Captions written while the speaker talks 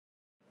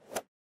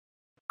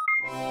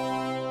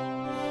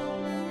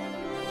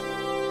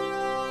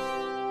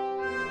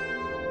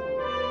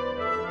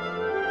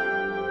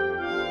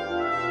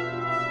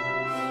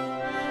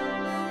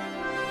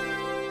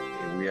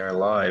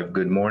live.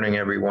 Good morning,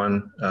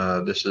 everyone.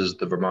 This is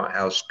the Vermont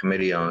House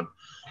Committee on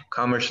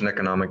Commerce and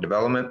Economic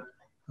Development.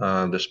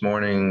 This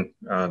morning,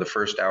 the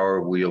first hour,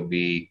 we'll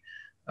be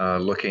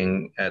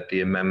looking at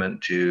the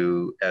amendment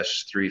to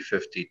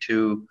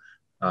S.352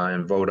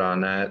 and vote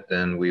on that.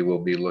 Then we will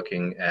be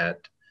looking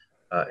at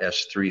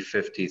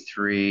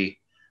S.353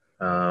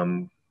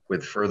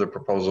 with further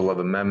proposal of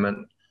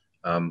amendment,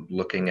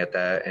 looking at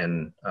that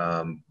and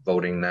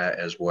voting that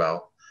as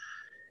well.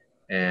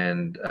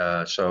 And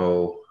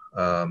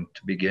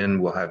to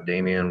begin, we'll have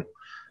Damien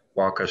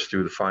walk us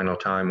through the final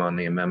time on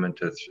the amendment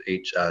to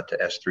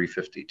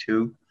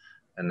S.352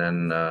 and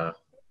then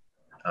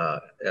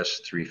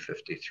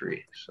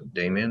S.353. So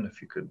Damien,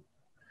 if you could.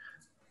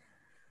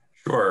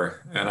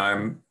 Sure, and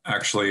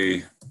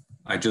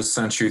I just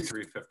sent you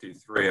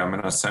 353. I'm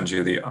going to send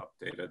you the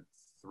updated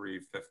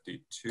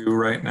 352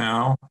 right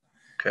now,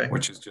 Okay.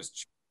 Which is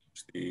just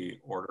the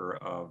order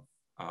of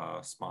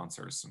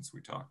sponsors since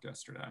we talked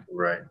yesterday.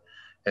 Right.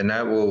 And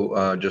that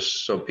will,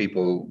 just so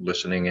people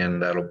listening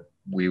in,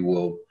 we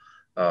will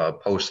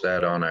post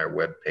that on our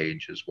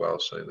webpage as well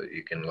so that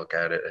you can look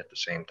at it at the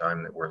same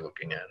time that we're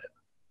looking at it.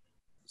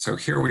 So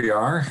here we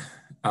are,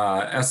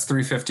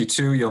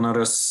 S.352. You'll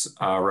notice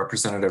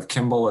Representative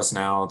Kimball is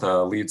now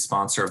the lead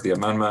sponsor of the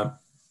amendment,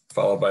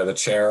 followed by the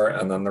chair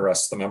and then the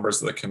rest of the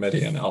members of the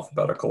committee in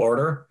alphabetical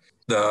order.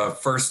 The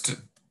first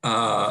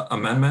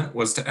amendment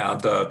was to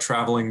add the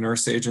traveling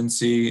nurse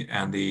agency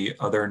and the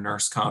other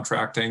nurse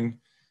contracting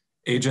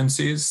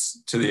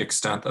agencies to the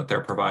extent that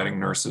they're providing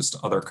nurses to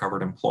other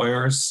covered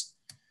employers.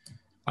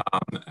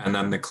 And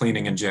then the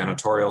cleaning and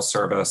janitorial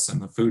service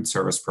and the food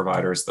service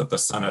providers that the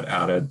Senate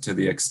added to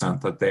the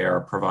extent that they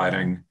are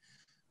providing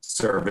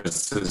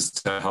services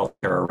to healthcare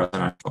or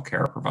residential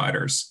care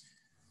providers.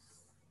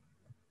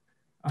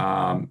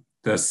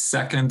 The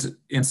second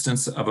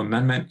instance of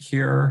amendment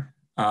here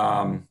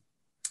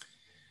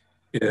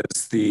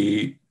is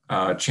the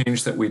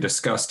change that we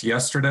discussed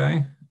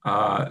yesterday.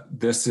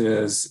 This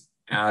is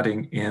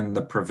adding in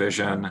the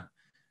provision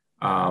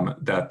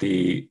that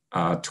the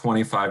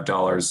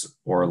 $25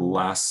 or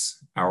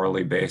less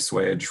hourly base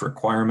wage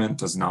requirement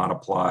does not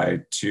apply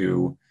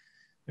to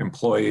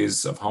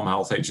employees of home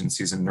health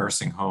agencies and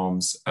nursing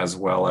homes, as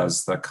well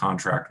as the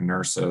contract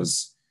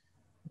nurses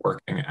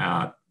working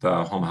at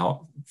the home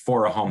health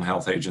for a home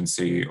health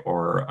agency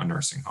or a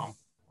nursing home.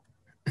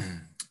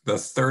 The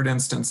third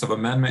instance of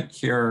amendment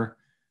here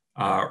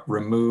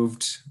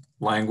removed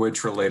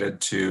language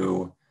related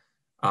to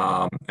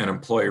an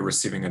employee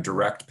receiving a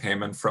direct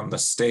payment from the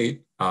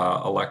state,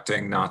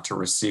 electing not to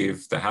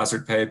receive the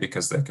hazard pay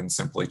because they can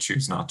simply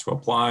choose not to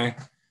apply.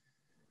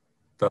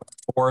 The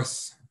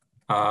fourth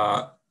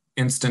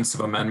instance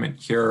of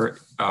amendment here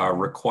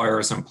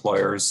requires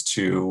employers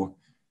to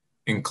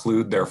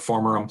include their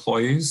former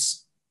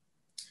employees.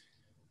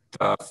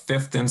 The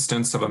fifth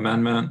instance of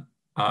amendment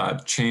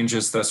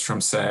changes this from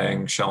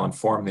saying shall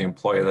inform the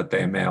employee that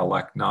they may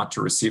elect not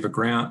to receive a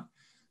grant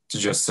to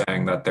just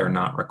saying that they're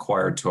not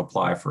required to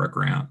apply for a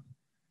grant.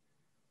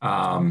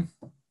 And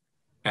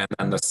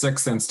then the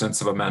sixth instance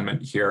of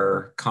amendment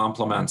here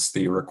complements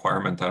the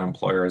requirement that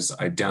employers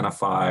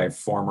identify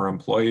former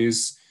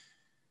employees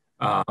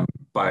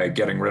by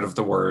getting rid of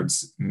the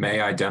words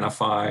may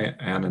identify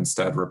and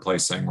instead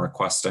replacing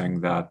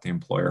requesting that the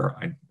employer,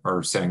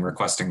 or saying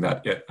requesting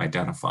that it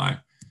identify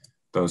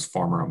those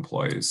former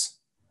employees.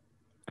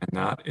 And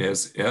that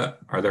is it.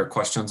 Are there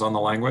questions on the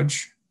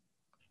language?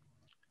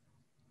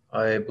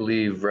 I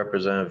believe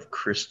Representative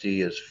Christie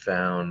has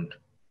found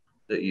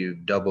that you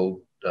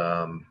doubled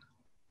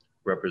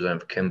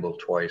Representative Kimball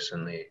twice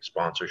in the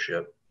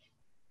sponsorship.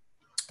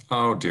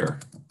 Oh dear.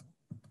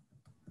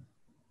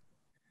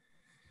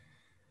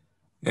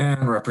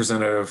 And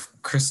Representative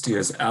Christie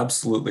is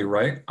absolutely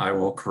right. I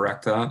will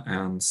correct that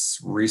and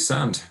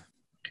resend.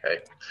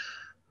 Okay.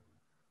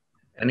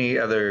 Any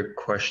other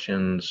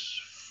questions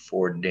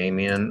for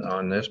Damien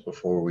on this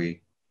before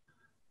we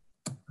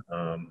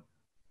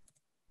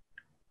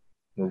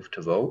move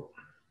to vote?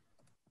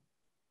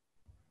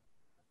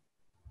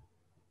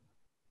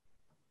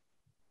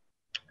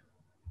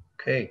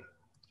 Okay.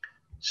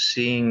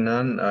 Seeing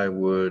none, I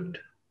would.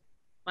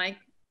 Mike,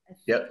 I think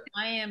yep.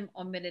 I am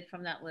omitted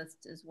from that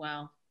list as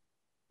well.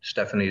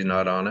 Stephanie's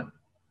not on it.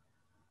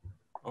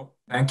 Oh,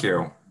 thank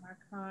you.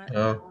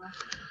 Oh.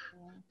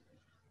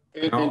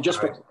 And just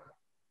for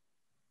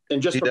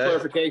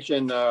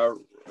clarification,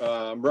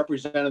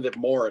 Representative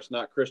Morris,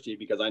 not Christie,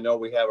 because I know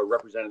we have a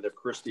Representative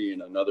Christie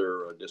in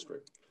another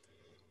district.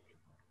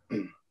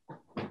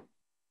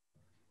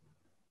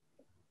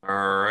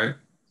 All right.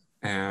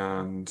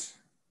 And,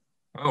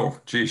 oh,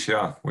 geez,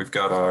 yeah, we've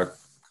got a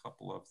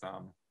couple of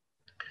them.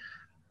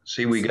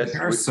 See, we got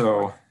here,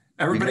 so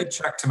everybody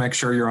check to make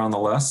sure you're on the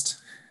list.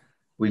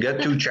 We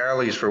got two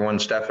Charlies for one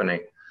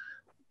Stephanie.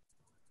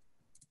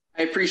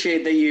 I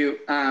appreciate that you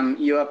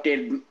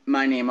updated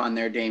my name on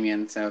there,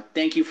 Damien. So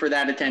thank you for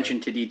that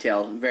attention to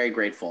detail. I'm very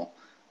grateful.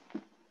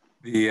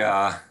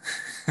 The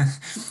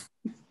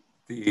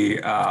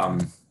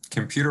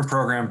computer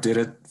program did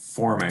it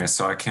for me,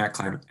 so I can't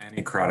claim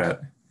any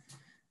credit.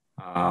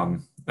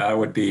 that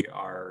would be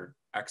our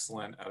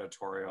excellent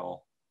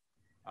editorial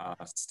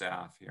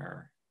staff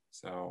here.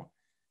 So,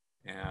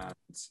 and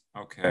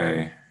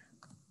okay,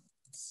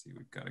 let's see,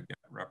 we've got to get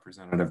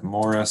Representative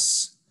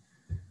Morris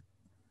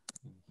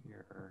in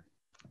here.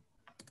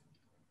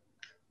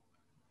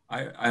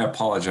 I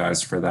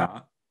apologize for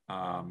that.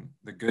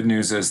 The good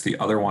news is the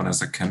other one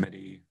is a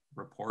committee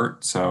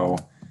report, so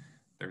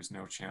there's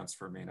no chance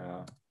for me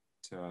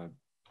to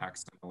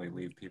accidentally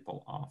leave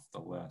people off the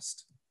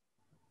list.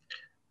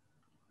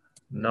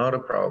 Not a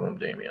problem,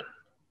 Damien.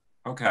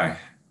 Okay.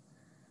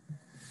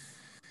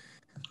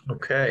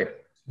 Okay.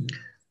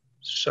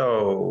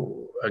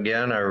 So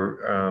again,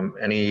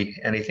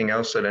 anything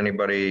else that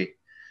anybody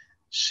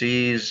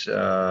sees?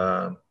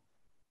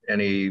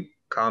 Any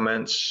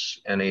comments?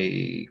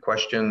 Any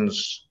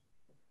questions?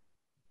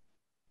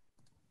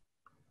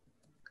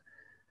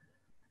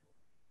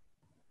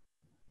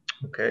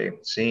 Okay,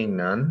 seeing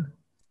none.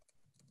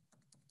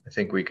 I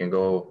think we can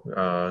go,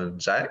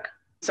 Zach.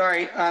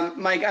 Sorry,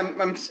 Mike,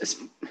 I'm just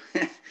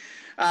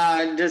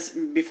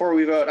before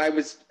we vote, I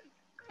was,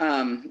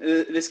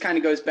 this kind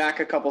of goes back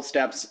a couple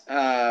steps,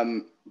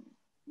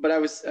 but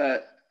I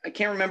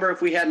can't remember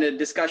if we had a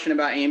discussion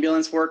about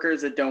ambulance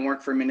workers that don't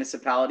work for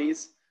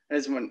municipalities.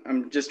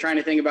 I'm just trying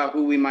to think about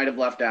who we might have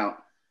left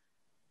out.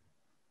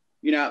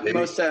 You know,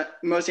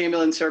 most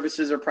ambulance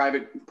services are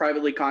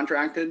privately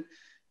contracted.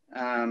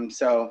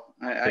 So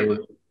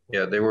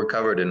they were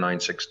covered in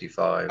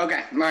 965.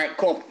 Okay, all right,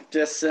 cool.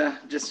 Just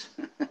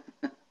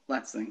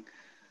last thing.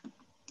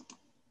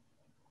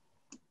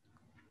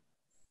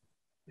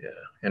 Yeah,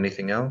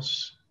 anything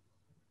else?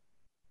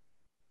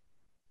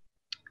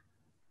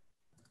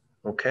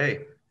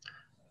 Okay,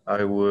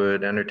 I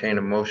would entertain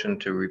a motion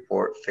to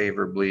report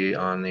favorably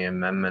on the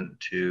amendment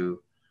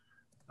to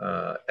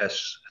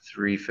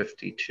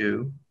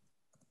S.352.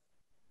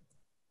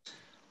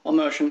 I'll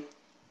motion.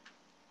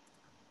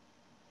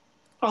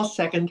 I'll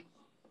second.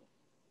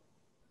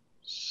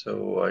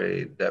 So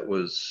that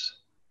was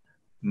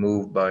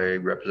moved by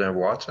Representative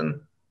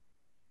Watson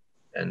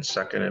and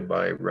seconded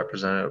by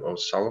Representative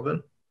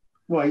O'Sullivan.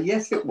 Why,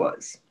 yes, it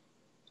was.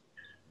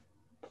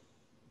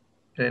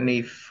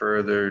 Any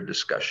further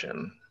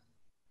discussion?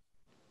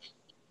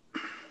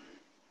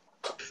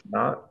 If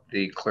not,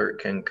 the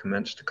clerk can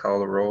commence to call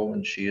the roll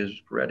when she is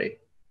ready.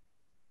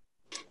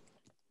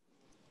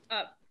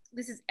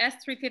 This is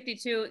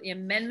S.352. The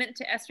amendment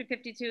to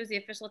S.352 is the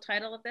official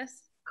title of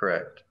this?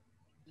 Correct.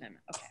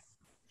 Amendment. Okay.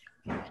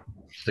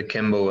 It's the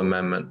Kimball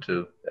amendment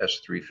to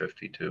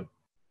S.352.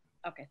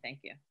 Okay, thank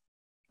you.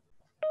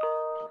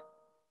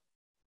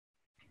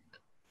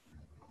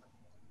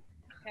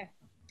 Okay.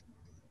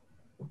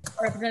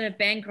 Representative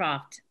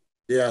Bancroft.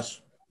 Yes.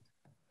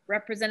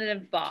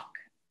 Representative Bach.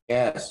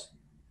 Yes.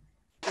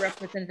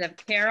 Representative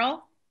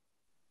Carroll.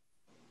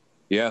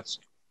 Yes.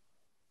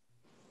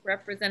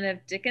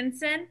 Representative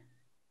Dickinson.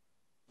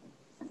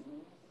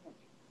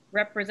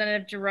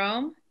 Representative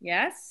Jerome,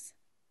 yes.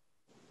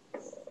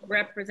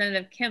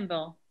 Representative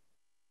Kimball.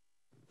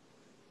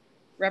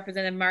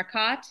 Representative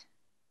Marcotte.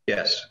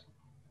 Yes.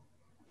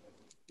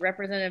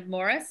 Representative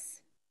Morris.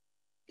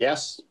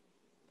 Yes.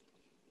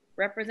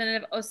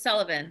 Representative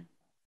O'Sullivan.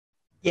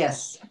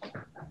 Yes.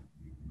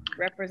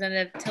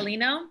 Representative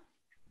Tolino.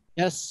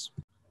 Yes.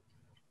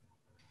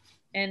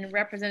 And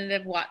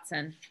Representative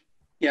Watson.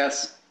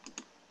 Yes.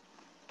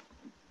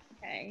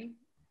 Okay.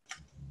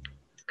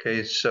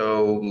 Okay,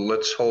 so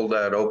let's hold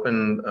that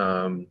open.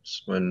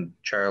 When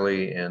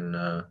Charlie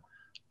and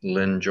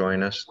Lynn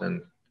join us,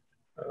 then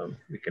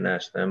we can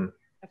ask them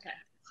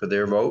for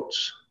their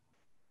votes.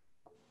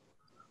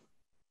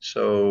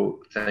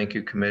 So thank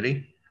you,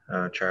 committee.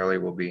 Charlie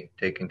will be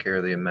taking care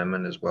of the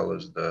amendment as well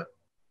as the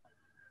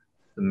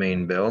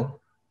main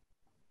bill.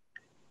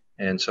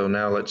 And so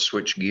now let's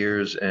switch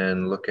gears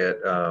and look at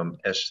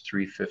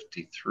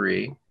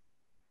S.353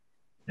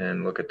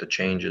 and look at the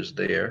changes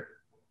there.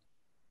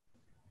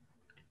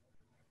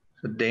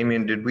 So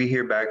Damien, did we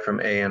hear back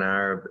from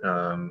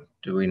A&R?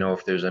 Do we know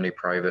if there's any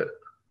private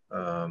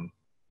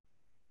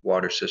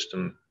water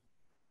system,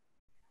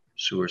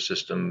 sewer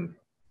system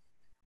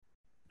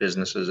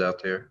businesses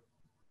out there?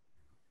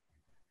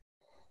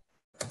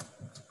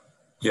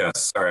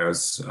 Yes, sorry, I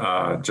was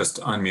just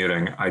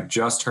unmuting. I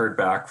just heard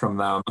back from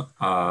them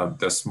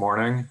this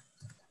morning.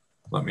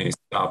 Let me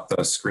stop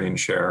the screen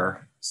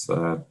share so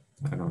that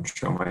I don't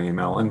show my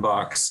email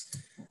inbox.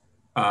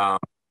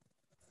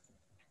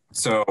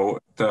 So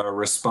the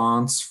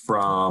response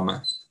from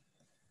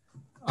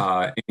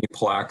Amy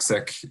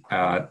Polaczek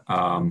at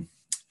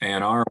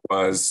A&R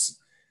was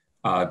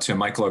to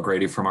Michael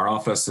O'Grady from our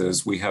office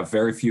is, we have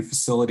very few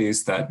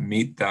facilities that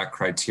meet that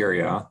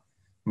criteria.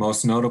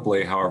 Most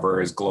notably,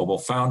 however, is Global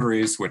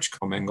Foundries, which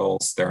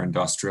commingles their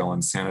industrial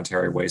and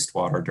sanitary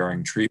wastewater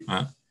during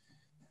treatment.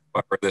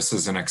 However, this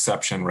is an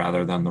exception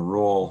rather than the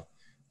rule.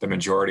 The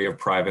majority of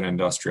private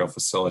industrial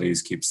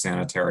facilities keep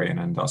sanitary and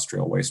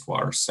industrial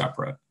wastewater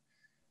separate.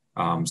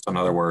 So in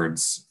other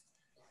words,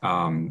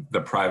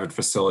 the private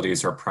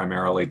facilities are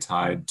primarily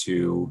tied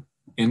to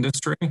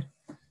industry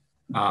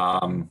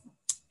and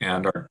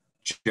are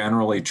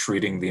generally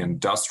treating the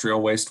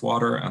industrial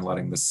wastewater and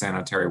letting the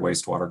sanitary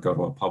wastewater go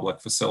to a public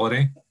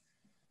facility.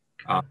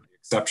 The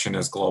exception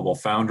is Global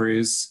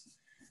Foundries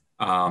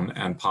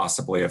and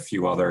possibly a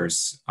few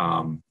others,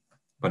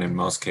 but in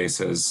most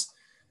cases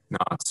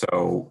not.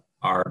 So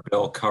our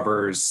bill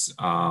covers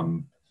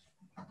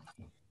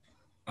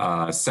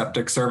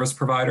septic service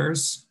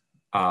providers,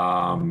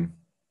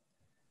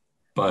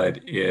 but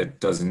it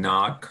does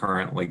not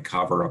currently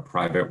cover a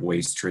private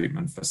waste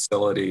treatment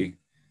facility.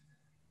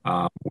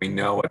 We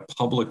know at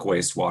public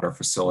wastewater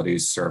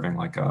facilities serving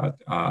like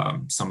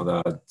some of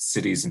the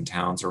cities and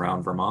towns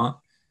around Vermont,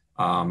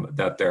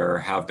 that there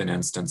have been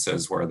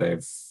instances where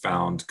they've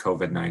found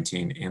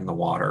COVID-19 in the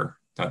water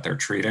that they're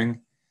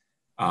treating.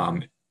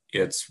 I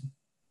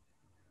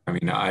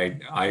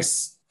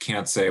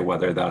can't say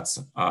whether that's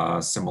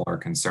a similar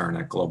concern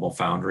at Global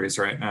Foundries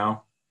right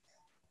now,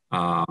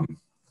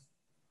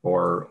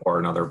 or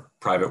another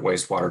private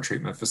wastewater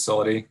treatment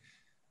facility.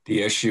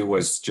 The issue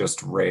was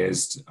just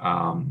raised,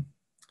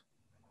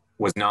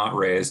 was not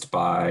raised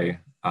by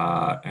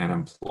an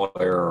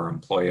employer or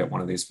employee at one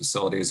of these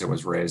facilities. It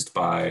was raised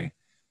by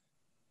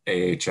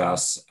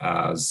AHS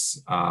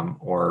as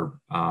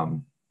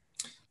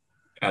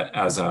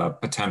as a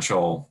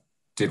potential,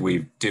 did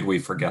we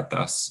forget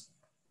this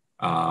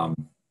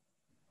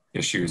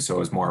issue? So it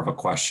was more of a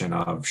question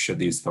of should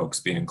these folks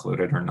be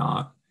included or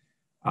not.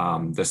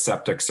 The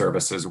septic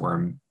services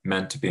were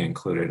meant to be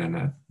included in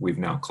it. We've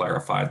now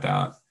clarified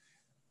that.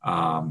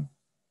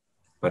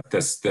 But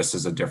this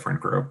is a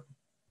different group.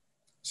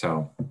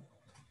 So.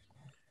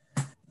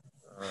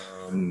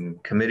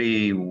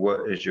 Committee,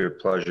 what is your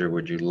pleasure?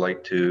 Would you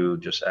like to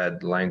just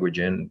add language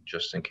in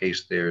just in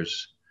case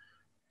there's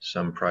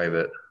some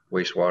private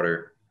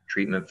wastewater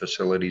treatment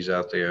facilities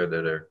out there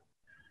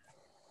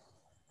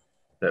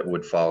that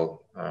would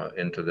fall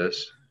into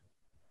this?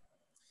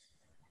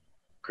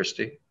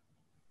 Christy?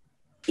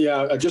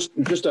 Yeah, just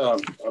a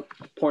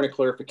point of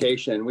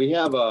clarification. We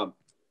have a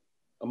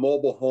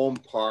mobile home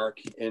park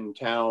in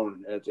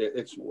town.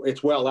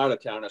 It's well out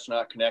of town. It's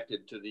not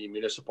connected to the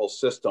municipal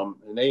system,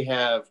 and they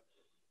have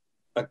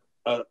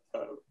a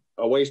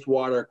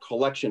wastewater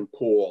collection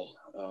pool.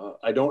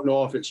 I don't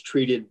know if it's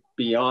treated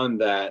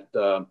beyond that.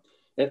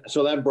 And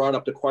so that brought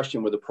up the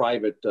question with the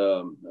private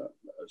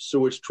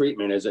sewage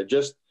treatment. Is it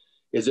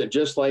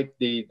just like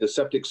the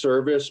septic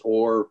service,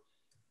 or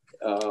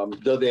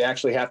do they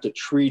actually have to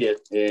treat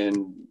it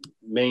and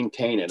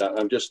maintain it?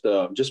 I'm just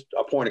a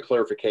point of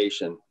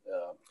clarification.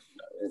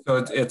 So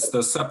it's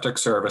the septic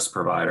service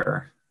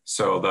provider.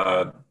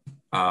 So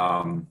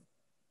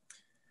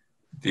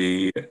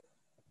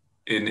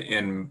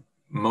in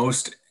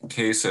most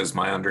cases,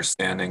 my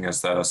understanding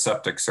is that a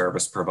septic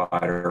service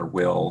provider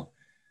will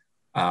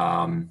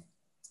go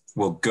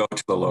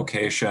to the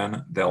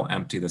location, they'll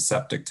empty the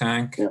septic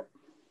tank, yeah.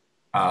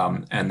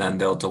 And then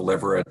they'll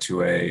deliver it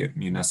to a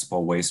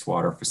municipal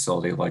wastewater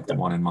facility like the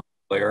one in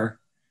Montpelier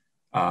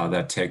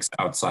that takes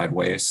outside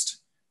waste,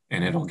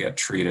 and it'll get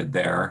treated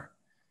there.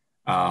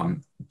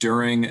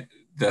 During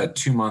the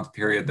 2-month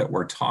period that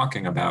we're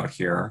talking about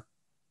here,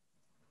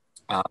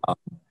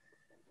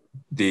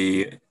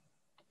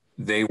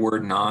 they were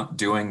not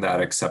doing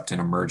that except in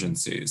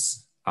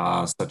emergencies,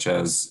 such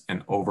as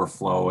an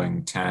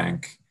overflowing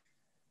tank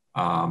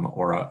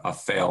or a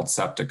failed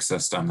septic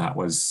system that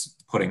was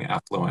putting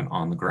effluent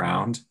on the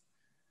ground.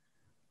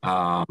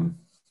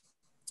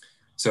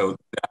 So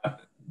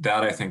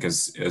that I think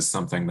is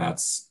something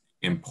that's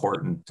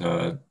important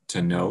to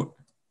note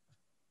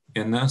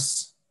in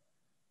this.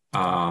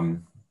 But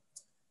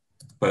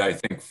I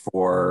think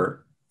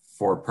for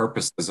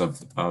purposes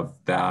of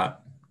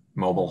that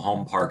mobile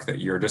home park that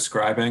you're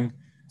describing,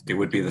 it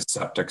would be the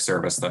septic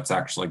service that's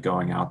actually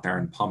going out there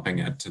and pumping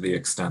it to the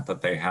extent that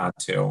they had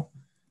to,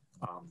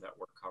 that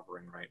we're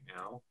covering right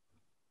now.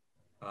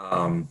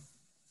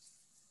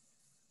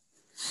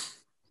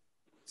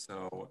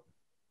 So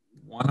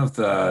one of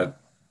the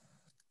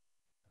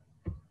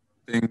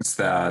things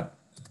that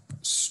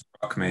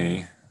struck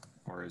me,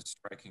 or is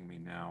striking me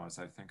now as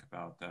I think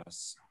about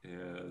this,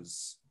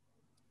 is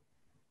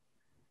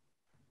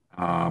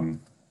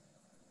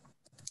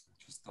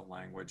just the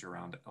language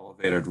around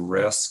elevated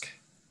risk.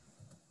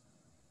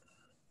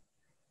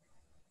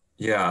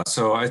 Yeah,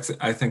 so I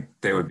think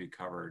they would be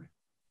covered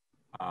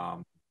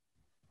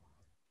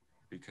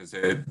because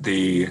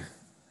the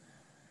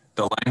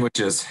language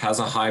has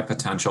a high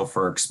potential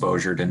for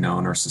exposure to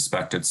known or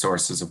suspected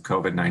sources of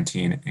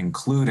COVID-19,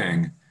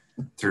 including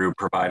through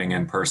providing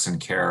in-person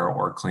care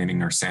or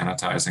cleaning or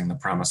sanitizing the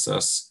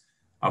premises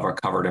of a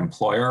covered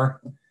employer.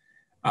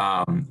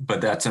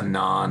 But that's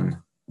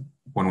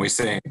when we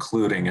say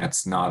including,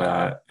 it's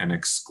not an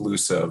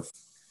exclusive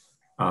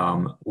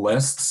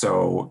list.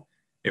 So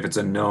if it's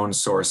a known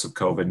source of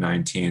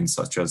COVID-19,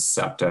 such as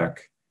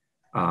septic,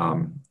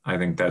 I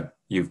think that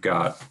you've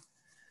got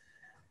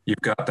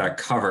that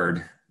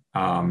covered.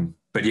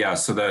 But yeah,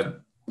 so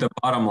the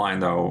bottom line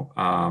though,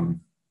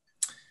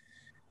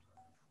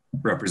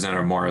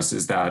 Representative Morris,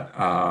 is that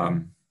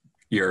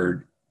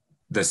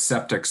the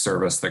septic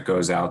service that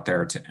goes out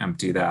there to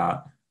empty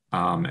that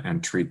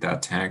and treat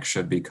that tank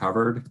should be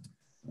covered.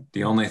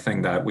 The only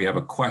thing that we have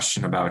a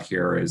question about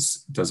here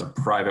is, does a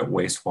private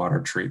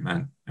wastewater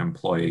treatment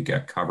employee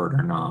get covered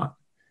or not?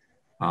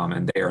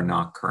 And they are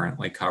not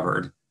currently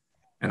covered.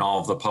 And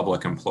all of the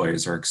public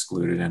employees are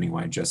excluded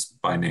anyway,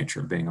 just by nature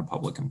of being a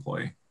public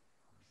employee.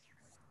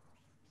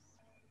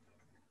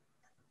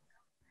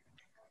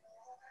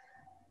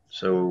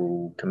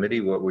 So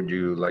committee, what would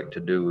you like to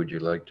do? Would you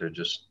like to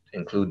just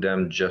include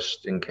them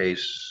just in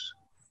case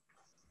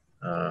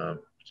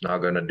it's not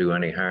going to do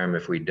any harm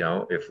if we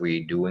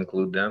do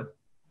include them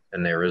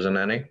and there isn't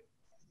any?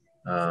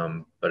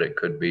 But it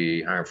could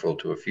be harmful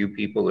to a few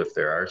people if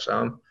there are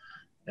some,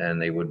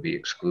 and they would be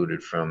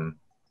excluded from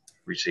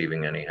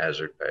receiving any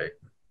hazard pay.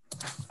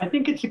 I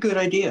think it's a good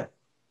idea.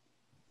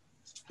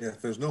 Yeah,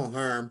 if there's no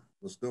harm,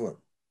 let's do it.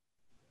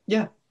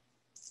 Yeah.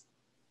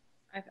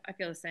 I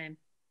feel the same.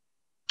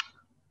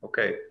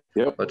 Okay.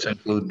 Yep. Let's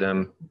include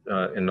them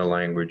in the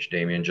language,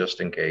 Damien, just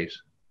in case.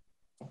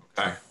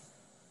 Okay.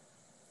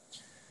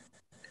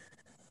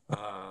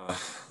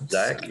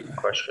 Zach,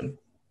 question?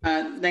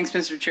 Thanks,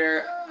 Mr.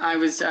 Chair. I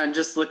was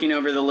just looking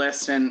over the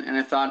list and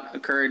a thought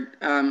occurred.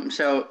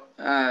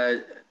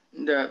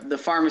 The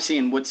pharmacy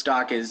in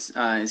Woodstock is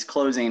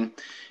closing. It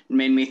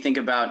made me think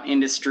about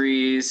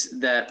industries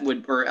that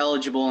were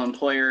eligible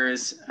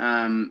employers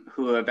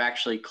who have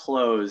actually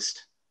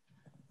closed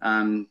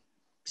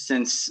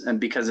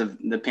because of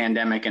the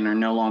pandemic and are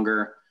no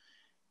longer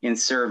in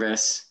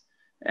service.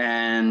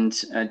 And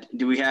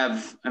do we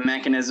have a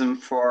mechanism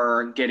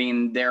for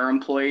getting their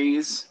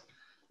employees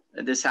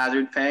this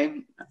hazard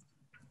pay?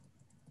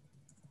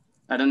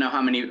 I don't know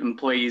how many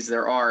employees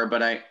there are,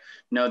 but I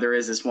know there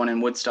is this one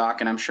in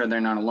Woodstock, and I'm sure they're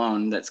not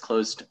alone, that's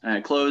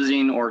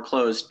closing or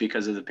closed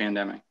because of the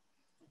pandemic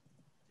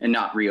and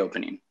not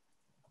reopening.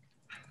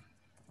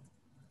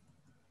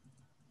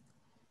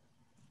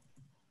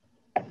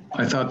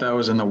 I thought that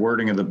was in the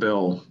wording of the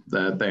bill,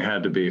 that they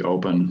had to be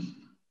open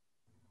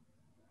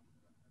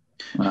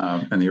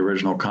in the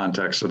original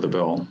context of the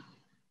bill.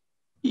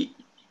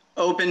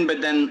 Open, but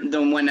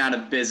then went out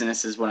of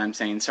business is what I'm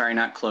saying. Sorry,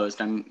 not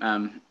closed.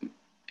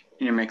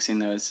 You're mixing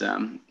those.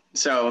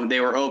 So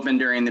they were open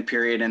during the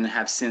period and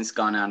have since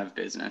gone out of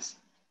business.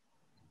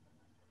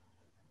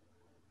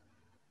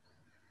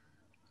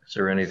 Is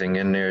there anything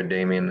in there,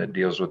 Damien, that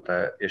deals with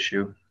that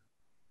issue?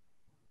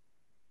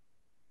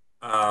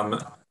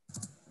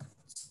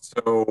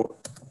 So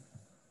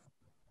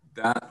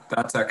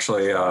that's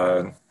actually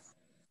an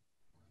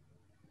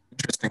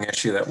interesting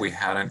issue that we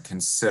hadn't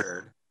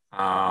considered.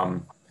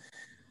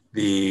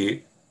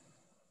 The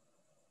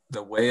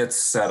way it's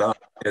set up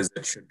is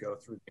it should go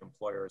through the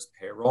employer's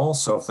payroll.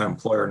 So if the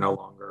employer no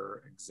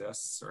longer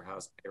exists or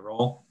has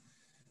payroll,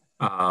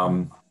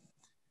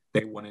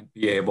 they wouldn't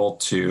be able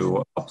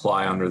to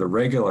apply under the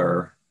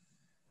regular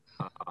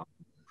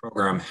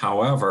program.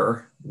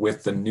 However,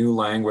 with the new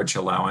language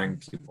allowing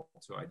people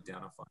to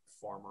identify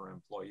former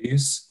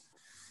employees,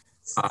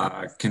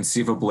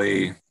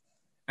 conceivably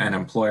an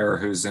employer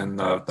who's in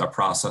the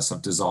process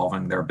of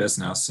dissolving their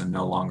business and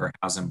no longer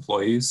has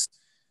employees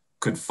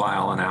could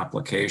file an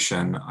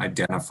application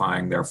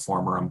identifying their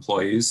former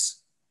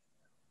employees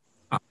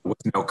with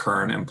no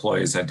current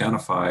employees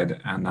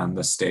identified, and then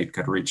the state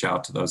could reach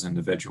out to those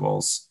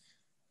individuals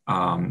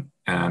and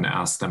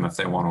ask them if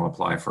they want to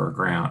apply for a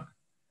grant.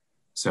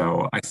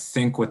 So I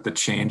think with the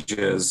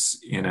changes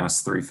in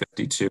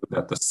S.352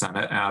 that the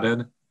Senate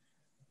added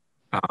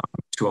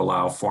to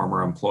allow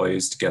former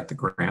employees to get the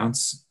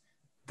grants,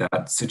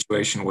 that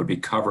situation would be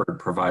covered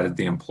provided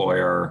the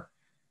employer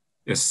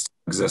is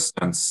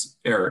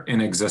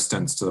in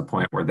existence to the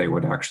point where they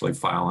would actually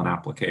file an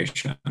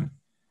application.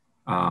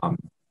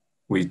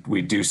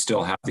 We do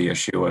still have the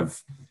issue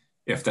of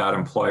if that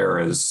employer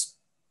is,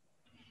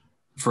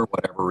 for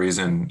whatever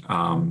reason,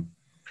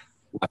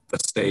 left the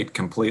state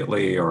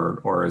completely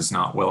or is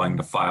not willing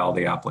to file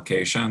the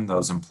application,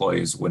 those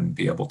employees wouldn't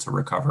be able to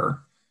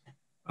recover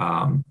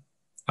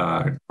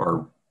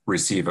or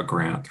receive a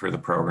grant through the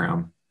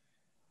program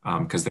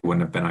because they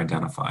wouldn't have been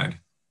identified.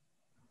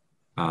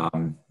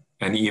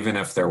 And even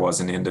if there was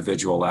an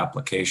individual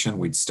application,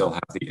 we'd still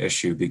have the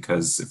issue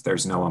because if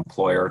there's no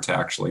employer to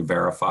actually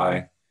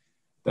verify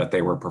that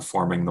they were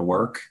performing the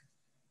work,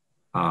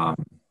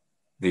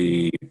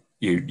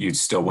 you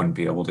still wouldn't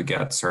be able to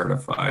get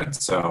certified.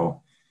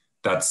 So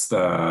that's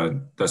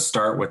the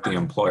start with the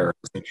employer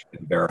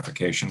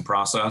verification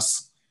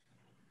process,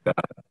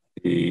 that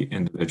the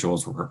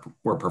individuals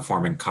were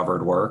performing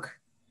covered work.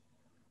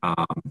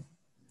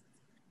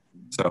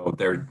 So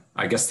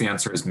I guess the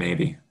answer is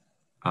maybe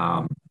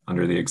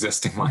under the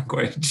existing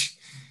language.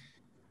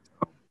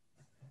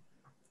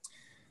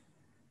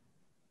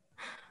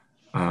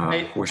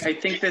 I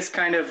think this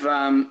kind of,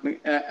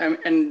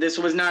 and this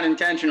was not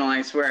intentional,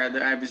 I swear,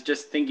 I was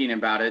just thinking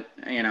about it,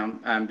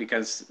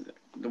 because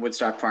the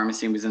Woodstock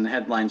pharmacy was in the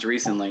headlines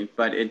recently,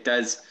 but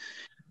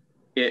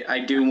I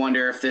do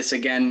wonder if this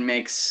again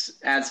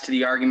adds to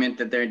the argument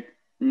that there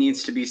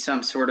needs to be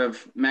some sort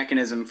of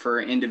mechanism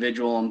for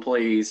individual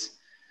employees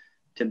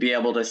to be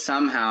able to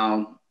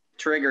somehow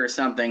trigger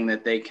something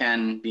that they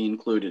can be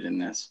included in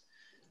this.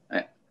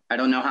 I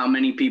don't know how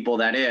many people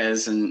that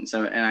is, and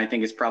I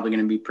think it's probably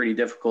going to be pretty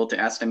difficult to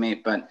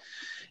estimate, but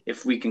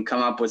if we can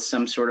come up with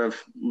some sort of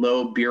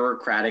low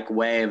bureaucratic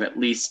way of at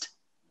least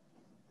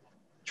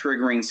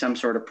triggering some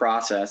sort of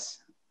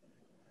process.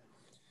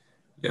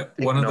 Yeah,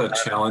 one of the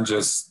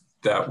challenges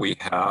that we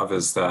have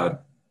is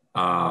that,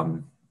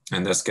 and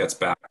this gets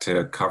back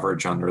to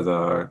coverage under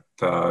the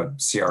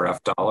CRF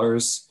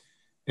dollars,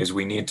 is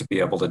we need to be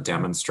able to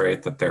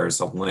demonstrate that there's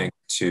a link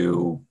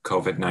to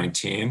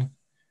COVID-19.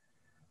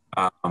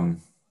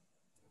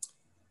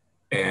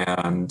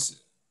 And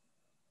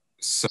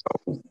so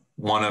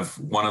one of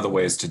the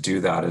ways to do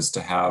that is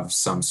to have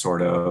some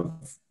sort of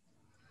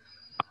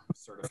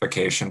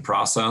certification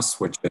process,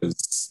 which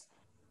is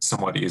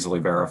somewhat easily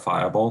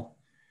verifiable.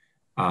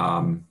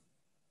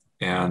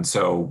 And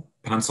so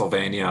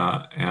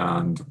Pennsylvania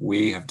and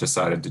we have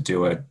decided to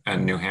do it,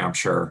 and New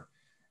Hampshire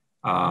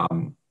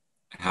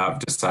have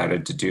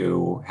decided to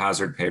do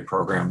hazard pay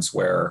programs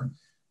where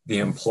the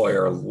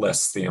employer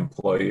lists the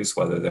employees,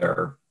 whether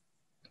they're,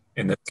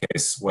 in this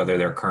case, whether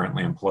they're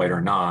currently employed or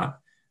not,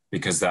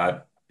 because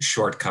that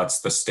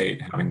shortcuts the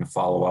state having to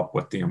follow up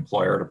with the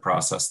employer to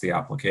process the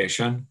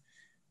application,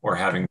 or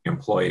having the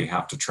employee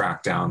have to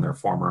track down their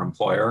former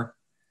employer.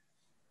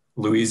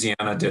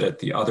 Louisiana did it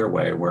the other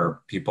way, where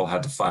people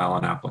had to file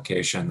an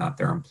application that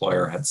their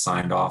employer had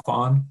signed off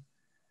on,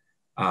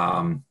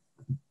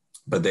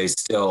 but they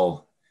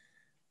still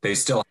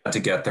had to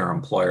get their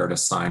employer to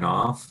sign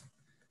off.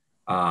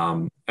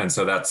 And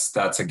so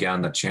that's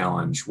again the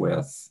challenge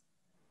with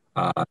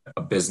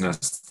a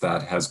business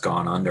that has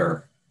gone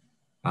under.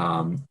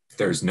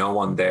 There's no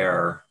one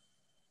there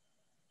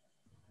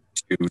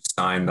to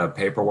sign the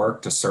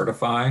paperwork to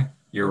certify.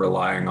 You're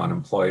relying on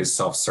employees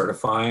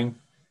self-certifying,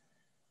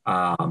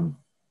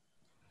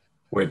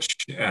 which,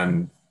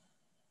 and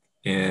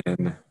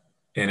in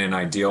an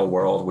ideal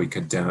world, we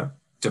could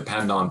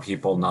depend on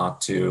people not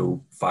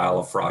to file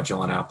a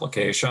fraudulent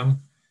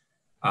application.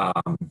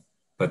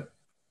 But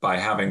by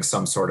having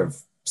some sort of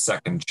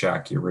second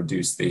check, you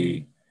reduce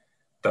the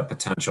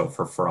potential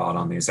for fraud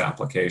on these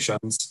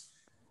applications.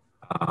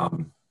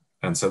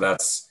 And so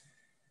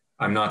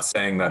I'm not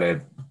saying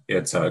that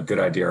it's a good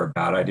idea or a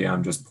bad idea.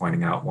 I'm just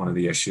pointing out one of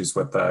the issues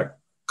with the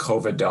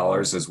COVID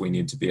dollars is we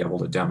need to be able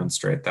to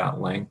demonstrate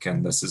that link,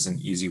 and this is an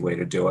easy way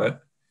to do it.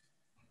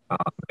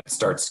 It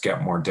starts to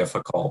get more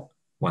difficult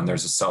when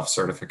there's a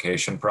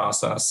self-certification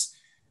process.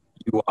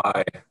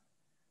 UI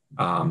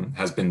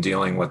has been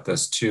dealing with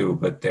this too,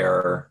 but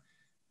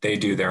they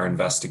do their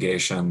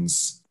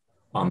investigations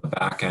on the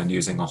back end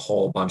using a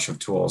whole bunch of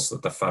tools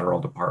that the Federal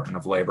Department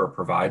of Labor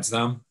provides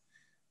them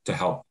to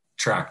help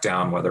track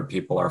down whether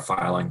people are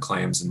filing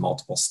claims in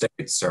multiple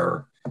states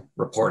or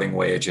reporting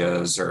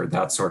wages or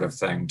that sort of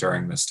thing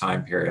during this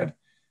time period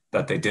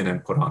that they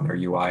didn't put on their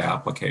UI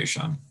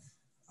application.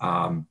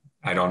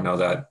 I don't know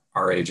that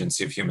our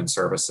Agency of Human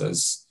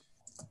Services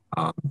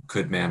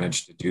could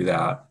manage to do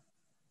that.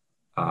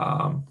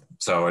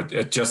 So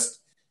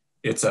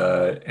it's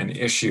an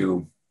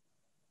issue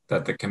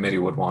that the committee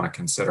would want to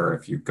consider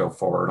if you go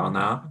forward on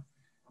that.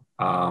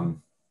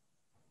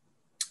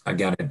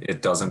 Again,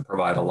 it doesn't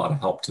provide a lot of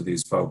help to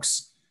these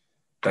folks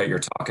that you're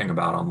talking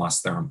about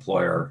unless their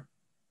employer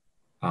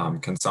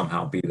can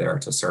somehow be there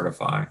to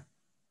certify.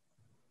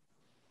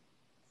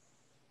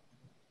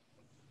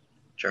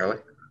 Charlie?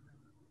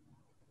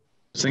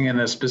 In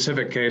the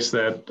specific case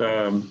that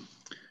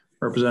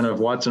Representative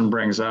Watson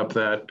brings up,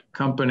 that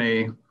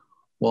company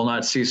will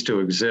not cease to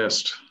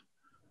exist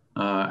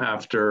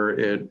after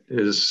it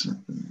is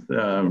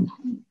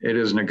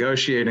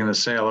negotiating the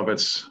sale of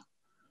its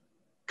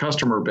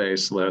customer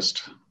base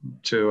list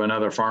to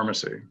another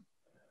pharmacy.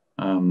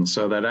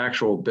 So that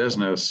actual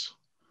business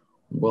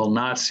will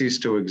not cease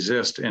to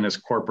exist in its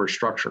corporate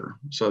structure.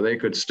 So they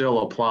could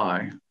still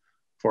apply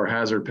for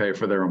hazard pay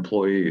for their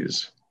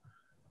employees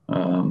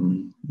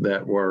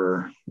that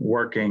were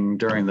working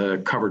during the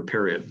covered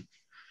period.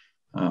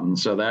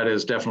 So that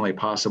is definitely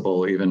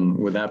possible even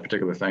with that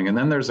particular thing. And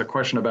then there's a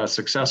question about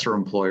successor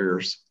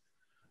employers.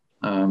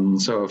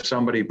 So if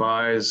somebody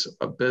buys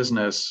a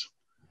business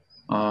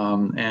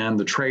and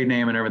the trade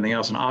name and everything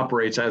else and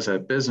operates as a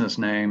business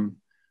name,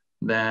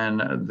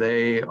 then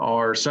they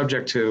are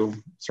subject to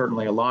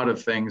certainly a lot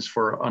of things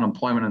for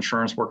unemployment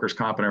insurance, workers'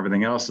 comp, and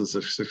everything else as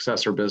a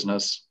successor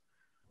business.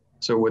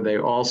 So would they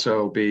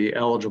also be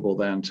eligible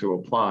then to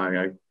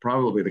apply?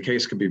 Probably the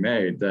case could be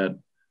made that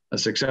a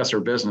successor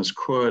business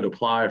could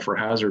apply for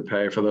hazard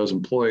pay for those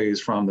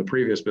employees from the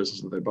previous business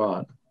that they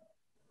bought.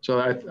 So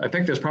I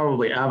think there's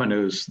probably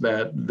avenues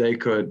that they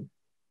could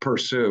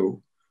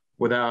pursue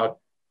without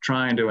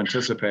trying to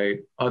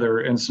anticipate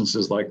other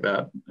instances like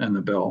that in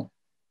the bill.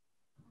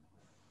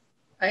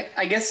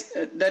 I guess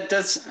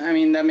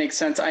that makes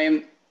sense.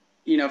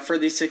 For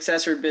these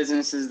successor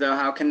businesses though,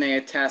 how can they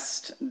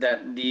attest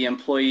that the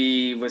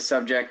employee was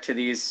subject to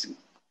these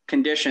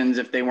conditions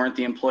if they weren't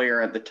the employer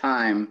at the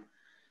time?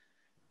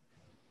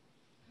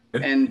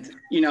 And,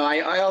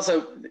 I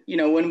also,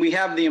 when we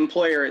have the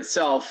employer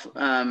itself,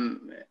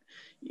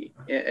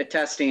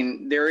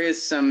 attesting, there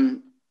is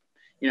some,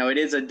 it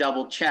is a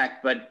double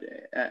check, but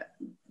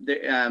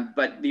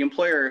the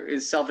employer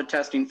is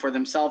self-attesting for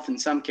themselves in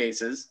some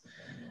cases.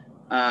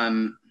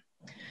 I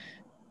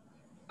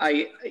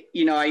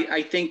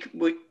think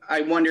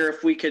I wonder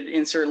if we could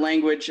insert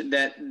language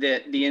that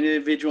the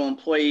individual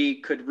employee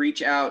could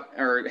reach out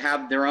or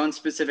have their own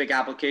specific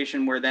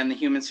application where then the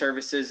human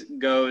services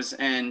goes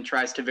and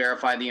tries to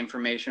verify the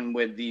information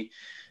with the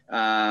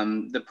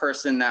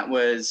person that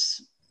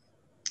is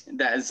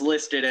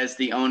listed as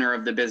the owner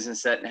of the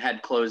business that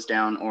had closed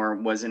down or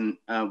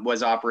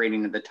was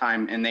operating at the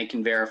time, and they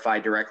can verify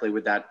directly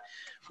with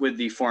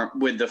the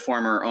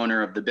former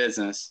owner of the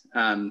business.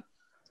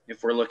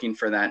 If we're looking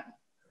for that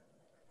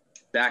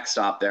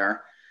backstop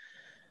there.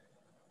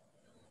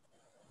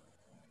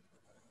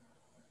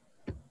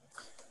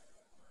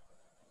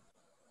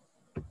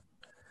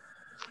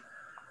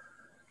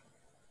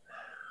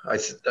 I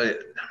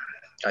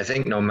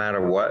think no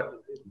matter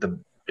what,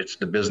 it's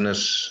the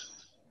business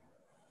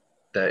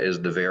that is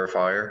the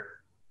verifier.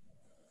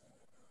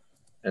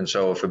 And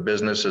so if a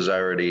business has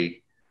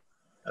already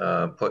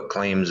put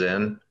claims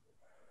in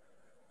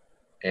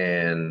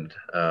and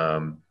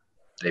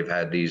they've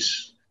had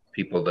these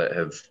people that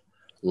have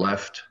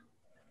left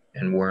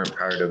and weren't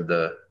part of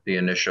the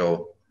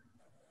initial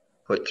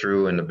put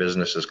through, and the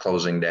business is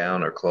closing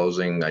down or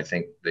closing, I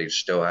think they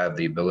still have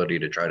the ability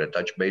to try to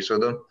touch base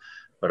with them.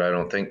 But I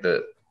don't think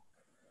that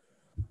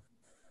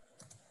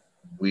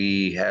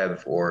we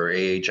have, or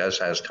AHS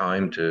has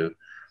time to,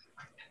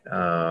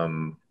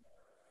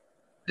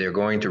 they're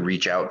going to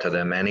reach out to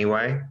them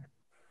anyway.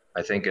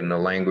 I think in the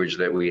language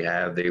that we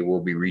have, they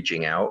will be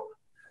reaching out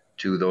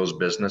to those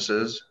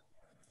businesses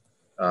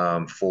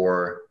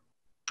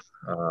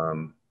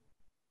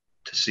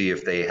to see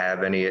if they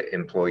have any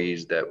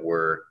employees that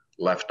were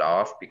left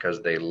off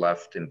because they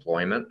left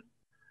employment.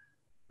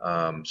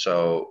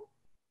 So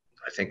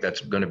I think that's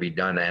going to be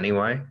done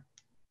anyway.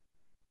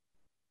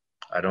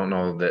 I don't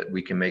know that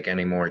we can make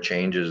any more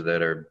changes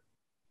that are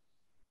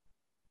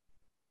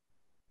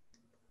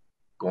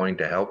going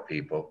to help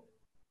people.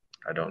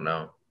 I don't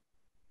know.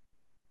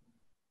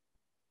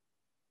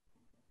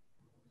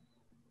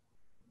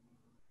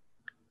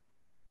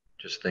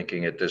 Just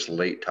thinking at this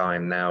late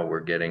time now, we're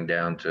getting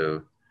down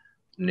to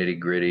nitty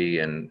gritty,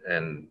 and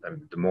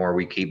the more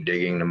we keep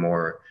digging, the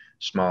more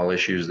small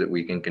issues that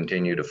we can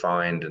continue to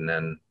find, and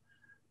then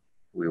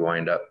we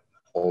wind up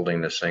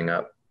holding this thing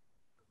up.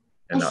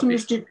 And also,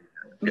 Mr.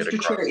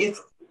 Chair,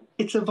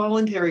 it's a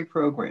voluntary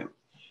program.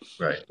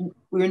 Right.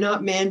 We're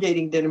not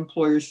mandating that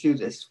employers do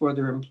this for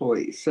their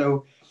employees.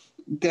 So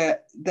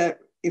that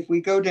if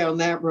we go down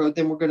that road,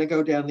 then we're going to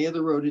go down the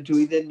other road. And do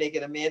we then make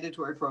it a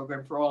mandatory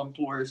program for all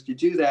employers to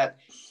do that?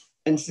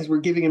 And since we're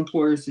giving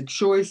employers the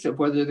choice of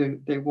whether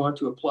they want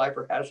to apply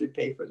for hazard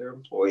pay for their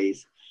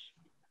employees,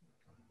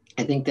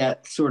 I think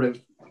that sort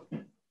of,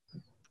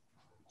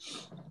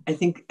 I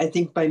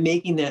think by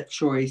making that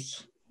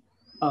choice,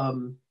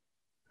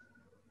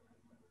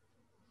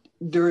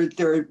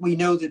 we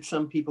know that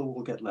some people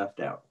will get left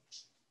out.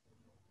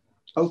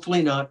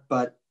 Hopefully not,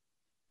 but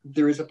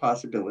there is a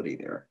possibility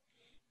there.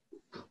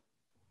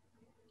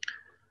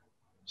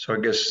 So I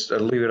guess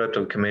I'll leave it up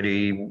to the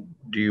committee.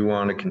 Do you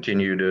want to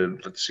continue to,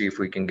 let's see if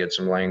we can get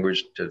some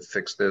language to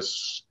fix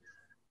this?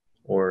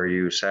 Or are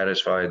you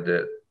satisfied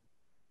that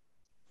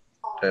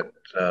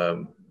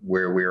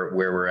where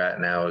we're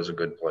at now is a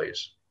good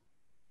place?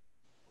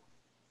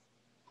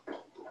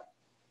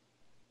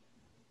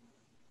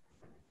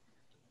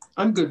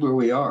 I'm good where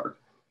we are.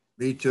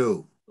 Me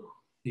too.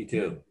 Me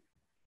too.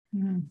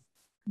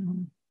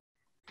 Mm-hmm.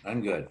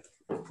 I'm good.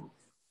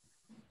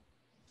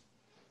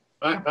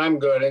 I'm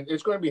good.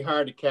 It's going to be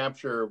hard to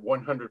capture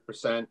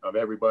 100% of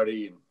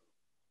everybody.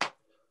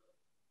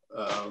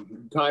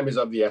 Time is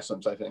of the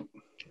essence, I think.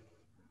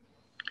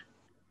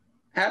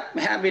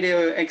 Happy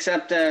to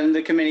accept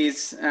the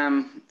committee's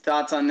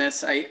thoughts on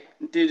this. I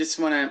do just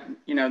want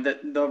to,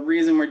 the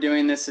reason we're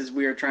doing this is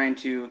we are trying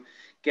to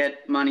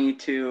get money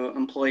to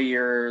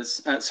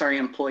employees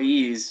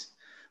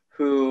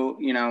who,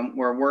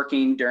 were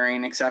working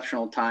during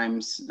exceptional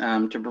times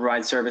to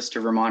provide service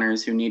to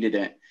Vermonters who needed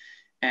it.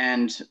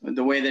 And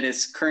the way that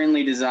it's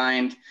currently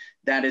designed,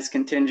 that is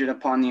contingent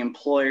upon the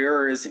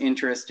employer's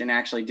interest in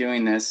actually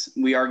doing this.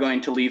 We are going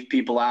to leave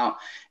people out,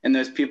 and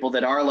those people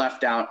that are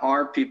left out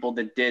are people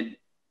that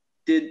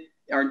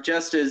are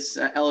just as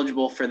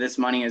eligible for this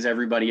money as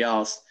everybody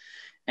else.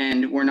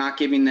 And we're not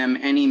giving them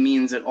any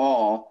means at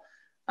all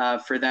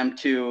for them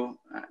to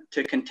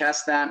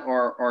contest that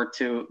or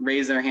to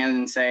raise their hand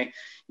and say,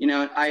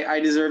 I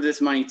deserve this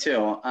money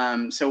too.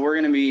 So we're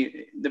going to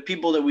be, the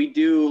people that we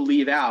do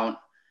leave out,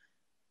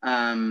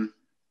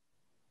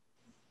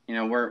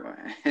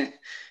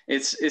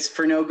 it's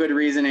for no good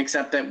reason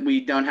except that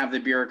we don't have the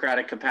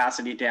bureaucratic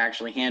capacity to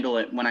actually handle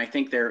it, when I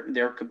think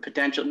there could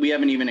potentially, we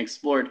haven't even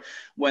explored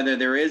whether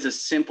there is a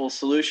simple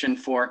solution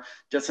for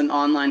just an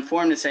online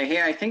form to say,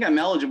 hey, I think I'm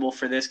eligible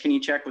for this. Can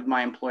you check with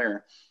my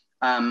employer?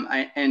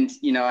 I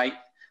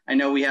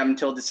know we have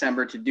until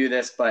December to do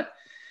this, but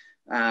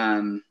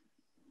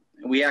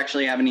We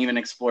actually haven't even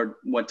explored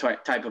what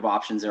type of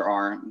options there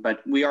are,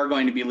 but we are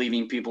going to be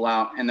leaving people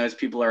out, and those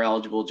people are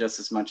eligible just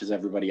as much as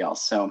everybody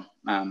else. So,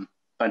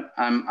 but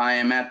I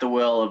am at the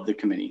will of the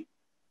committee.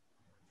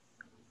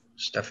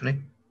 Stephanie?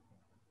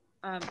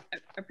 I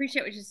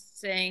appreciate what you're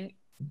saying,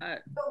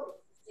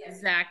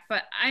 Zach,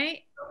 but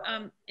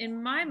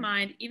in my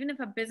mind, even if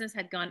a business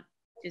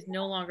is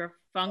no longer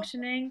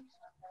functioning,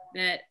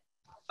 that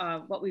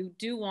what we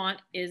do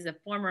want is a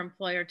former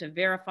employer to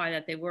verify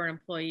that they were an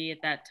employee at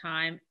that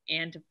time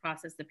and to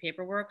process the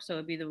paperwork. So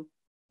it'd be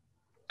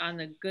on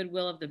the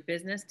goodwill of the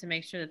business to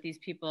make sure that these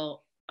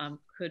people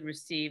could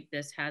receive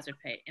this hazard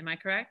pay. Am I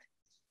correct?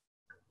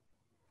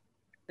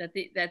 That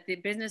the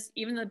business,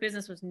 even though the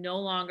business was no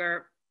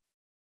longer,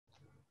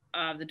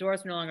 the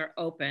doors were no longer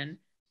open,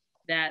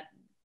 that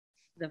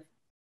the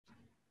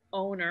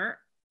owner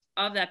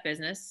of that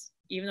business,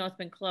 even though it's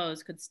been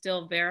closed, could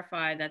still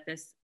verify that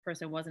this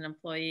person was an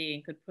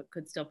employee and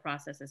could still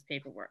process this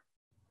paperwork.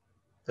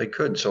 They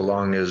could, so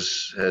long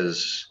as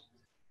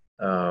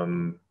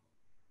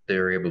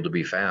they're able to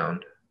be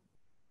found.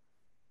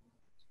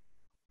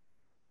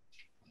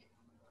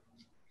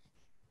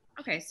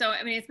 Okay, so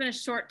I mean, it's been a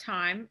short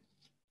time.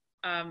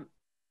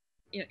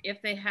 You know,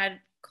 if they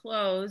had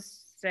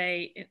closed,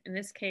 say in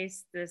this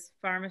case, this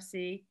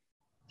pharmacy.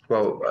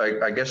 Well,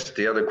 I guess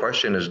the other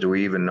question is, do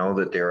we even know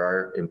that there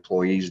are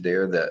employees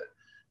there that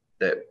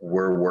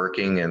were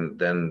working and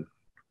then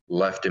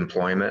left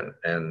employment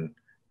and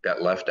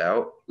got left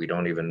out? We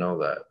don't even know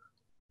that.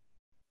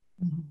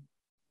 Mhm.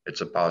 It's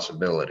a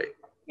possibility.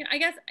 You know, I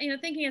guess, you know,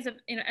 thinking as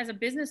a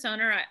business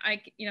owner,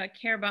 I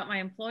care about my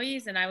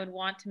employees, and I would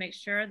want to make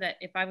sure that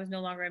if I was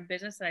no longer in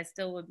business, that I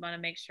still would want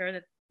to make sure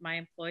that my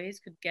employees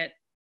could get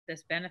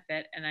this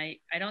benefit. And I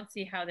don't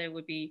see how they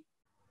would be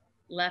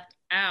left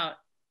out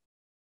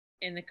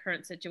in the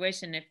current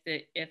situation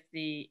if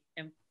the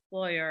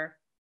employer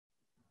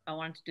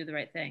wanted to do the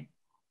right thing.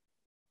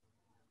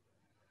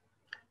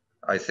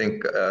 I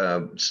think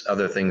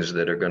other things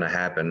that are going to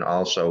happen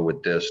also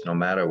with this, no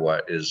matter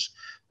what, is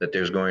that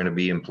there's going to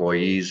be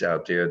employees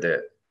out there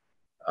that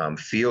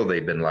feel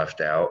they've been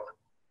left out,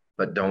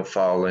 but don't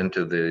fall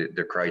into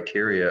the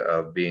criteria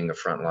of being a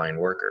frontline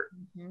worker.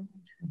 Mm-hmm.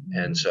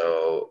 And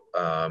so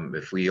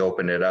if we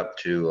open it up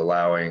to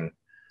allowing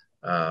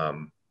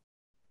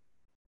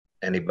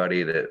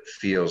anybody that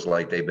feels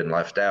like they've been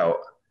left out,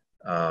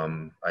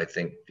 I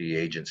think the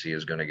agency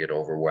is going to get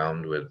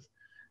overwhelmed with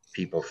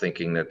people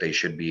thinking that they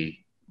should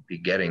be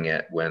getting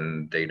it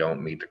when they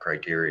don't meet the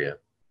criteria.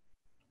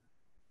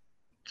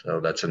 So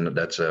that's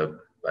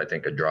I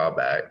think a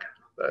drawback.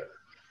 But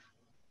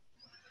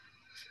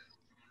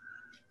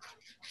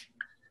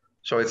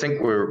so I think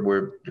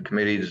the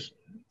committee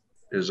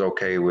is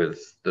okay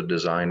with the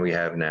design we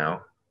have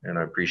now, and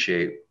I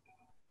appreciate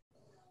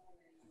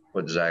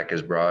what Zach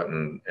has brought,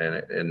 and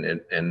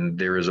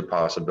there is a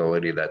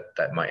possibility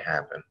that might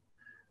happen.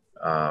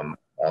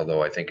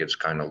 Although I think it's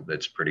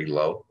pretty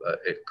low, but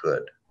it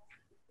could.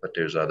 But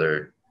there's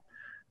other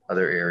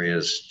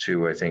areas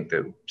too, I think,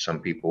 that some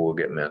people will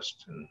get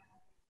missed. And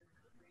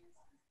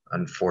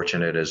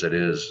unfortunate as it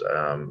is,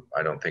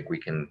 I don't think we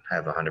can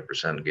have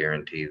 100%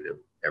 guarantee that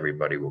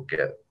everybody will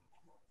get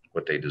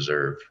what they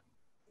deserve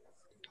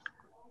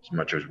as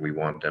much as we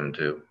want them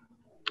to.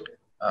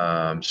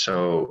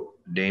 So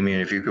Damien,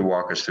 if you could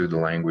walk us through the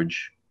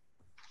language.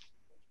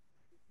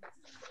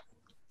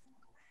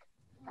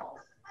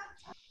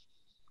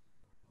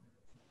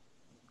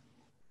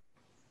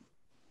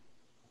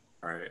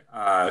 All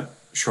right,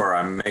 sure.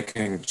 I'm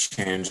making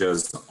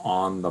changes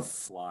on the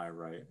fly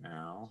right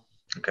now.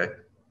 Okay.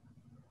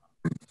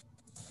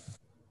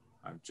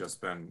 I've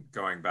just been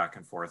going back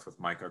and forth with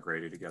Mike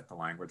O'Grady to get the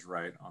language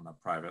right on the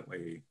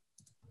privately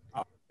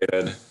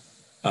operated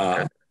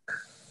Okay.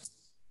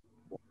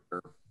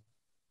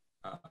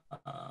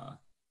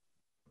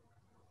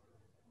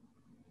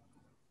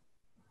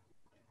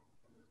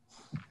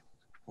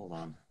 Hold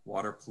on.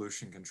 Water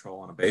pollution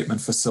control and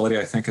abatement facility,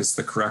 I think, is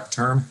the correct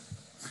term.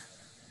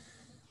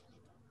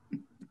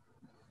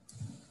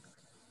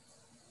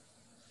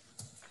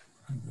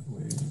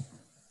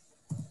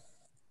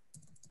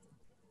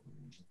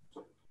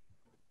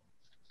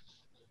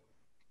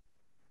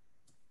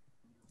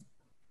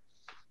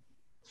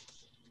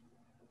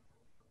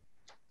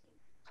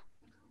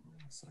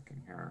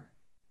 Second here.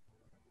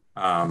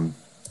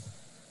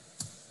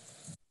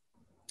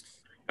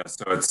 Yeah,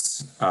 so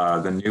it's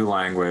the new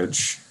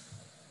language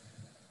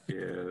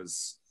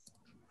is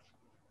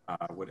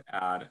would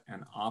add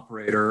an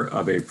operator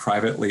of a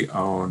privately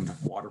owned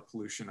water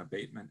pollution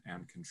abatement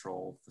and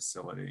control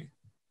facility,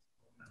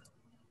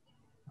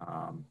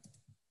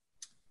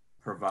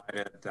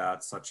 provided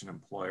that such an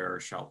employer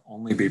shall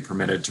only be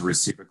permitted to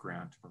receive a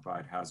grant to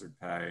provide hazard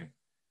pay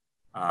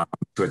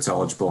to its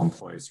eligible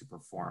employees who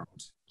performed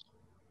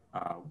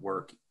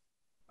work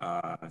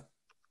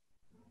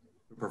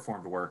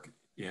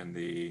in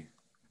the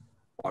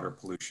water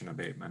pollution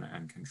abatement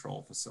and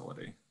control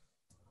facility.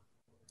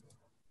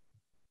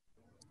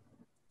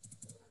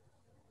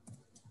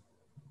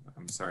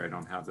 I'm sorry, I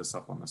don't have this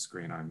up on the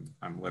screen.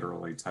 I'm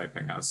literally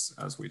typing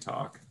as we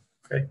talk.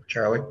 Okay,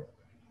 Charlie.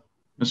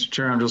 Mr.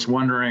 Chair, I'm just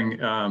wondering,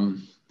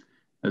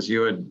 as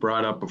you had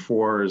brought up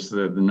before, is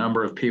the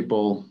number of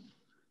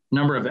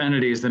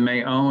entities that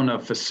may own a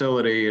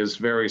facility is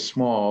very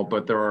small,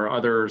 but there are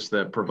others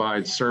that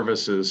provide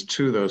services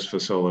to those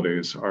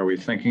facilities. Are we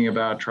thinking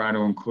about trying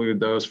to include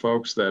those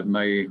folks that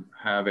may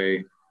have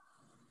a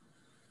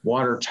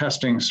water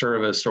testing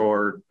service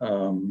or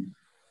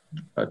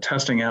a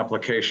testing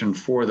application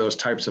for those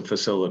types of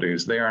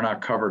facilities? They are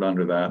not covered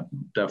under that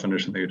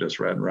definition that you just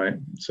read, right?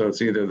 So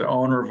it's either the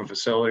owner of a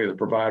facility or the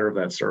provider of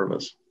that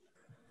service.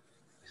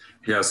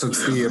 Yeah, so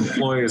it's the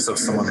employees of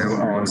someone who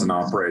owns and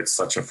operates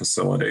such a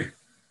facility.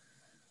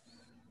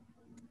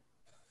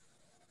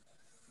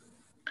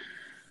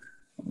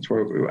 That's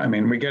where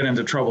we get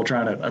into trouble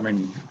trying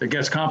to, it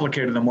gets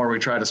complicated the more we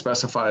try to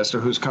specify as to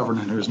who's covered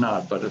and who's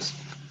not, but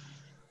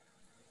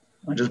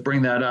I just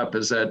bring that up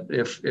is that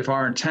if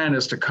our intent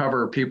is to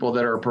cover people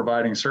that are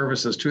providing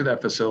services to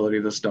that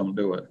facility, just don't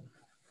do it.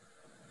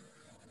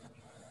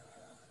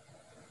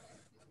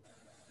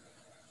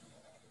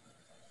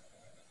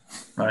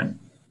 Right?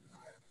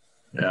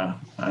 Yeah,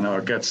 I know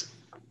it gets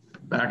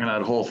back in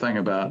that whole thing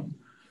about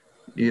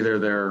either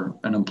they're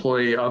an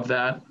employee of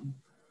that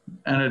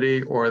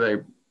entity or they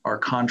are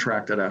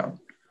contracted out.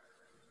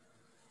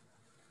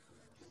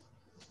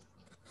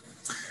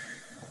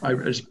 I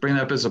just bring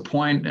that up as a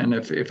point, and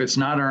if it's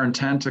not our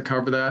intent to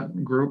cover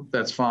that group,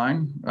 that's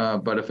fine.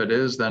 But if it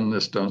is, then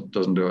this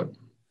doesn't do it.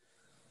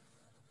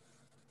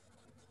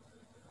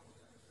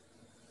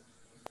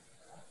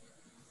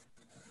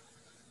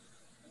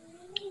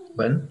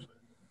 Lynn?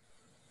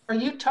 Are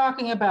you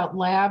talking about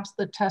labs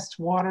that test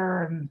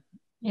water and,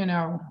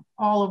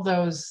 all of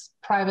those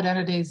private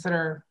entities that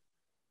are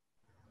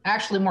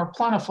actually more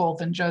plentiful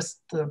than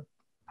just the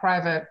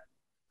private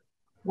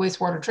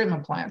wastewater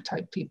treatment plant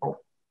type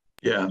people?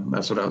 Yeah,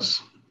 that's what I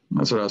was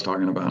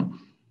talking about.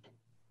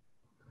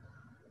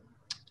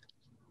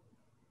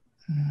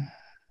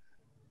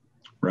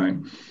 Right.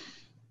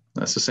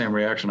 That's the same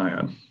reaction I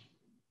had.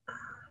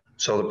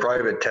 So the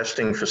private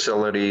testing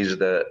facilities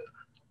that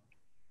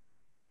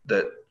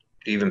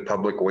even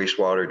public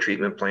wastewater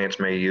treatment plants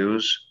may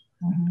use.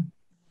 Mm-hmm.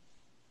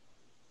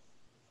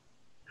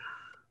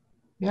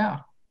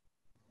 Yeah.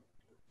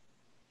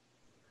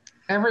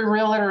 Every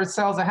realtor that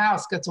sells a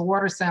house gets a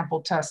water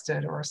sample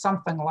tested or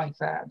something like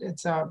that.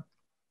 It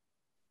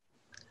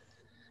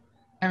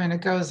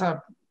goes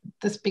up.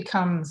 This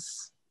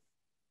becomes,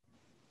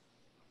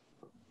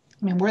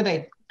 where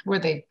they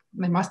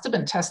must have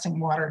been testing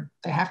water.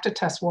 They have to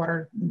test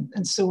water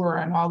and sewer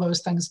and all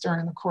those things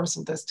during the course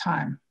of this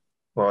time.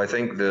 Well, I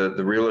think the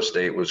real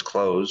estate was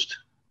closed.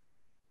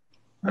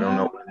 I don't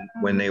know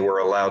when they were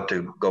allowed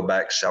to go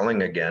back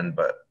selling again,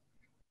 but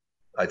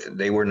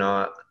they were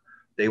not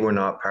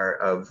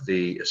part of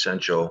the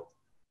essential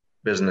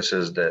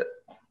businesses that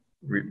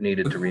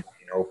needed to remain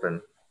open.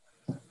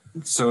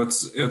 So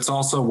it's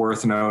also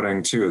worth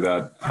noting too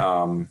that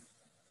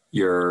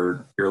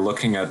you're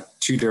looking at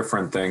two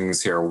different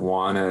things here.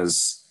 One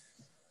is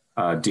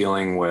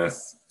dealing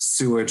with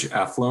sewage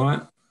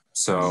effluent.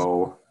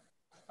 So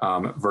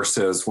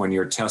versus when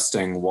you're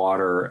testing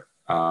water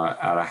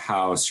at a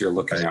house, you're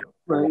looking at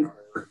water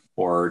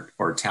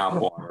or tap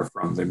water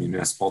from the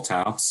municipal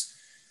taps,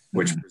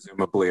 which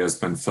presumably has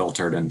been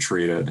filtered and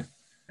treated.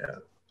 Yeah.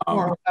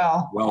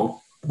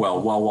 Well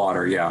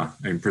water, yeah,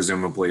 and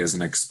presumably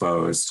isn't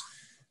exposed.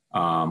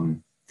 The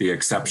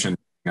exception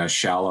being a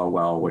shallow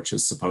well, which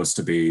is supposed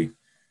to be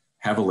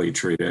heavily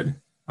treated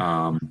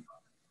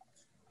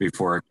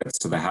before it gets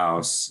to the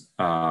house,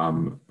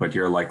 but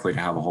you're likely to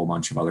have a whole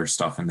bunch of other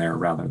stuff in there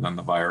rather than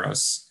the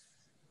virus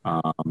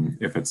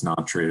if it's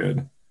not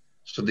treated.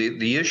 So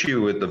the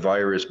issue with the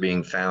virus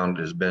being found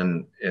has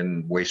been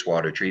in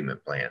wastewater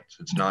treatment plants.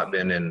 It's not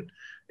been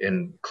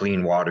in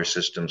clean water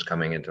systems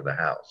coming into the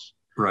house.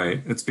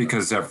 Right. It's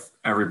because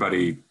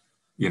everybody,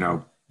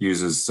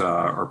 uses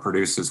or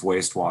produces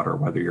wastewater,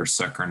 whether you're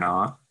sick or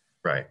not.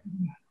 Right.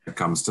 It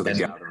comes to the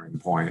gathering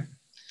point.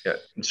 Yeah.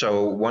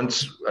 So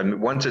once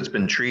it's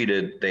been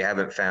treated, they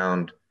haven't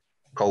found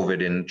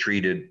COVID in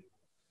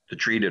the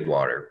treated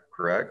water,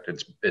 correct?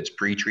 It's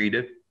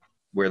pre-treated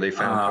where they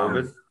found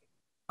COVID.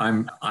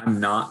 I'm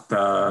not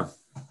the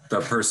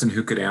person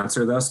who could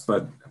answer this,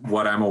 but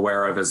what I'm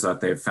aware of is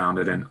that they've found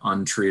it in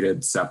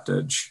untreated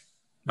septage.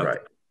 Right.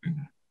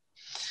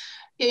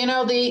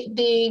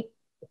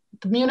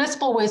 The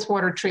municipal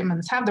wastewater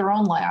treatments have their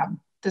own lab.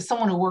 There's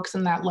someone who works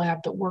in that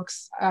lab that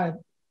works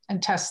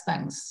and tests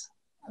things.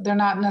 They're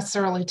not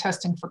necessarily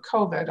testing for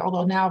COVID,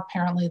 although now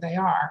apparently they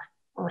are,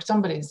 or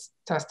somebody's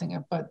testing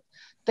it, but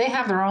they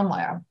have their own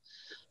lab.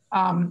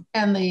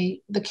 And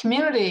the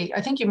community, I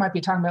think you might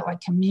be talking about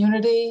like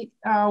community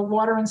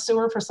water and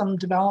sewer for some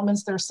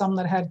developments. There's some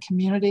that had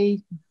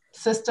community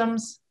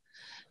systems.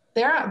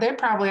 They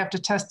probably have to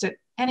test it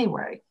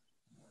anyway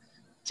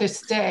to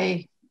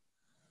stay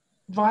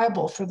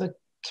viable for the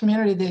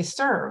community they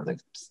serve, the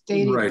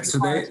state. Right, so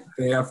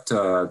they have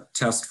to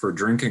test for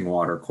drinking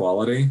water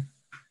quality.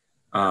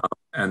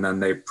 And then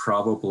they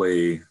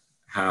probably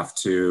have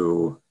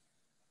to,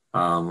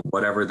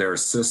 whatever their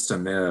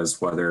system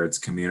is, whether it's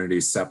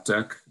community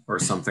septic or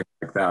something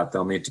like that,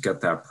 they'll need to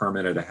get that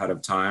permitted ahead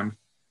of time.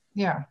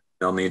 Yeah.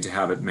 They'll need to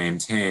have it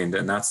maintained,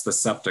 and that's the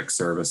septic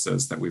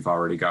services that we've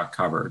already got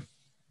covered.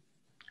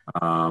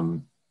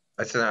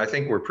 I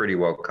think we're pretty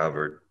well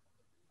covered.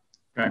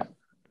 Okay.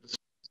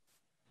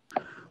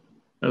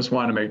 I just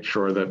wanted to make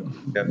sure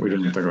that we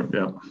didn't think of,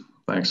 yeah,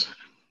 thanks.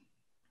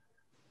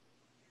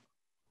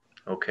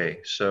 Okay,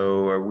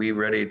 so are we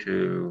ready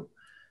to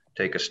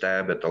take a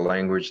stab at the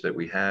language that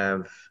we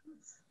have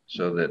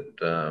so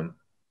that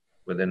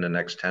within the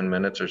next 10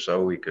 minutes or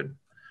so, we could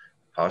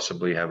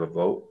possibly have a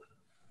vote?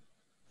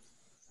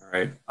 All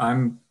right,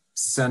 I'm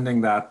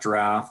sending that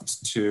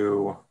draft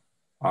to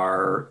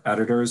our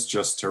editors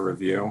just to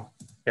review.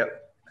 Yep.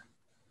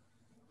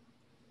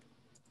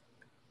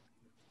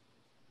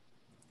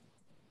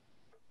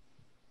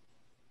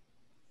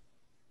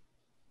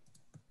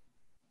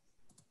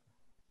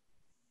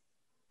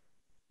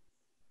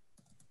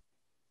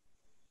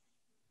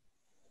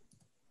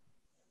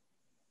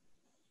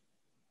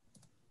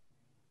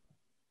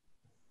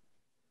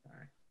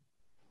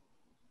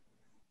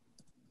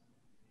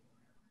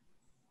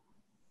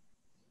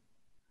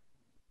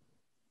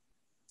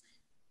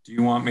 Do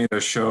you want me to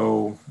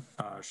share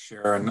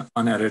an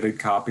unedited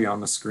copy on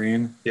the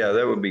screen? Yeah,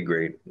 that would be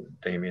great,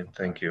 Damien.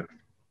 Thank you. Let me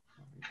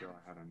go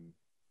ahead and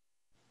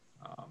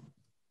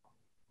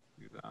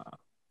do that.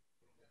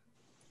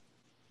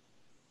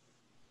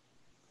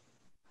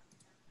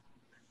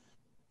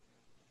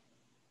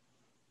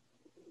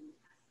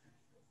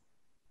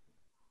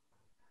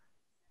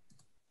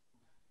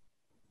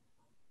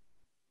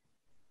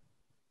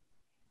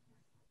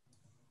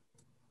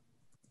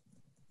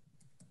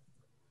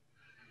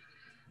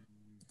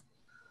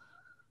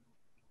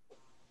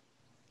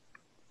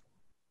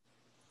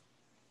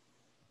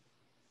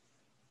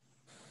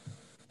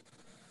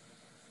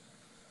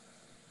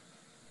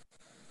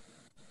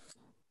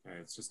 Okay,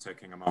 it's just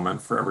taking a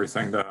moment for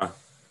everything to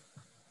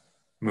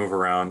move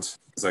around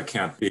because I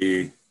can't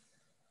be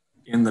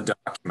in the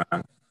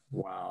document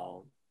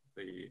while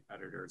the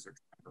editors are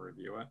trying to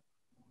review it.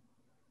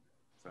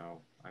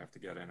 So I have to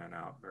get in and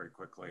out very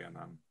quickly and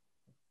then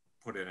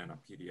put it in a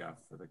PDF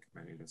for the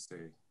committee to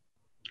see.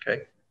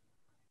 Okay.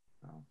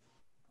 So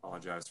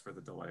apologize for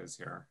the delays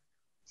here.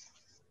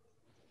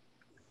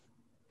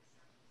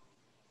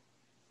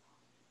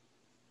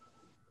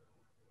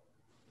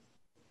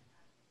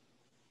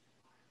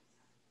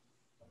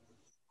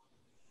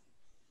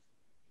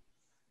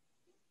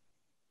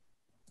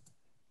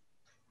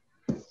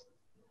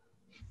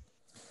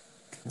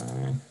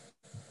 Okay.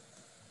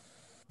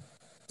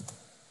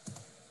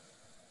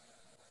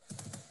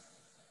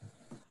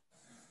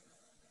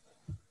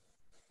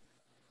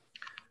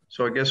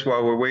 So I guess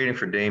while we're waiting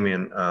for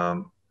Damien,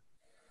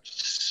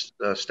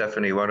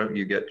 Stephanie, why don't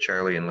you get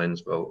Charlie and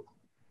Lynn's vote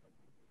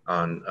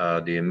on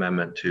the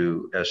amendment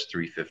to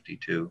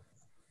S.352?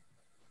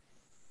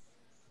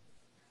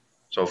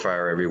 So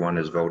far, everyone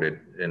has voted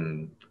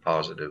in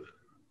positive.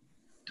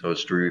 So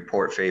it's to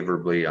report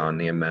favorably on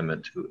the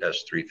amendment to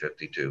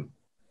S.352.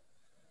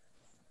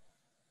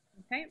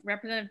 Okay,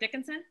 Representative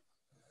Dickinson?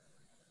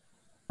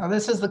 Now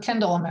this is the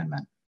Kimball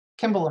amendment.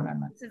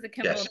 This is the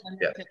Kimball Yes,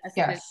 amendment to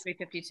yes.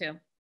 S.352.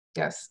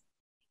 Yes.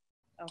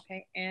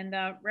 Okay, and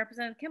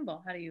Representative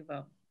Kimball, how do you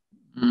vote?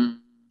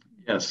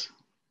 Yes.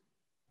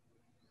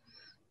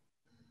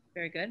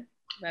 Very good,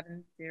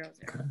 11-0-0.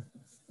 Okay.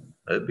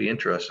 It'd be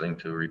interesting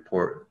to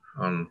report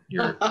on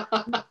your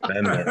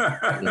amendment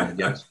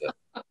against it.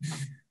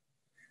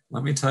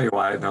 Let me tell you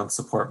why I don't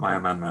support my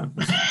amendment.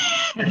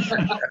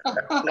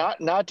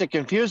 Not to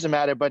confuse the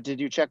matter, but did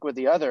you check with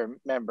the other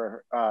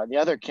member, the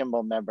other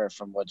Kimball member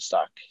from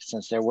Woodstock,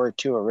 since there were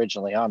two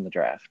originally on the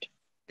draft?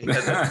 You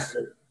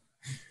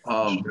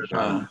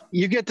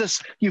get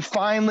this. You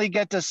finally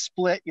get to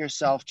split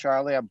yourself,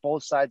 Charlie, on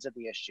both sides of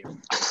the issue.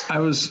 I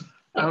was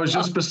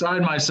just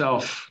beside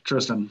myself,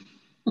 Tristan.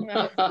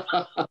 Oh,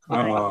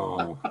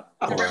 boy.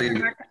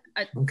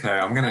 Okay,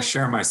 I'm going to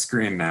share my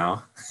screen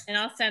now. And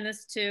I'll send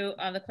this to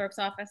the clerk's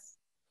office.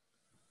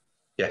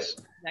 Yes. Is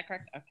that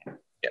correct? Okay.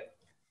 Yeah.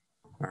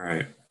 All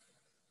right.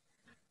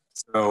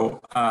 So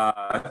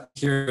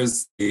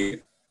here's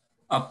the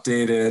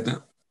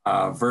updated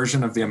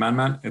version of the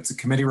amendment. It's a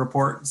committee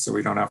report, so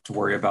we don't have to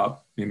worry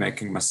about me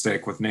making a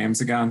mistake with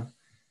names again.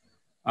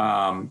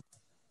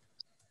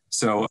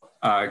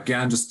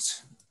 Again,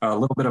 just a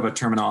little bit of a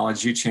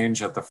terminology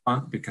change at the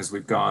front because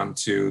we've gone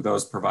to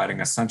those providing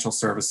essential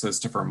services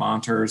to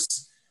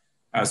Vermonters.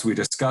 As we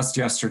discussed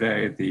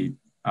yesterday, the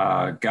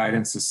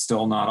guidance is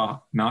still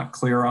not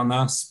clear on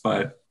this,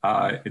 but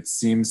it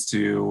seems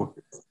to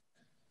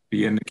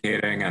be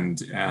indicating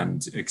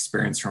and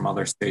experience from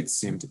other states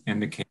seem to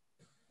indicate,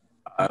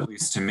 at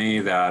least to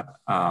me, that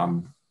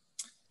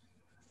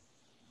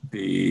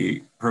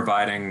the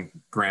providing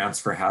grants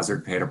for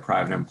hazard pay to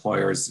private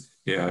employers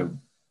is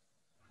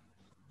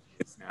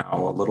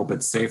now a little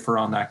bit safer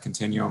on that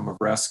continuum of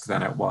risk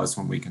than it was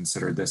when we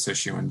considered this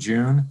issue in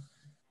June.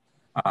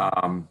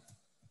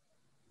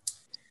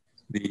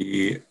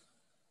 The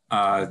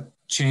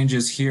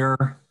changes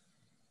here,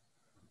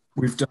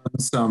 we've done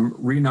some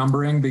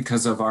renumbering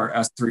because of our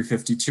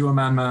S.352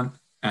 amendment.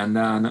 And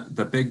then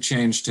the big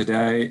change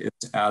today is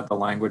to add the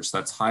language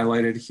that's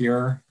highlighted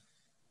here.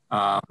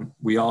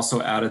 We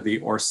also added the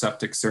or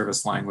septic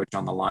service language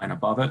on the line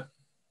above it.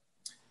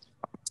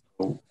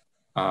 So,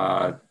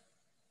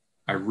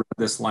 I read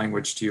this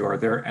language to you. Are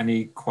there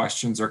any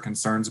questions or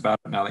concerns about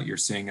it now that you're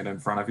seeing it in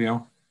front of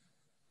you?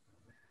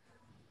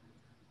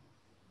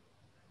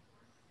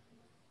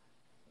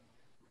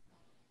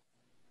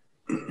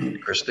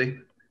 Christie?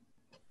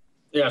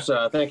 Yes,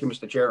 thank you,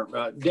 Mr. Chair.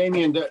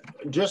 Damien,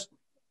 just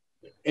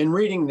in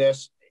reading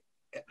this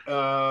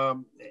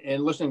and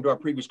listening to our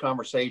previous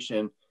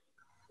conversation,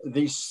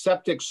 the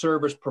septic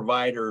service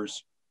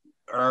providers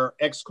are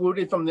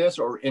excluded from this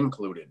or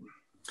included?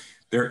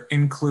 They're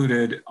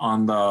included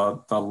on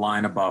the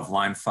line above,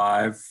 line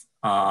 5,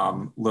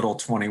 little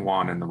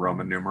 21 in the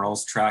Roman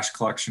numerals, trash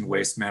collection,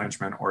 waste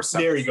management, or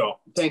septic. There you go.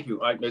 Thank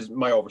you. It's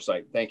my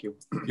oversight. Thank you.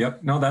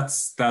 Yep. No,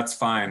 that's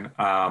fine.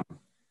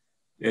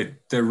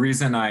 The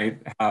reason I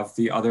have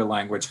the other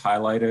language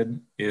highlighted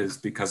is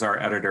because our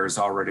editors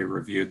already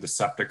reviewed the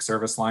septic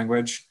service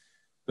language.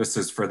 This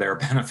is for their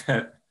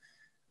benefit.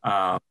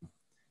 And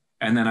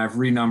then I've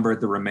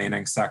renumbered the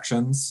remaining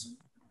sections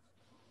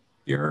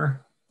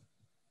here.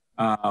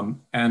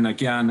 And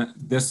again,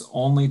 this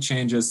only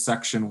changes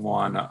section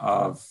 1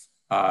 of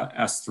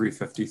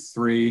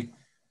S.353.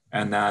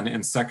 And then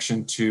in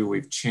section 2,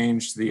 we've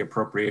changed the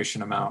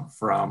appropriation amount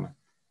from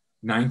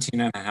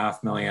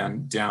 $19.5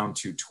 million down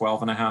to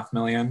 $12.5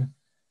 million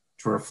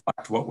to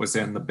reflect what was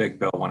in the big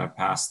bill when it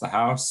passed the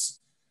House.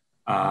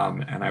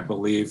 And I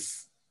believe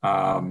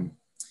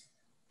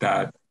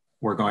that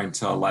we're going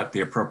to let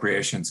the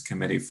Appropriations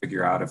Committee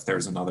figure out if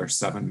there's another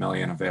 $7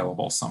 million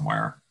available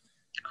somewhere.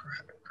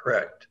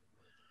 Correct.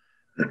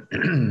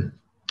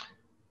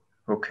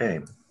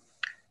 Okay.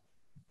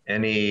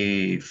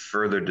 Any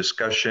further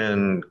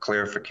discussion,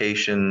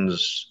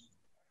 clarifications,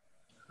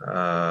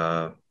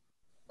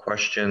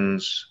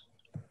 questions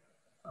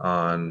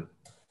on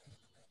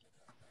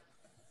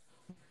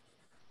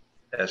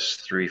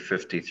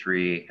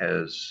S.353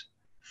 as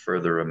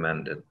further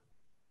amended?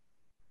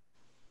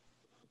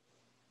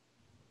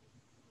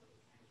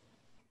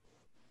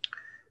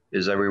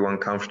 Is everyone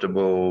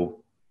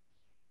comfortable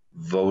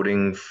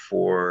voting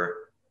for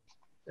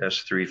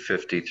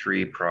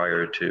S.353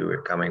 prior to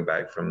it coming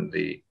back from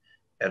the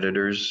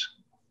editors?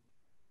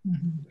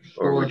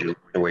 Or would you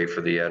wait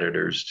for the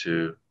editors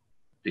to,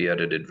 the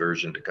edited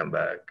version to come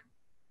back?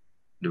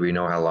 Do we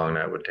know how long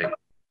that would take?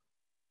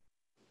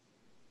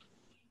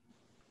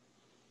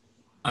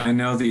 I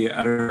know the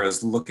editor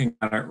is looking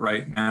at it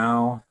right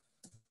now,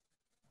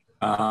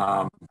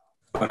 but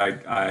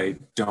I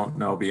don't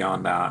know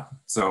beyond that.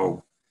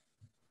 So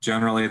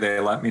generally they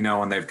let me know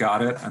when they've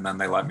got it, and then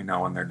they let me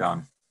know when they're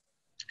done.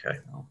 Okay.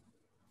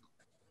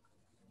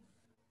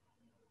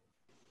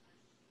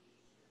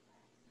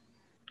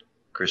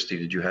 Christy,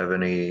 did you have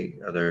any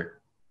other?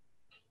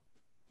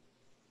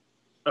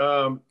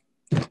 I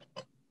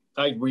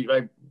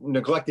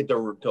neglected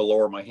to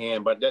lower my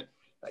hand, but that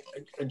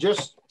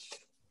just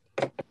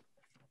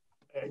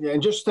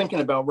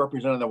thinking about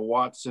Representative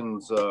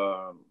Watson's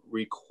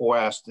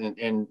request,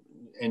 and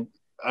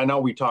I know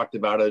we talked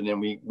about it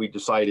and we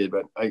decided,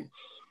 but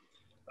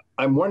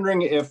I'm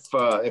wondering if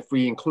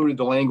we included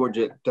the language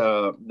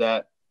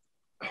that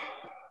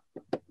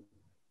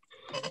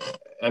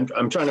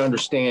I'm trying to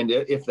understand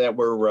if that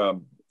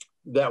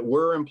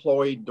were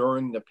employed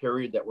during the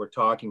period that we're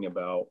talking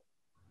about,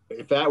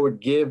 if that would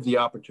give the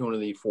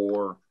opportunity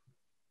for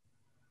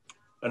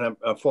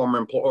a former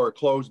employer or a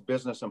closed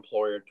business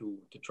employer to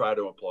try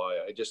to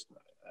apply.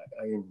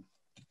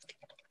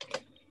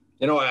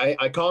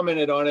 I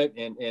commented on it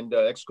and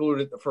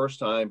excluded it the first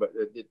time, but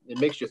it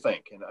makes you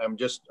think. And I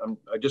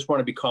just want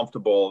to be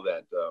comfortable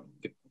that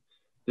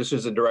this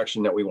is the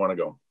direction that we want to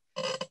go.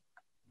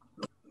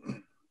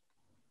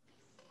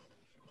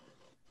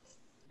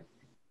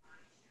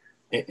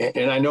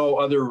 And I know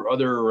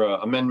other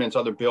amendments,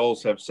 other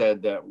bills have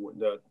said that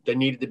they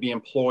needed to be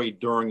employed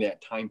during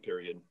that time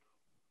period.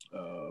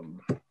 I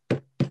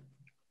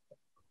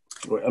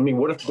mean,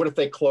 what if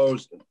they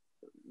closed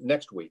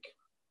next week?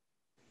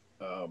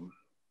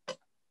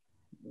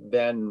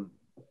 Then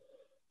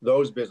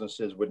those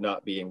businesses would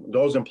not be,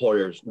 those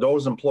employees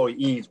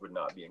would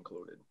not be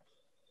included.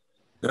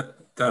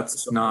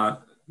 That's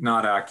not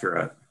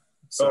accurate.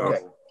 So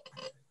okay.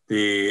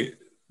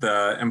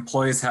 The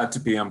employees had to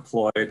be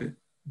employed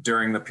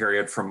during the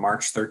period from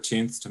March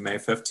 13th to May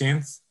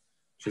 15th,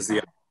 which is the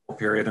actual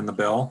period in the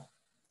bill.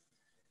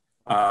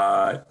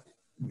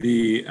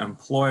 The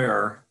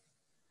employer,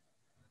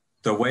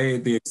 the way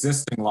the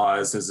existing law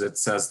is it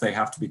says they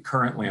have to be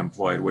currently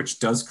employed, which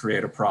does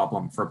create a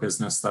problem for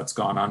business that's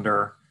gone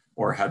under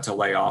or had to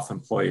lay off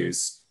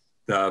employees.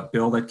 The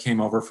bill that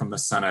came over from the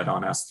Senate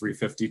on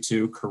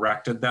S.352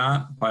 corrected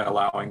that by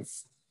allowing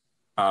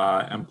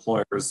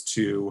employers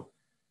to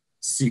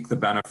seek the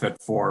benefit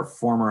for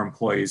former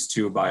employees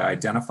too by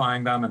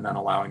identifying them and then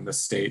allowing the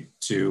state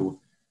to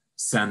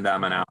send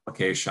them an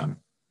application.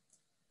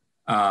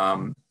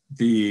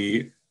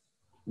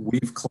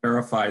 We've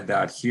clarified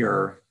that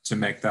here to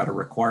make that a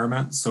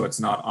requirement, so it's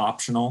not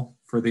optional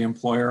for the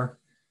employer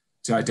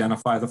to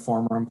identify the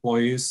former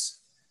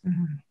employees.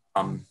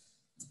 And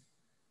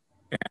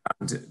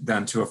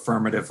then to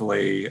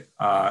affirmatively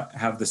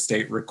have the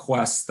state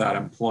request that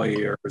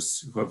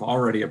employers who have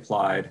already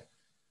applied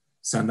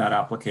send that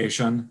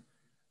application.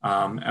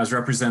 As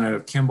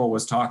Representative Kimball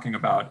was talking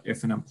about,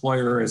 if an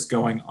employer is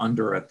going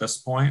under at this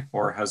point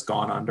or has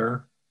gone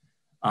under,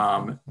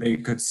 they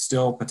could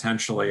still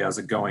potentially, as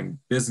a going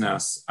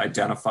business,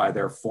 identify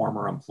their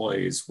former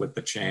employees with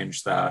the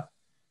change that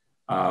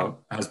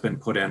has been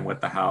put in with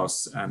the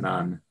House and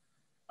then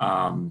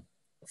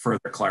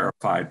further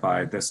clarified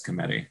by this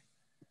committee.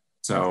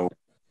 So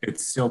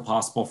it's still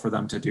possible for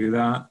them to do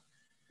that.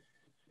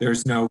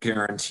 There's no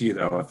guarantee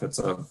though, if it's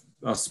a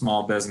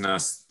small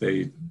business,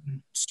 they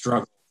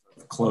struggle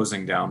with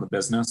closing down the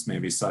business,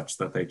 maybe such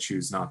that they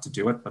choose not to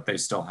do it, but they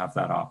still have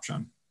that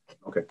option.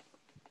 Okay.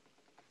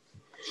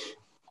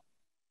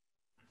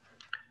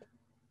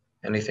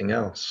 Anything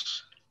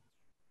else?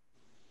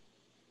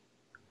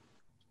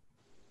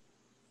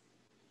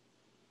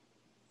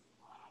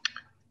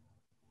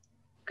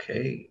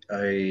 Okay,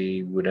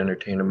 I would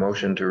entertain a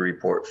motion to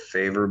report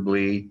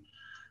favorably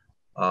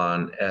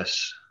on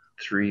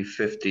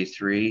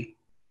S.353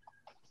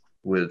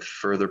 with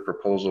further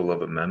proposal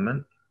of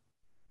amendment.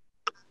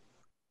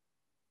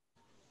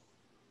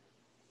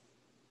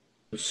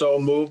 So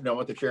moved. Know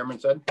what the chairman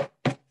said?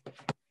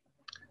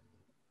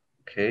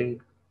 Okay,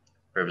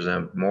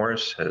 Representative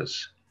Morris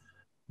has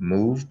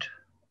moved.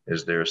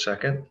 Is there a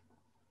second?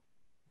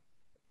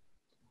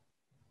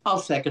 I'll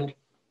second.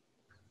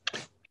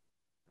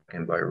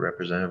 And by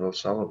Representative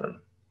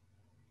O'Sullivan.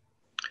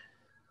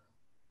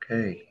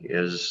 Okay,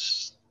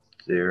 is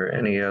there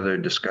any other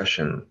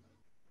discussion?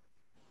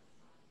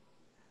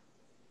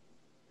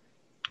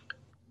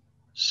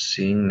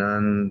 Seeing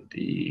none,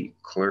 the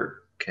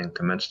clerk can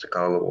commence to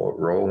call the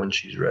roll when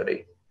she's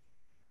ready.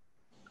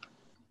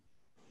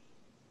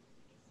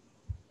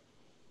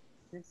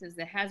 This is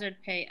the hazard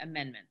pay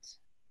amendment.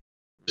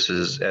 This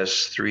is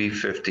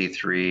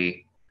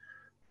S.353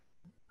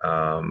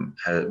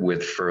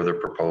 with further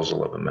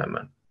proposal of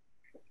amendment.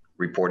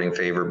 Reporting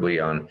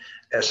favorably on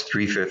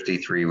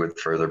S.353 with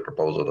further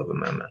proposal of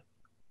amendment.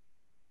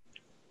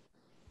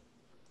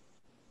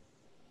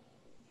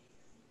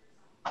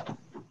 Okay.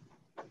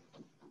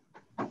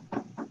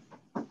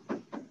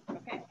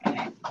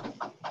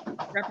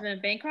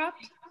 Representative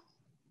Bancroft?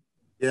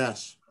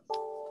 Yes.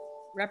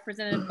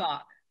 Representative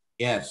Bach?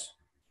 Yes.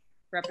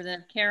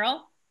 Representative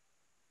Carroll?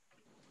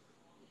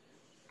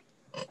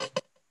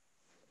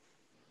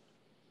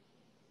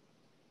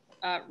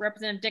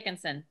 Representative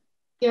Dickinson?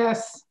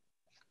 Yes.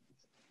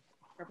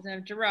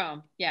 Representative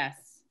Jerome?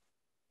 Yes.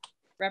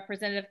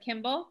 Representative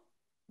Kimball?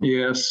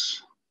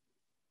 Yes.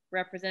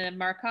 Representative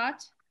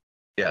Marcotte?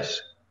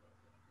 Yes.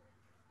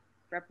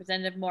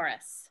 Representative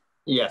Morris?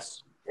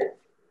 Yes.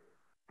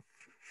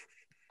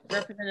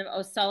 Representative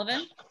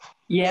O'Sullivan?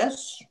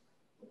 Yes.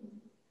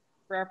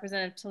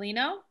 Representative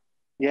Tolino?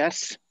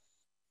 Yes.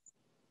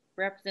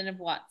 Representative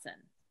Watson?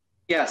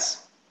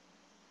 Yes.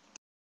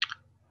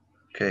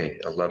 Okay,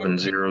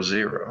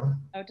 11-0-0.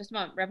 Oh, just a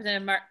moment.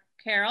 Representative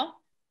Carroll?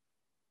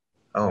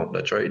 Oh,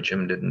 that's right.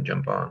 Jim didn't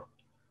jump on.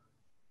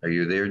 Are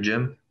you there,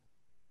 Jim?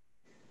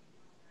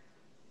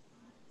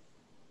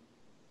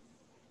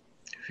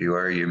 If you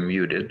are, you're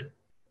muted.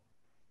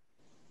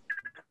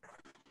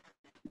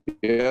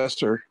 Yes,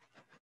 sir.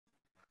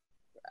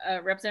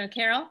 Representative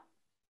Carroll?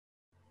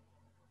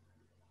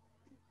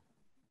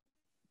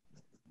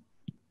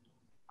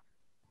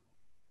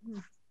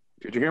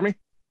 Did you hear me?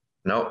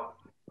 No.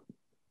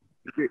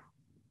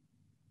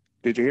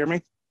 Did you hear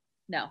me?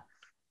 No.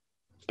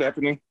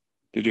 Stephanie,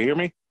 did you hear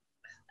me?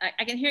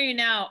 I can hear you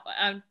now.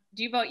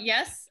 Do you vote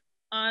yes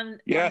on?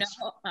 Yes.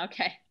 No?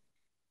 Okay.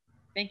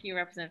 Thank you,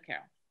 Representative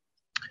Carroll.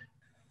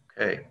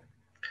 Okay.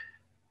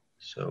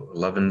 So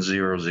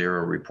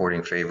 11-0-0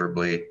 reporting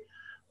favorably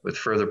with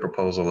further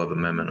proposal of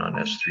amendment on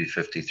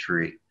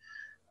S.353.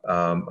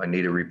 I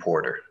need a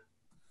reporter.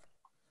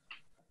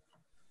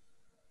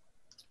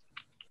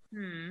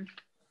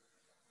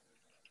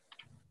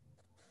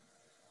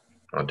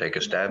 I'll take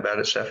a stab at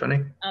it,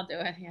 Stephanie. I'll do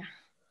it, yeah.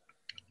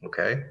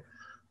 Okay.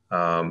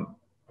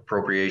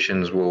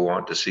 Appropriations will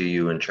want to see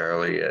you and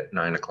Charlie at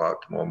 9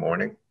 o'clock tomorrow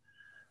morning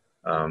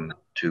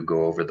to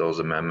go over those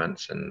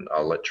amendments, and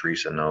I'll let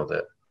Teresa know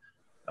that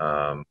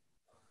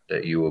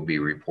that you will be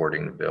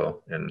reporting the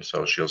bill, and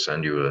so she'll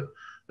send you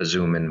a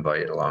Zoom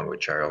invite along with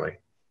Charlie.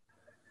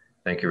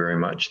 Thank you very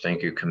much.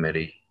 Thank you,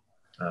 committee.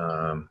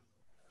 I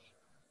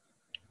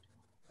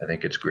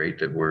think it's great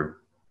that we're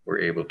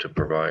able to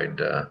provide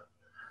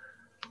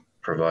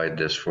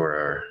this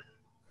for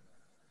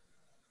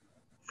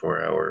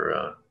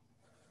our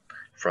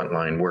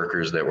frontline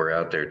workers that were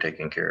out there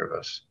taking care of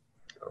us.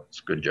 So it's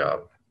a good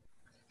job.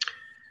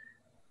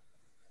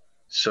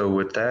 So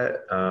with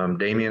that,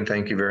 Damien,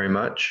 thank you very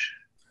much.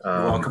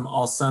 You're welcome.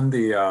 I'll send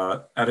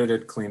the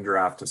edited clean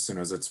draft as soon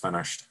as it's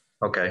finished.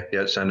 Okay,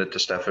 yeah, send it to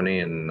Stephanie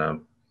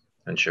and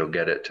she'll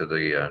get it to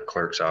the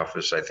clerk's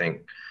office. I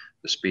think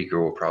the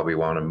speaker will probably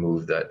want to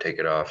move that, take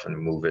it off and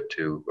move it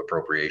to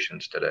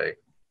appropriations today.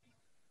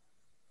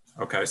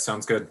 Okay,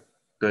 sounds good.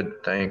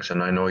 Good, thanks.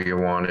 And I know you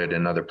want it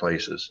in other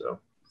places, so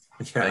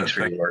yeah, thanks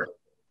for your work.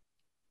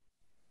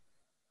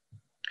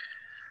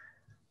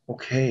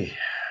 Okay,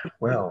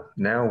 well,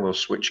 now we'll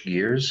switch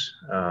gears.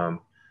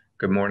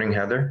 Good morning,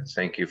 Heather.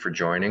 Thank you for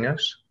joining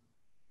us.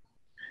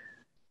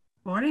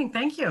 Morning,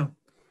 thank you.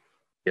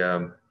 Yeah,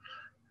 I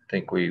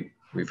think we've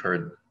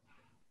heard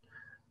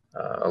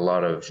a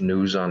lot of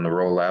news on the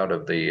rollout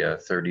of the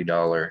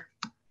 $30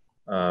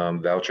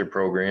 voucher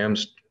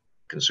programs,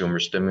 consumer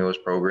stimulus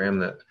program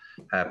that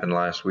happened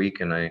last week.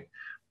 And I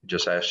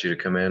just asked you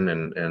to come in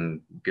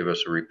and give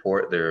us a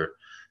report. There are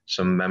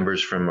some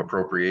members from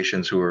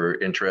appropriations who are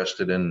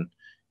interested in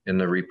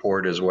the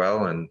report as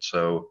well. And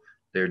so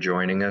they're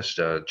joining us,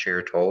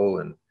 Chair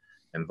Toll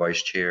and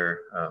Vice Chair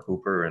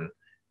Hooper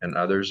and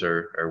others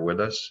are with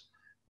us.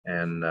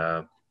 And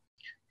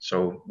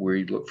so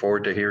we look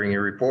forward to hearing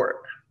your report.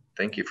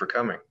 Thank you for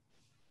coming.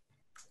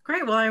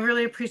 Great. Well, I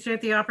really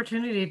appreciate the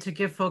opportunity to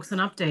give folks an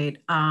update.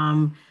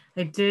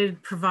 I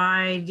did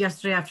provide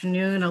yesterday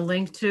afternoon a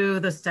link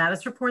to the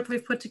status report that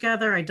we've put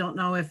together. I don't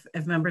know if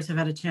members have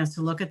had a chance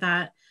to look at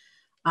that,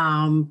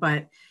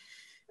 but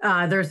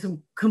there's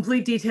some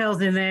complete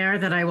details in there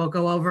that I will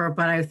go over.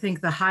 But I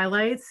think the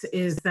highlights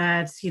is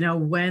that, you know,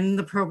 when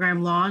the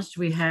program launched,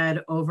 we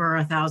had over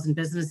 1,000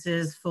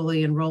 businesses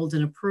fully enrolled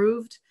and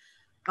approved.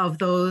 Of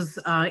those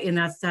in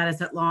that status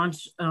at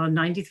launch,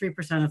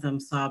 93% of them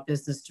saw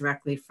business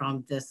directly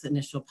from this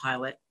initial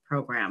pilot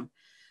program.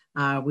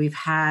 We've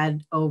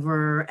had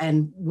over,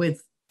 and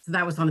with, so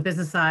that was on the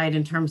business side.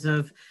 In terms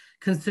of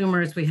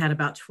consumers, we had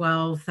about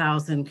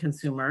 12,000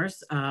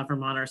 consumers,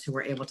 Vermonters, who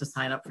were able to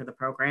sign up for the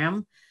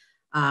program.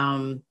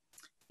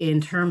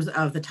 In terms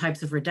of the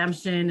types of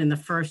redemption, in the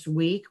first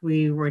week,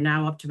 we were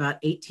now up to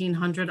about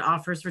 1,800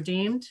 offers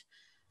redeemed.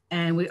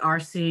 And we are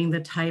seeing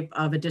the type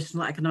of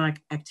additional economic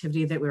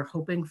activity that we're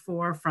hoping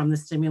for from the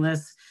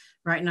stimulus.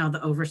 Right now, the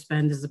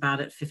overspend is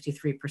about at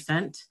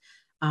 53%.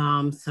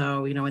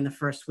 So, you know, in the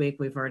first week,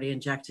 we've already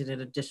injected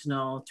an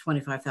additional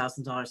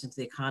 $25,000 into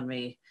the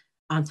economy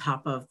on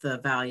top of the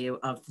value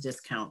of the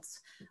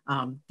discounts.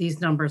 These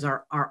numbers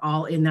are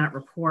all in that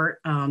report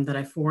that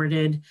I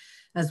forwarded,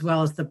 as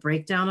well as the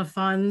breakdown of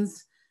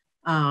funds.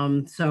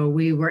 So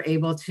we were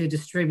able to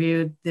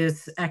distribute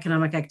this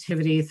economic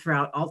activity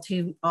throughout all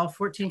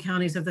 14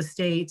 counties of the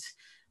state.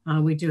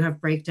 We do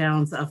have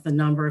breakdowns of the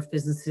number of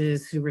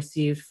businesses who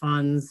received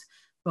funds,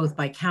 both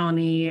by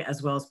county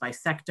as well as by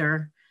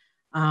sector.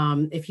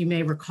 If you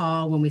may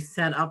recall, when we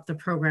set up the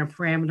program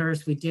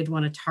parameters, we did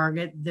want to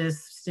target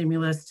this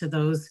stimulus to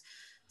those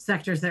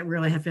sectors that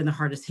really have been the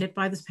hardest hit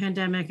by this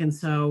pandemic. And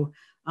so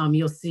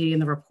you'll see in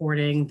the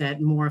reporting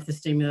that more of the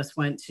stimulus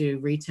went to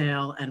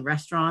retail and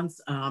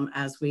restaurants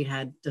as we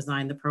had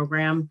designed the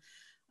program,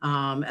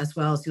 as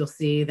well as you'll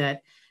see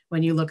that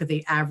when you look at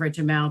the average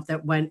amount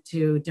that went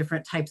to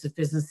different types of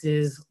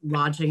businesses,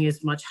 lodging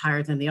is much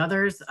higher than the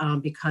others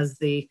because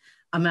the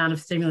amount of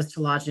stimulus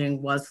to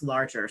lodging was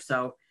larger.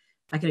 So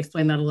I can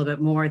explain that a little bit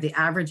more. The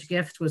average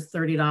gift was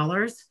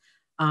 $30,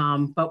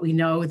 but we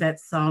know that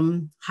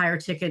some higher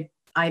ticket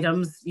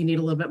items, you need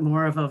a little bit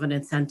more of an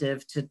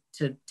incentive to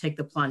take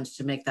the plunge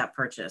to make that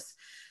purchase.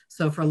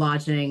 So for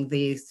lodging,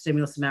 the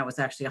stimulus amount was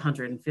actually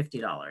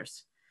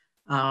 $150.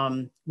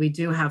 We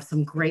do have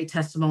some great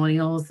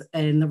testimonials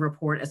in the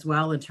report as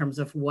well in terms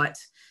of what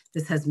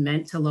this has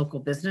meant to local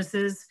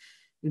businesses.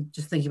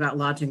 Just thinking about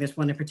lodging, there's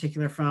one in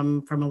particular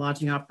from a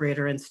lodging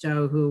operator in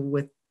Stowe who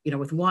with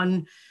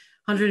one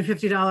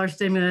 $150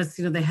 stimulus,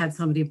 they had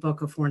somebody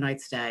book a 4-night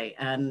stay,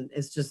 and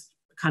it's just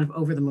kind of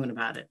over the moon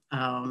about it.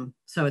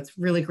 So it's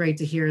really great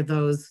to hear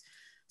those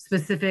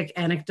specific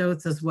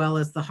anecdotes as well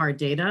as the hard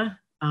data.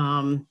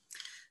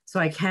 So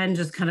I can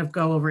just kind of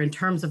go over in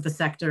terms of the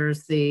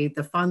sectors, the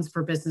funds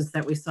per business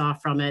that we saw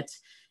from it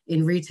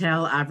in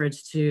retail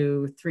averaged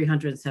to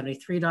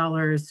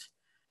 $373,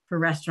 for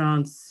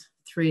restaurants,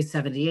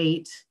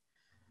 $378,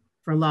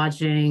 for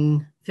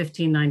lodging,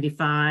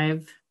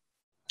 $1,595,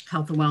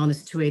 health and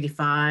wellness,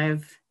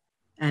 $285,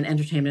 and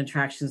entertainment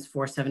attractions,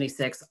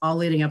 $476, all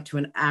leading up to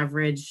an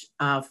average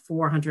of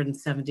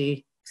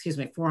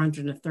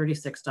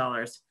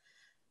 $436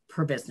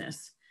 per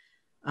business.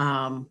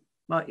 Well,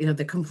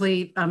 the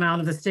complete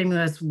amount of the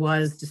stimulus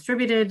was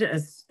distributed,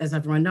 as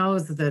everyone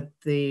knows, that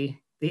the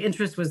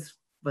interest was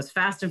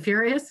fast and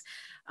furious.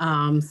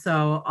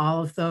 So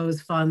all of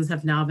those funds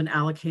have now been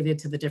allocated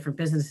to the different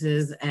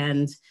businesses,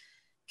 and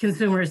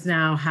consumers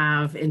now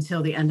have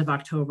until the end of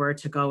October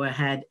to go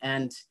ahead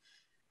and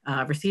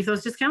receive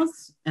those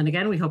discounts. And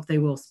again, we hope they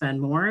will spend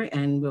more,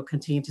 and we'll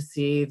continue to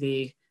see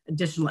the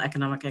additional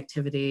economic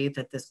activity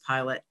that this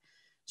pilot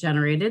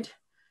generated.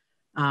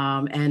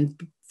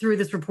 And through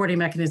this reporting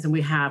mechanism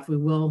we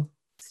will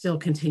still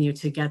continue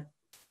to get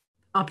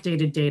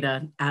updated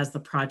data as the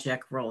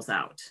project rolls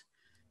out.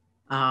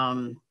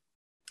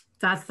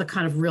 that's the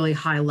kind of really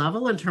high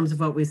level in terms of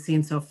what we've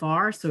seen so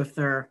far. So if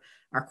there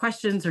are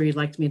questions or you'd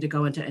like me to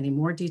go into any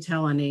more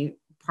detail on any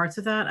parts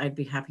of that, I'd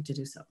be happy to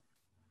do so.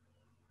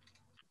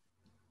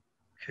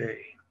 Okay.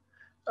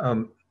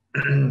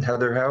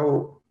 Heather,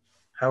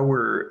 how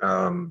were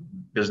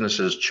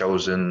businesses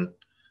chosen,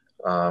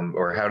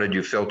 or how did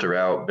you filter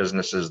out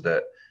businesses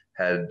that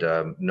had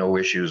no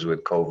issues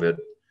with COVID,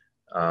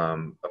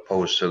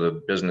 opposed to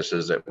the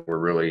businesses that were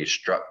really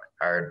struck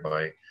hard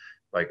by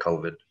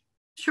COVID?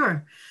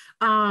 Sure.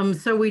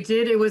 So we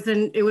did, it was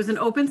an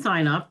open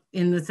sign up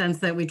in the sense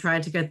that we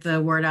tried to get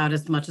the word out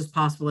as much as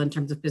possible in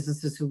terms of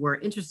businesses who were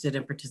interested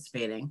in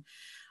participating.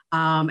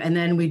 And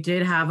then we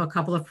did have a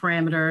couple of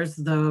parameters,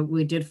 though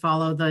we did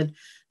follow the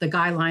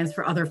guidelines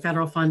for other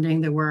federal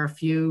funding. There were a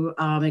few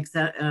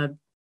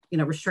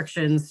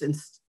restrictions,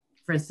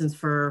 for instance,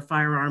 for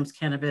firearms,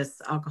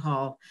 cannabis,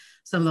 alcohol.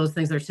 Some of those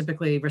things are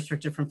typically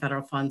restricted from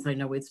federal funds. I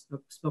know we've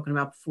spoken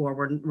about before,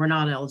 we're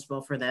not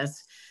eligible for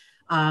this.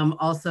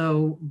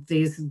 Also,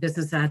 these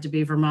businesses had to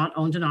be Vermont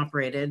owned and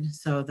operated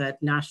so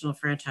that national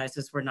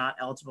franchises were not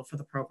eligible for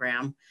the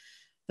program.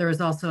 There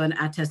was also an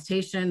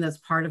attestation that's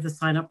part of the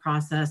sign-up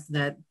process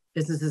that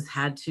businesses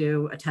had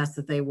to attest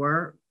that they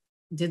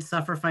did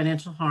suffer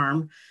financial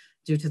harm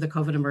due to the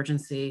COVID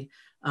emergency.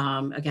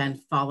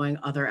 Again, following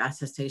other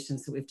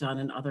attestations that we've done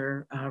in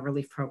other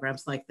relief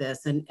programs like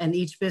this. And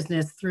each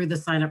business through the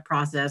sign-up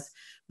process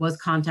was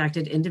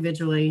contacted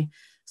individually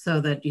so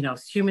that,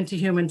 human to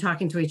human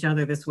talking to each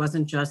other. This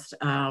wasn't just,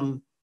 through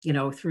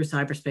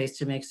cyberspace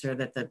to make sure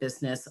that the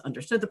business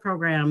understood the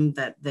program,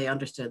 that they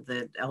understood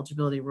the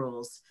eligibility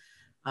rules.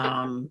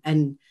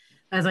 And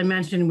as I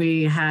mentioned,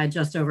 we had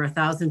just over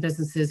 1,000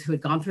 businesses who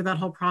had gone through that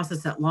whole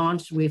process at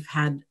launch. We've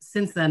had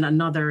since then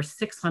another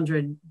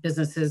 600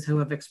 businesses who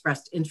have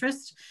expressed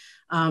interest.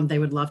 They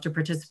would love to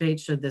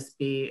participate should this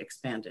be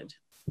expanded.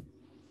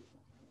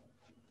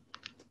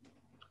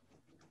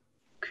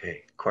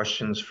 Okay,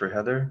 questions for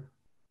Heather?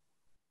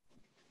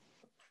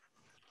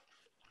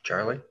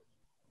 Charlie?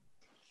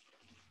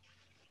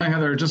 Hi,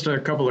 Heather, just a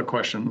couple of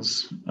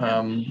questions.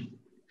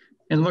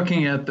 In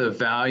looking at the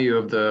value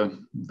of the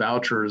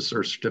vouchers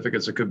or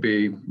certificates that could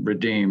be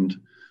redeemed,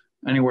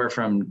 anywhere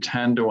from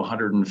 $10 to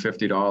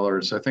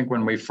 $150. I think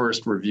when we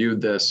first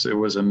reviewed this, it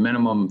was a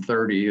minimum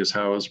 30 is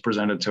how it was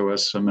presented to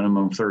us, a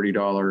minimum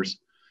 $30.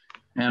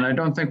 And I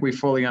don't think we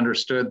fully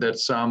understood that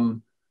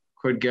some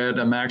could get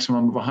a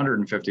maximum of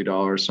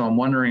 $150. So I'm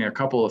wondering a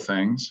couple of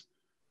things.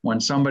 When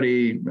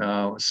somebody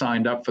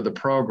signed up for the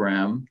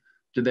program,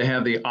 did they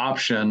have the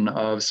option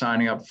of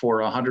signing up for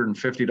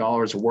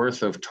 $150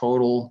 worth of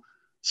total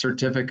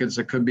certificates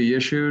that could be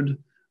issued?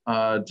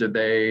 Did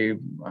they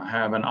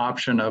have an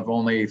option of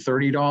only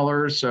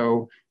 $30?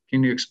 So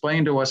can you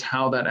explain to us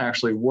how that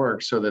actually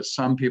works so that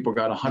some people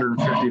got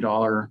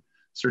 $150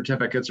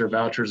 certificates or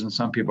vouchers and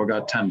some people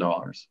got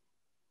 $10?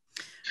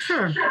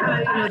 Sure.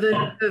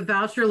 The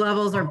voucher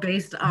levels are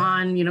based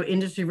on,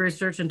 industry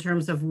research in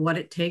terms of what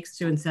it takes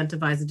to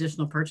incentivize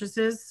additional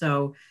purchases.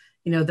 So,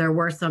 there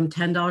were some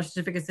 $10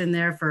 certificates in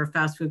there for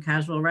fast food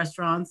casual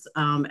restaurants.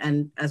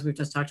 And as we've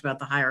just talked about,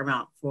 the higher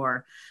amount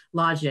for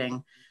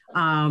lodging.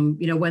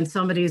 When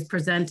somebody is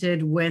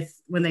presented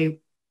with, when they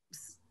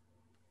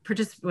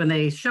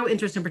show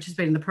interest in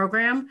participating in the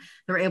program,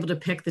 they're able to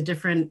pick the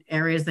different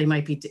areas they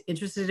might be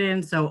interested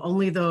in. So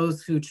only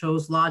those who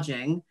chose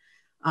lodging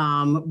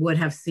would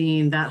have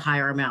seen that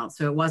higher amount.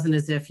 So it wasn't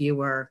as if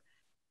you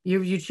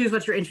choose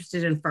what you're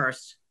interested in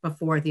first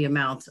before the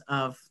amount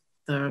of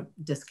the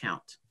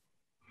discount.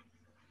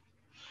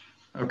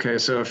 Okay,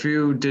 so if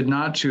you did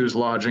not choose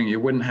lodging, you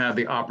wouldn't have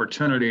the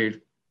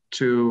opportunity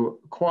to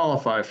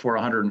qualify for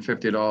a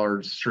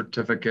 $150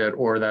 certificate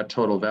or that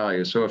total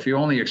value. So if you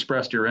only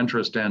expressed your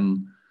interest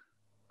in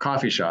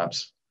coffee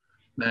shops,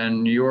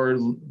 then your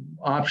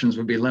options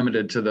would be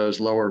limited to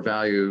those lower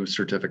value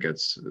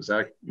certificates. Is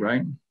that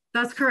right?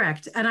 That's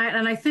correct. And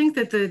I think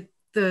that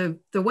the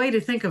way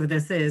to think of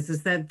this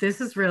is that this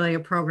is really a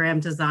program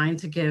designed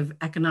to give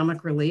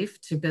economic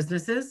relief to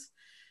businesses.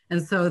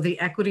 And so the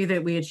equity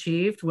that we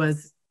achieved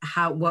was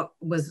what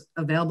was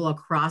available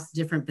across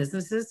different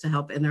businesses to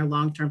help in their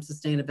long-term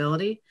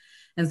sustainability.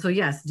 And so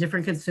yes,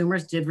 different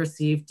consumers did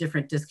receive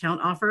different discount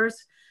offers,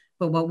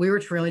 but what we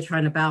were really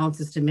trying to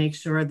balance is to make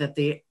sure that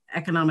the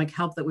economic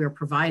help that we were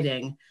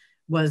providing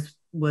was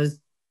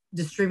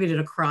distributed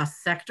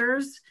across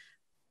sectors,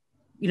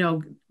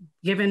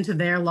 given to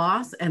their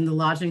loss, and the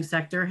lodging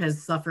sector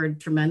has suffered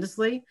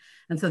tremendously.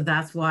 And so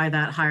that's why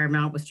that higher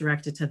amount was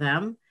directed to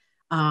them.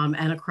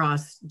 And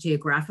across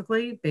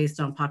geographically based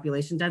on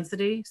population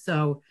density.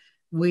 So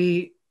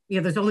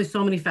there's only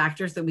so many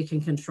factors that we can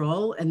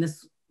control. And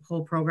this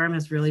whole program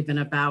has really been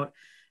about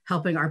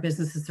helping our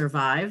businesses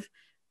survive,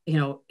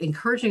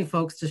 encouraging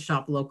folks to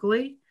shop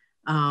locally.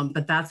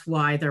 But that's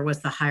why there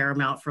was the higher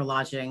amount for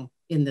lodging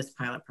in this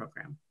pilot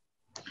program.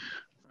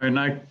 And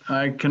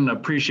I can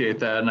appreciate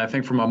that. And I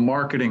think from a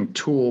marketing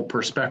tool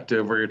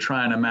perspective, where you're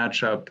trying to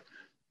match up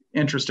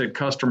interested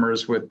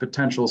customers with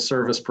potential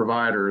service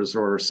providers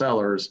or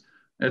sellers,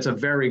 it's a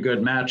very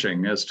good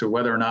matching as to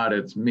whether or not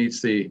it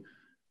meets the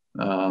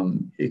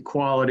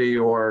equality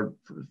or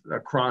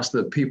across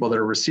the people that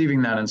are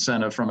receiving that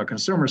incentive from a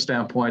consumer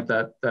standpoint,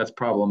 that's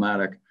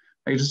problematic.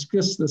 I just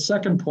guess the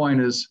second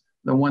point is,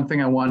 the one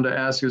thing I wanted to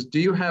ask is,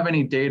 do you have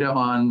any data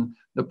on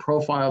the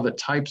profile, the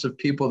types of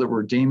people that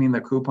were redeeming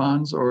the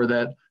coupons or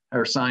that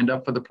are signed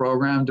up for the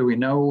program? Do we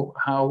know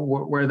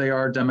where they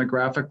are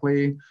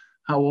demographically,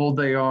 how old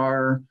they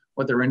are,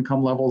 what their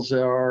income levels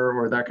are,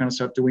 or that kind of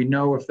stuff? Do we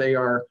know if they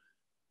are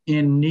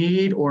in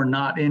need or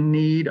not in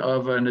need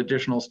of an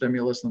additional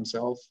stimulus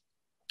themselves?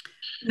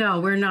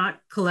 No, we're not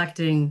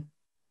collecting,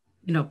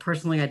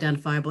 personally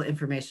identifiable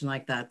information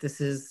like that. This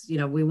is,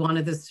 we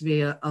wanted this to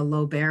be a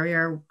low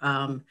barrier.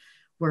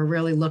 We're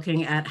really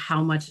looking at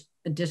how much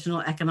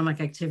additional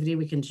economic activity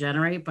we can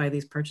generate by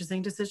these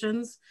purchasing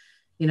decisions.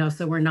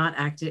 So we're not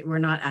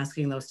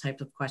asking those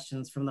types of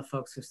questions from the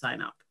folks who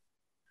sign up.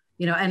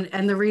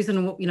 And the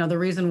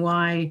reason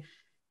why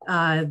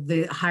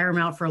the higher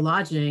amount for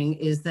lodging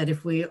is that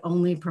if we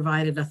only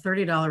provided a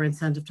 $30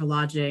 incentive to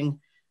lodging,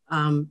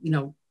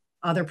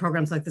 other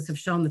programs like this have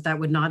shown that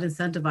would not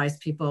incentivize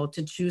people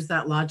to choose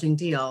that lodging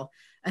deal,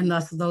 and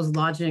thus those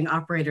lodging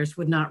operators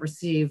would not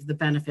receive the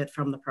benefit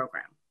from the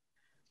program.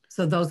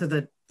 So those are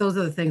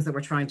the things that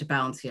we're trying to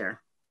balance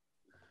here.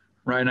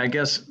 Right, and I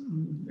guess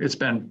it's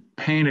been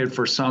painted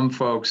for some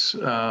folks,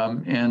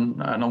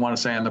 and I don't want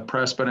to say in the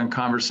press, but in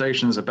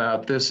conversations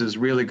about this is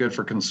really good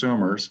for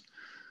consumers.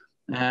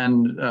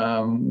 And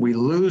we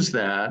lose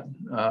that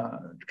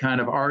kind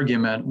of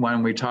argument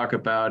when we talk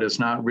about it's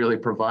not really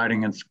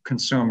providing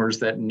consumers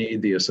that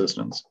need the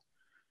assistance.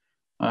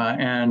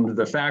 And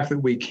the fact that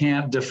we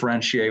can't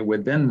differentiate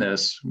within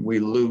this, we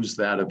lose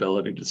that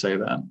ability to say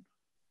that.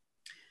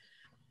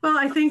 Well,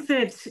 I think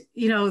that,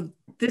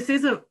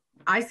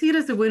 I see it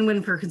as a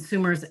win-win for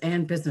consumers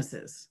and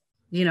businesses.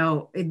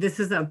 This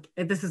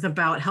is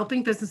about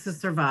helping businesses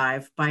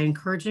survive by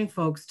encouraging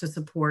folks to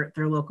support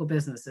their local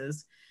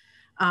businesses.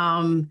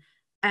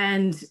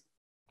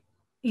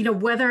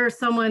 Whether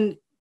someone,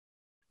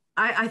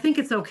 I think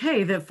it's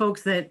okay that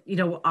folks that,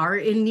 are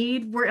in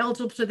need were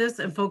eligible to this,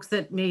 and folks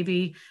that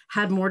maybe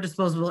had more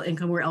disposable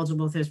income were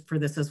eligible for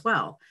this as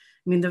well.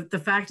 I mean, the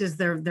fact is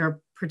they're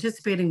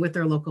participating with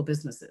their local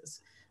businesses.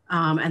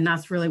 And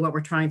that's really what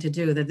we're trying to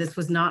do, that this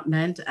was not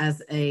meant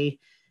as a,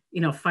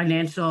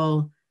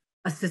 financial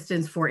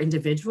assistance for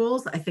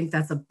individuals. I think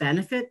that's a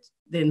benefit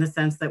in the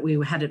sense that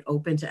we had it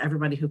open to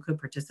everybody who could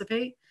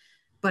participate,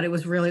 but it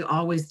was really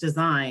always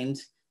designed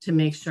to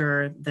make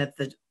sure that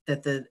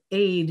the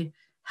aid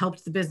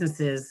helped the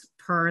businesses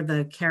per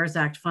the CARES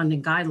Act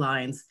funding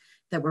guidelines,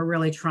 that we're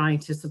really trying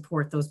to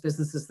support those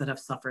businesses that have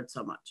suffered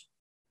so much.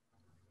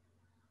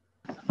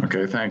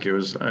 Okay, thank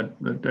you.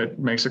 That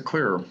makes it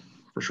clearer.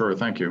 For sure,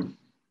 thank you.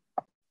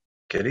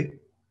 Katie?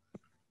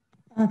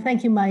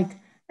 Thank you, Mike.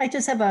 I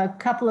just have a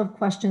couple of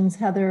questions,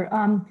 Heather.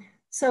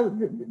 So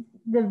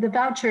the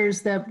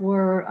vouchers that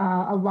were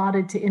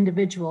allotted to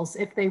individuals,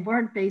 if they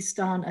weren't based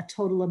on a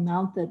total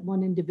amount that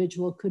one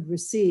individual could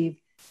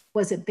receive,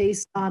 was it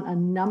based on a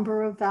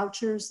number of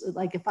vouchers?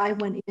 Like if I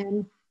went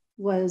in,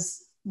 would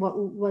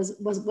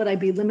I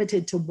be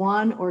limited to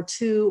one or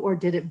two, or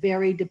did it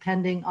vary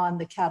depending on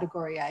the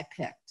category I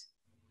picked?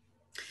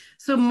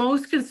 So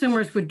most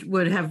consumers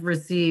would have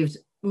received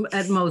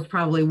at most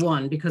probably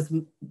one, because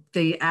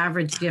the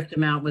average gift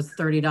amount was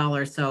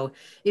 $30. So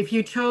if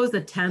you chose a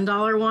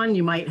 $10 one,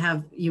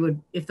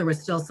 if there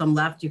was still some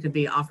left, you could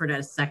be offered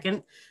a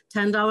second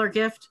 $10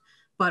 gift.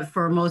 But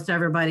for most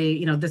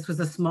everybody, this was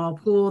a small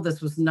pool.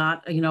 This was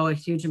not, a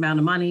huge amount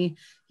of money.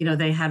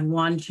 They had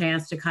one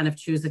chance to kind of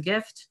choose a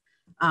gift.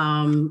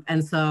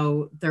 And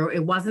so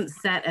it wasn't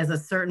set as a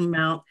certain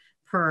amount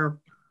per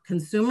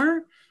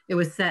consumer. It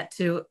was set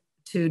to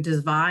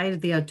divide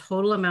the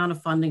total amount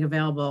of funding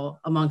available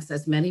amongst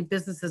as many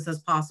businesses as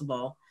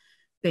possible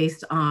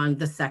based on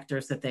the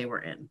sectors that they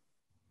were in.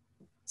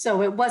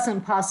 So it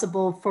wasn't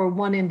possible for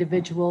one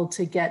individual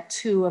to get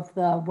two of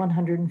the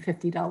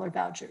 $150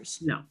 vouchers?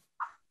 No.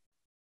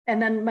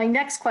 And then my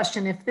next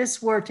question, if this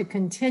were to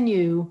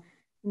continue,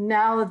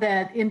 now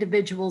that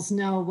individuals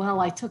know, well,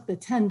 I took the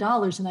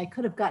 $10 and I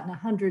could have gotten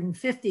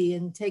 $150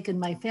 and taken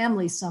my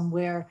family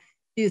somewhere,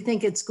 do you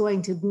think it's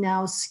going to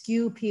now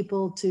skew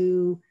people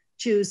to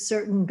choose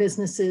certain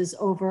businesses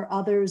over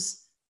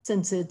others,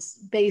 since it's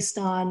based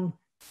on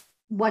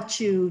what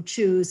you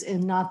choose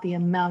and not the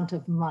amount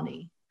of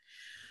money?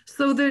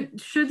 So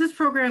should this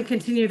program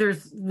continue,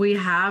 we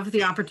have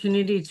the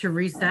opportunity to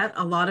reset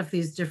a lot of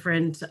these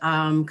different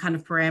kind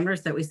of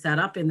parameters that we set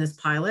up in this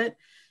pilot.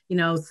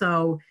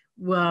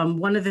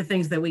 One of the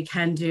things that we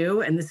can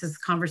do, and this is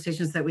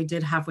conversations that we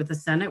did have with the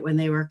Senate when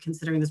they were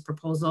considering this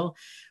proposal,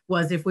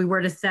 was if we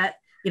were to set,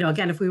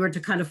 again, if we were to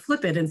kind of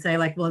flip it and say,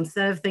 like, well,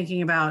 instead of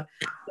thinking about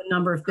the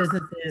number of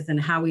businesses and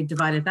how we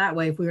divide it that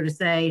way, if we were to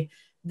say,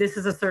 this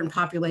is a certain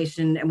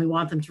population and we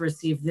want them to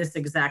receive this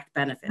exact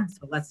benefit.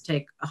 So let's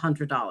take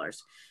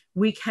 $100.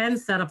 We can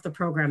set up the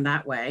program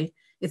that way.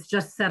 It's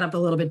just set up a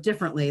little bit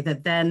differently,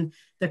 that then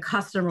the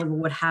customer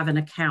would have an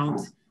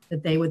account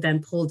that they would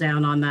then pull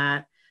down on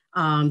that.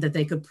 that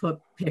they could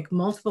pick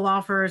multiple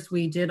offers.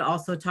 We did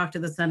also talk to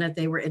the Senate.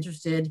 They were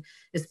interested,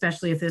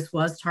 especially if this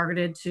was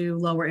targeted to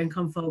lower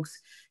income folks,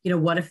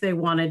 what if they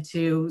wanted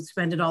to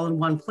spend it all in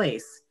one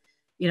place?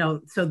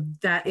 So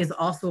that is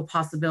also a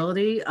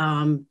possibility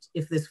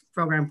if this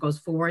program goes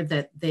forward,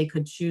 that they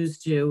could choose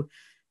to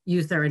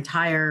use their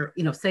entire,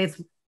 say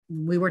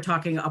we were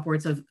talking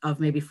upwards of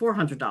maybe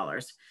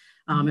 $400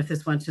 if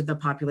this went to the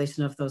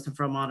population of those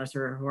Vermonters who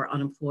are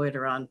unemployed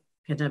or on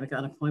pandemic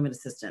unemployment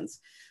assistance.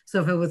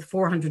 So if it was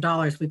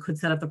 $400, we could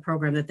set up the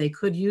program that they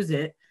could use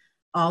it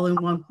all in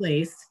one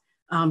place,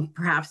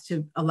 perhaps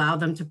to allow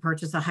them to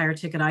purchase a higher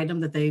ticket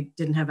item that they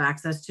didn't have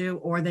access to,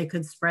 or they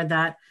could spread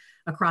that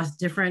across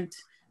different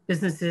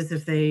businesses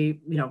if they,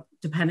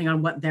 depending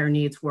on what their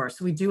needs were.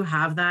 So we do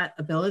have that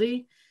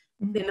ability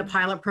in the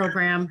pilot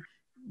program.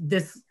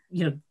 This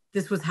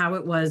was how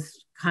it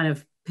was kind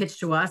of pitched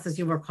to us. As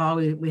you recall,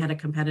 we had a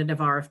competitive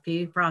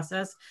RFP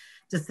process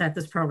to set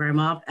this program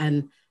up,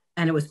 and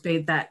it was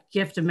that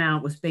gift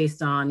amount was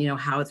based on,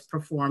 how it's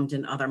performed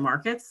in other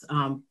markets.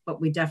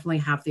 But we definitely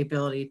have the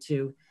ability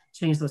to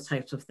change those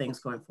types of things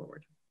going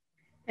forward.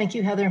 Thank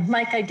you, Heather.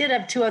 Mike, I did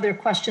have 2 other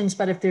questions,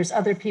 but if there's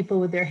other people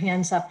with their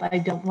hands up, I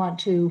don't want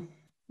to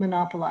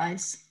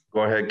monopolize.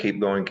 Go ahead, keep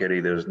going, Kitty.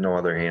 There's no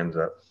other hands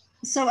up.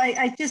 So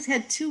I just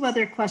had 2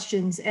 other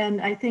questions, and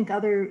I think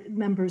other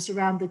members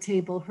around the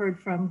table heard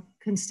from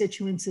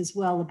constituents as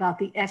well about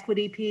the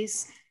equity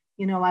piece.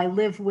 I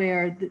live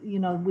where,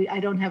 I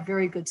don't have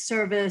very good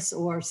service,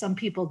 or some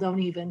people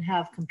don't even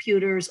have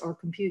computers or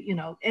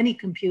any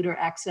computer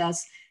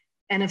access.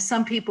 And if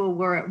some people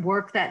were at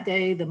work that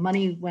day, the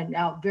money went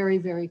out very,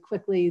 very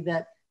quickly,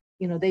 that,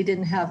 they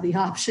didn't have the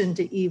option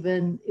to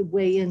even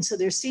weigh in. So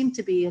there seemed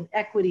to be an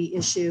equity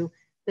issue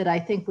that I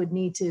think would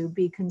need to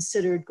be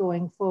considered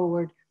going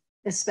forward,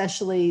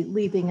 especially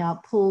leaving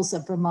out pools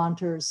of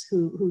Vermonters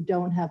who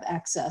don't have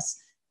access.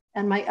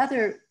 And my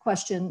other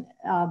question,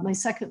 my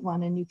second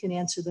one, and you can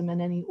answer them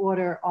in any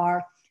order,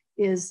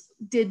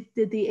 did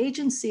the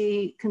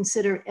agency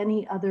consider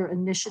any other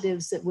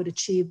initiatives that would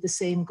achieve the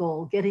same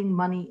goal, getting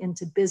money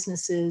into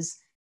businesses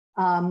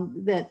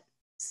that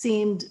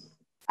seemed,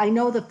 I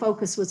know the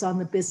focus was on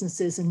the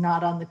businesses and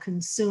not on the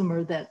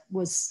consumer that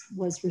was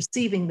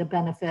receiving the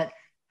benefit.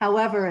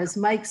 However, as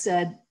Mike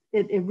said,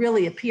 it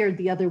really appeared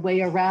the other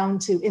way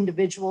around to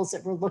individuals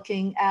that were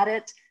looking at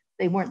it.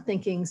 They weren't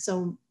thinking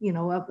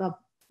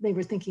they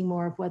were thinking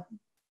more of what,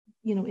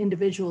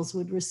 individuals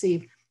would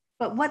receive.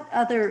 But what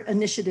other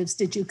initiatives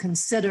did you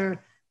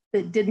consider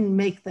that didn't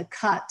make the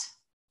cut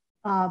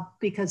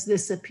because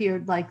this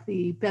appeared like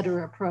the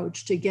better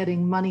approach to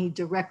getting money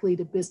directly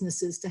to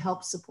businesses to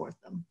help support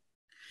them?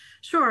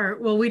 Sure.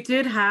 Well, we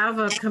did have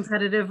a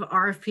competitive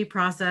RFP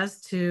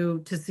process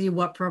to see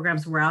what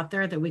programs were out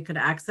there that we could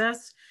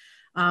access.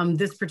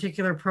 This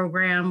particular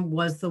program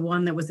was the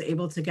one that was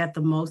able to get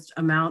the most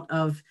amount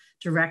of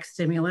direct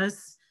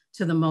stimulus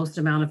to the most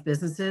amount of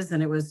businesses,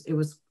 and it was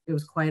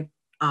quite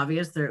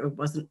obvious that it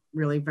wasn't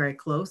really very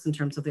close in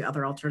terms of the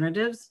other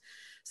alternatives.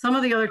 Some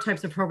of the other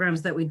types of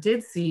programs that we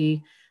did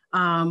see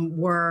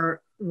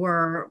were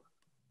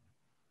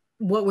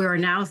what we are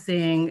now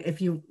seeing. If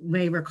you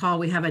may recall,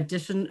 we have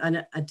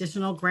an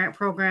additional grant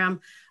program,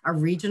 a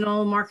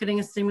regional marketing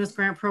and stimulus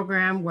grant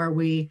program, where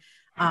we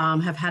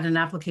have had an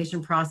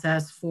application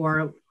process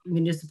for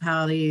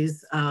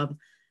municipalities,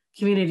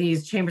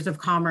 communities, chambers of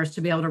commerce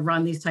to be able to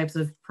run these types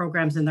of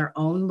programs in their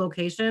own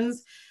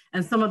locations.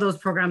 And some of those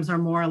programs are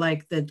more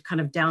like the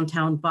kind of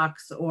downtown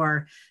bucks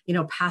or,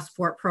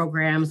 passport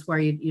programs where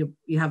you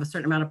have a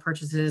certain amount of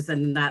purchases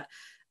and that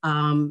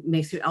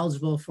makes you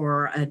eligible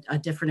for a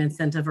different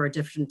incentive or a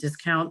different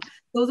discount.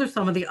 Those are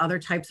some of the other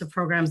types of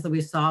programs that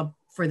we saw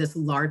for this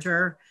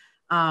larger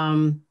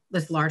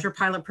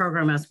pilot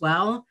program as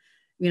well.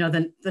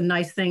 The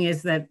nice thing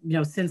is that,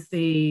 since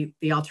the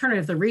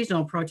alternative, the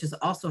regional approach is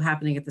also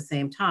happening at the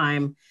same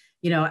time,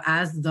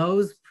 as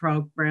those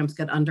programs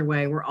get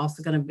underway, we're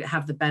also going to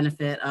have the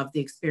benefit of the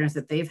experience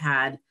that they've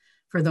had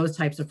for those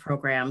types of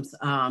programs.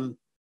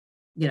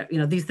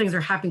 These things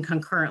are happening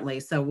concurrently,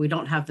 so we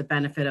don't have the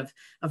benefit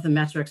of the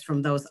metrics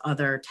from those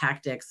other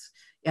tactics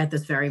at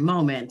this very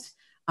moment.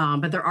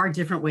 But there are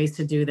different ways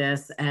to do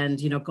this,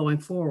 and going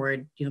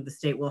forward, the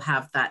state will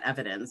have that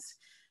evidence.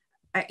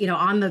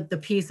 On the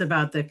piece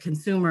about the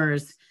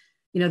consumers,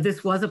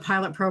 this was a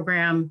pilot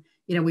program.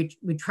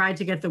 We tried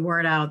to get the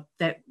word out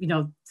that,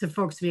 to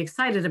folks to be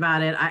excited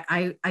about it.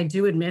 I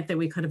do admit that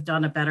we could have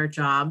done a better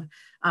job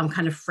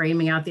kind of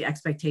framing out the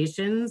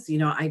expectations.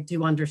 I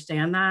do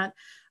understand that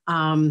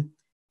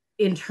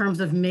in terms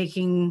of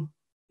making,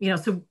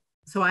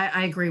 so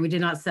I agree, we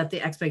did not set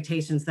the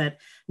expectations that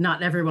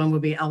not everyone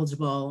would be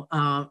eligible,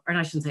 or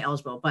I shouldn't say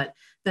eligible, but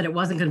that it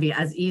wasn't going to be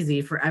as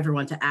easy for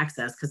everyone to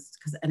access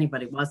because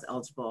anybody was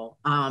eligible.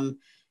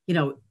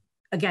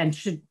 Again,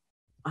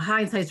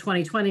 hindsight's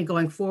 2020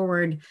 going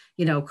forward,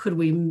 could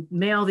we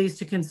mail these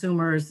to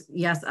consumers?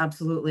 Yes,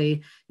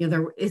 absolutely.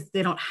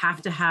 They don't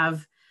have to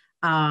have,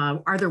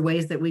 are there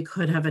ways that we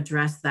could have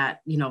addressed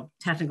that,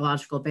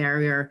 technological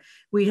barrier?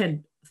 We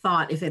had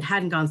thought if it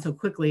hadn't gone so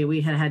quickly,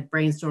 we had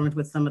brainstormed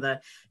with some of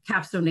the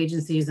capstone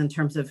agencies in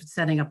terms of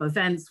setting up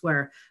events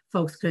where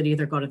folks could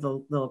either go to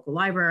the local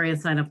library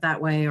and sign up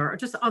that way, or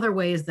just other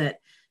ways that,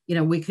 you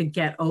know, we could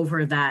get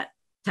over that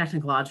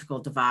technological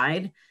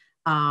divide.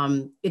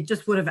 It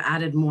just would have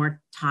added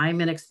more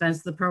time and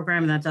expense to the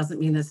program. And that doesn't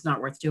mean it's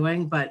not worth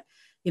doing, but,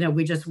 you know,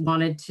 we just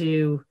wanted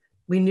to,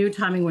 we knew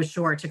timing was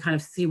short to kind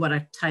of see what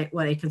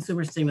a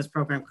consumer stimulus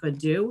program could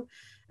do.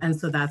 And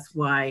so that's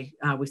why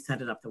we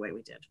set it up the way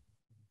we did.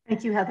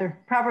 Thank you, Heather.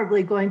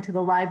 Probably going to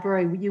the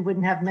library, you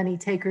wouldn't have many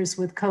takers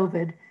with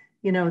COVID,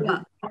 you know.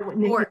 Yeah.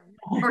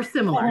 Or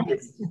similar,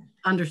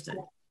 understood.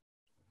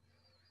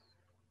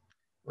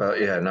 Well,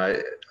 yeah, and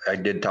I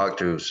did talk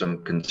to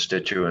some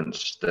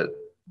constituents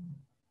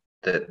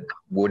that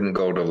wouldn't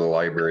go to the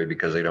library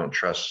because they don't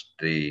trust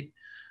the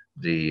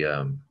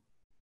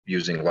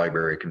using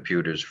library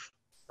computers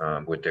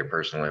with their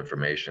personal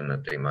information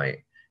that they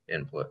might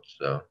input.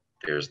 So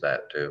there's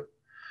that too.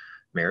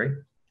 Mary?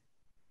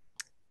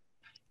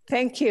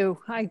 Thank you.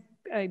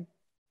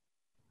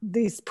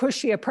 These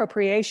pushy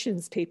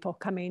appropriations people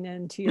coming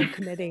into your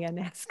committee and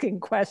asking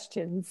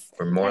questions.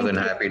 We're more than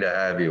happy to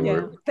have you.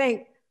 Yeah.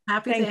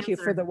 Thank you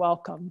for the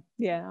welcome.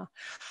 Yeah.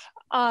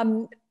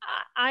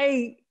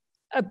 I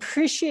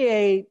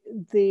appreciate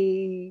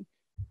the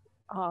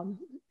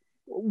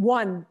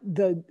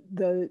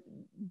the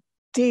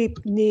deep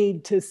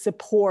need to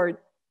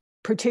support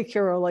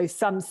particularly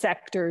some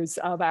sectors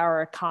of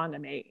our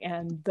economy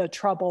and the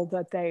trouble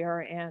that they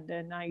are in.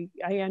 And I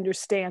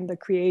understand the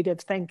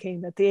creative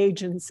thinking that the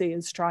agency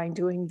is trying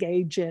to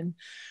engage in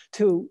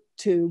to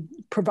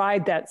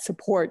provide that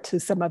support to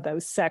some of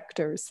those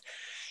sectors.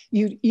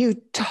 You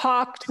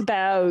talked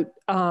about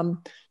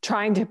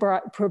trying to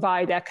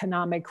provide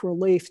economic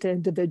relief to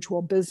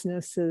individual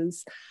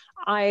businesses.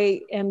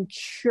 I am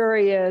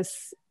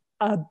curious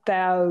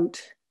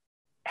about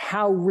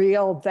how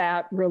real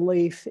that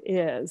relief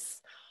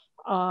is.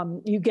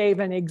 You gave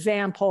an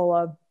example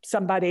of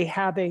somebody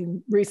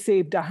having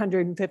received a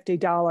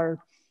 $150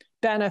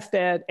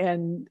 benefit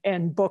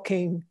and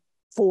booking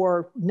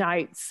 4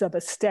 nights of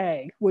a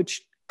stay,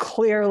 which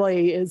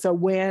clearly is a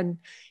win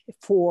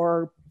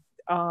for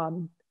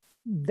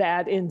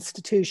that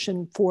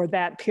institution for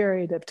that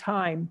period of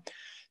time.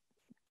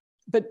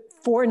 But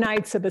 4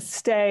 nights of a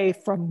stay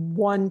from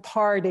one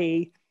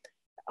party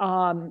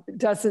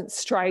doesn't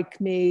strike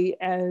me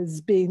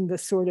as being the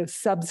sort of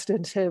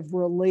substantive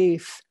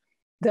relief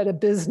that a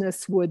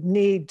business would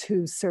need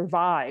to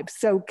survive.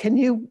 So can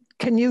you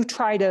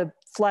try to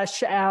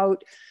flesh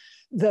out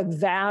the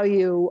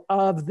value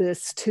of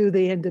this to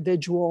the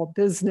individual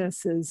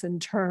businesses in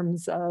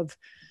terms of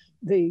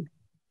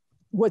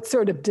what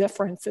sort of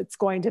difference it's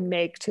going to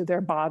make to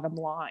their bottom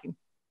line?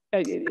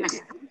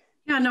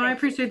 Yeah, no, I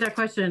appreciate that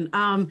question.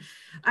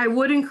 I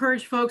would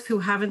encourage folks who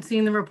haven't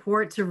seen the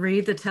report to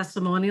read the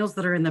testimonials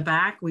that are in the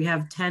back. We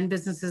have 10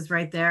 businesses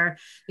right there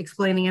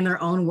explaining in their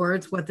own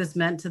words what this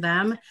meant to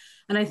them.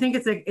 And I think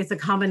it's a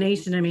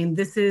combination. I mean,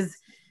 this is,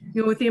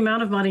 you know, with the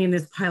amount of money in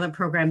this pilot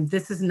program,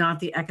 this is not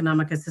the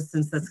economic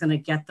assistance that's going to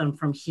get them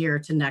from here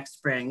to next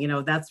spring. You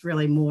know, that's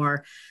really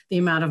more the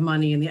amount of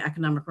money in the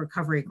economic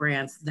recovery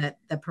grants that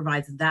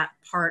provides that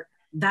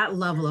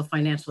level of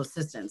financial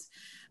assistance.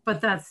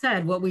 But that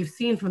said, what we've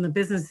seen from the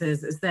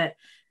businesses is that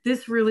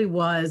this really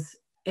was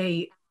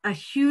a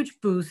huge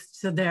boost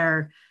to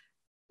their,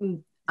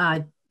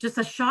 just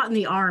a shot in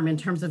the arm in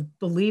terms of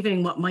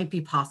believing what might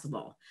be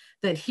possible.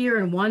 That here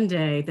in one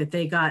day that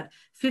they got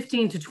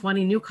 15 to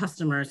 20 new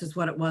customers is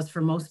what it was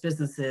for most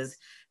businesses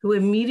who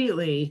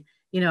immediately,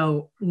 you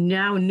know,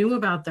 now knew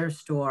about their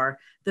store.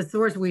 The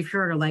stores we've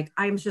heard are like,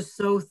 I'm just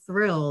so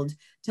thrilled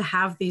to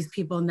have these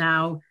people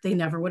now. They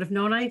never would have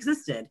known I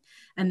existed.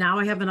 And now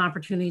I have an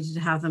opportunity to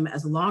have them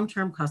as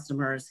long-term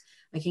customers.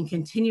 I can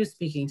continue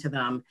speaking to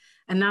them.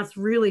 And that's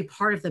really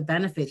part of the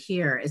benefit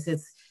here is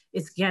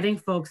it's getting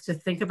folks to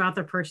think about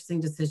their purchasing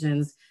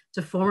decisions,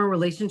 to form a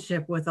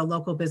relationship with a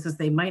local business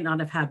they might not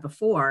have had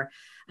before.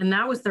 And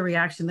that was the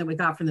reaction that we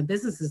got from the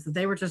businesses, that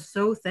they were just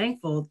so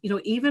thankful, you know,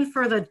 even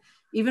for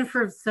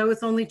so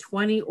it's only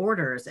 20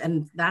 orders,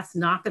 and that's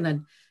not going to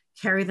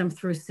carry them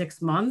through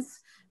 6 months,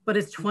 but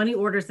it's 20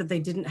 orders that they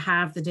didn't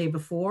have the day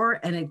before.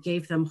 And it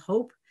gave them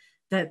hope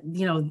that,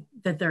 you know,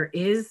 that there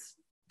is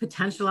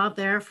potential out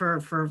there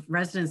for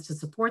residents to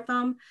support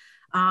them.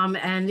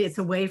 And it's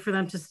a way for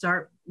them to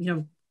start, you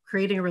know,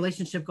 creating a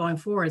relationship going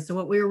forward. So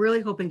what we were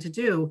really hoping to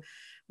do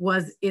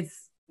was you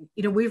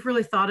know, we've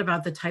really thought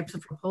about the types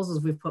of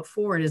proposals we've put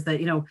forward is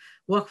that, you know,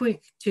 what can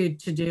we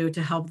do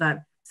to help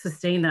that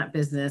sustain that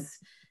business,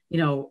 you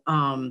know,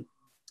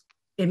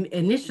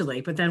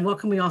 initially, but then what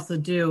can we also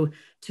do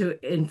to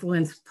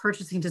influence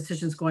purchasing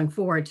decisions going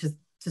forward to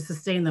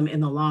sustain them in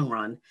the long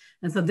run?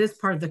 And so this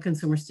part of the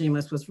consumer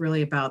stimulus was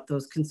really about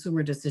those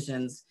consumer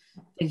decisions,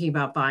 thinking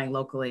about buying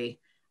locally.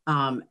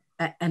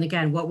 And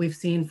again, what we've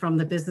seen from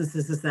the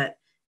businesses is that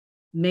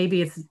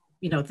maybe it's,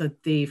 you know, the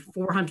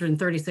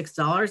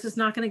 $436 is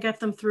not going to get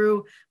them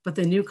through, but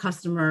the new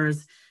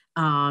customers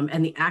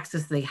and the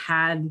access they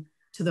had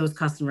to those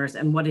customers,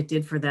 and what it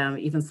did for them,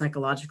 even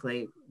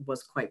psychologically,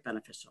 was quite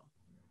beneficial.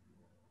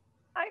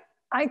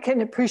 I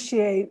can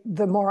appreciate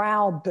the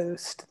morale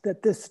boost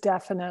that this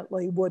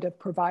definitely would have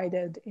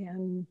provided,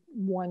 and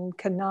one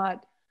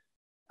cannot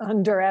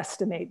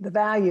underestimate the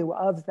value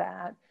of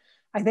that.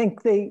 I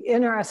think the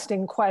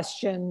interesting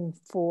question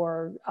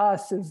for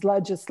us as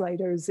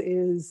legislators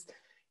is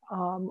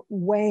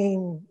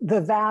weighing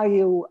the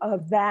value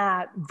of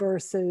that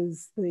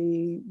versus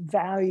the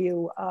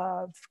value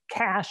of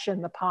cash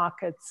in the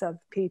pockets of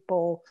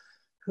people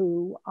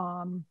who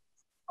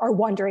are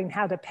wondering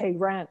how to pay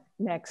rent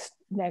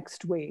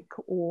next week,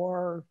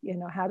 or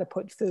how to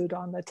put food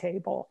on the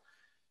table.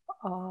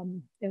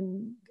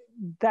 And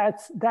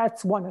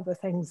that's one of the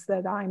things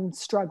that I'm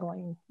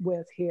struggling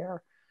with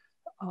here.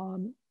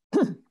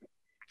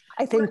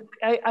 I think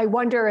I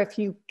wonder if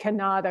you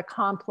cannot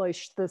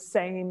accomplish the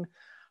same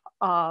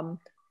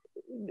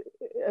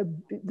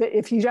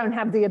if you don't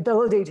have the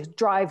ability to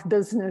drive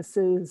business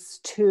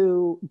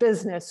to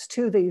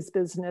these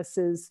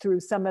businesses through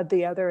some of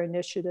the other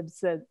initiatives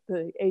that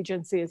the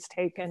agency has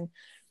taken.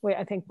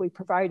 I think we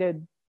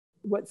provided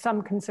what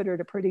some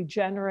considered a pretty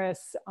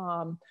generous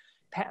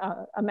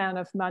amount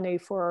of money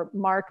for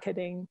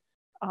marketing.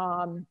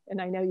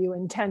 And I know you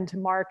intend to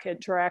market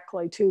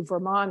directly to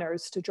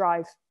Vermonters to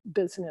drive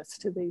business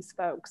to these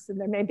folks. And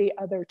there may be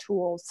other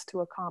tools to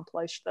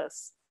accomplish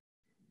this.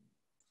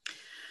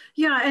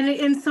 Yeah, and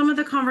in some of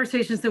the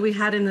conversations that we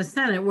had in the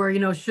Senate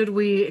where, should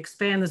we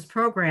expand this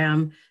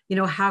program,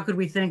 how could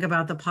we think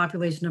about the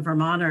population of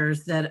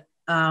Vermonters that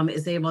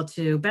is able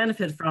to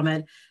benefit from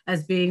it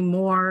as being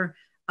more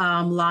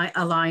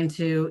aligned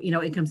to,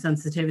 income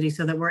sensitivity,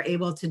 so that we're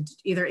able to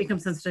either income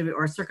sensitivity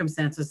or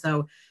circumstances.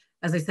 So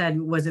as I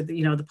said, was it,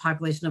 the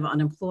population of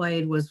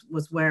unemployed was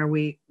where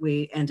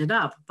we ended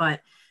up,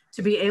 but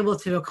to be able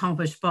to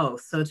accomplish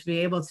both. So to be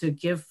able to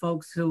give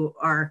folks who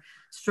are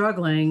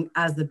struggling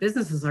as the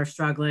businesses are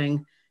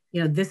struggling,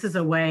 this is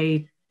a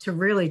way to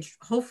really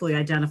hopefully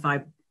identify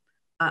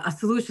a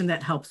solution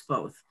that helps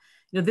both.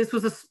 This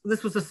was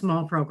a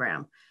small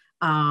program,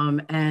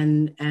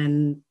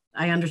 and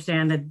I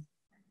understand that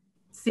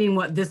seeing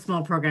what this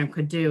small program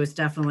could do is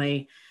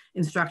definitely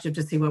instructive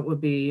to see what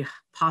would be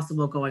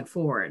possible going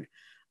forward.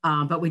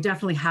 But we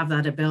definitely have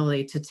that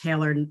ability to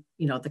tailor,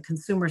 the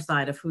consumer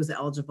side of who's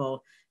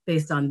eligible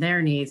based on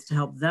their needs to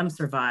help them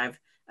survive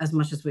as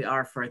much as we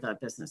are for the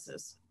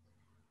businesses.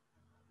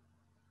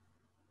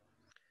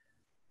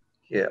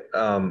 Yeah,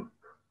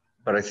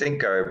 but I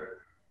think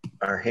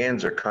our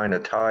hands are kind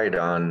of tied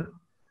on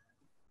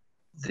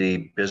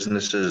the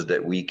businesses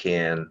that we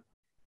can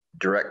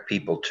direct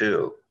people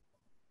to,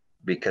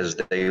 because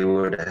they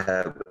would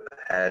have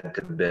had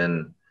to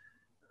been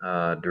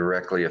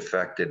directly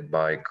affected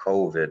by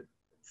COVID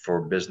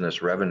for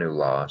business revenue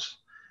loss.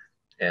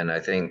 And I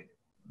think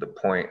the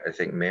point I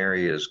think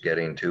Mary is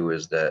getting to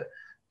is that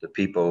the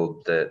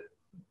people that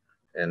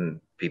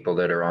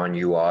are on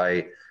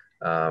UI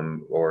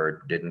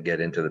or didn't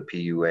get into the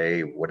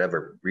PUA,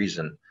 whatever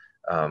reason,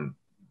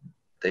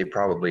 they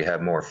probably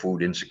have more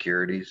food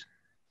insecurities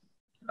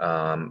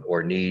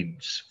or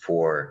needs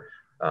for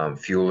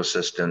fuel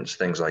assistance,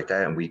 things like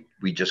that. And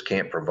we just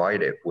can't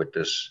provide it with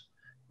this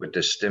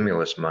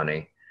stimulus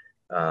money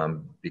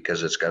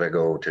because it's got to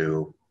go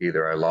to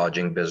either our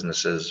lodging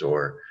businesses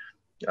or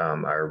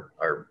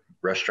our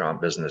restaurant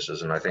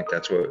businesses. And I think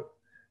that's what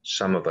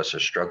some of us are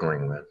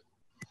struggling with.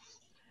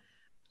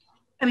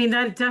 I mean,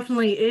 that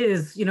definitely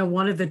is,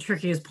 one of the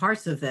trickiest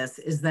parts of this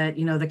is that,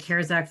 the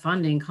CARES Act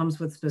funding comes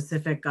with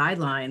specific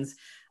guidelines.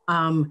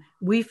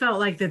 We felt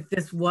like that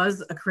this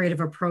was a creative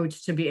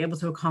approach to be able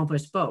to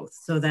accomplish both,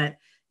 so that,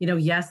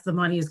 yes, the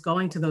money is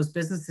going to those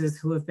businesses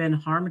who have been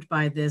harmed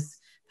by this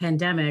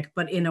pandemic,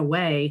 but in a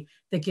way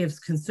that gives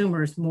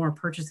consumers more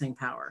purchasing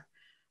power,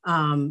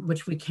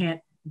 which we can't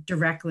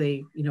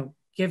directly,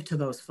 give to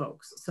those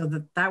folks. So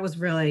that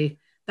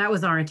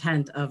was our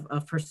intent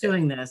of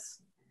pursuing this.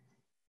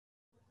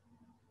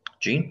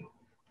 Jean?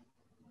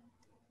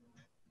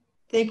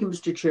 Thank you,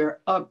 Mr.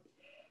 Chair.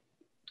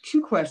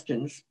 Two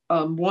questions.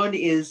 One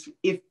is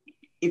if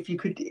you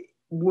could,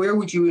 where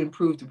would you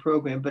improve the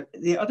program? But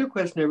the other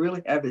question I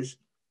really have is,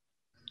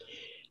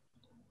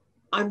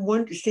 I'm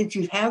wondering, since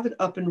you have it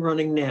up and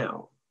running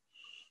now,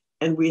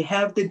 and we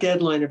have the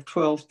deadline of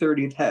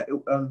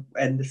 12/30,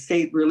 and the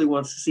state really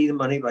wants to see the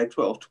money by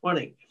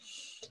 12/20,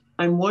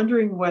 I'm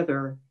wondering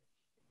whether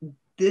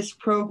this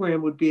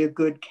program would be a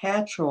good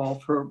catch-all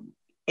for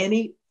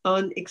any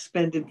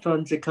unexpended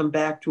funds that come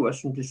back to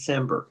us in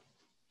December.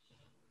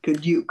 When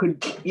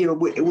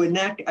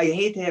that, I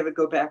hate to have it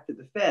go back to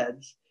the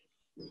feds,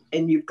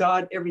 and you've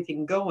got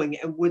everything going,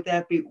 and would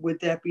that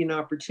be an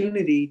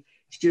opportunity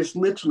to just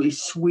literally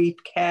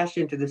sweep cash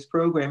into this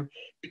program?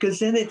 Because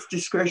then it's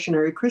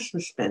discretionary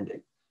Christmas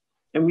spending,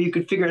 and you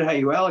could figure out how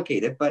you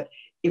allocate it. But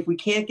if we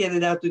can't get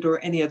it out the door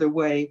any other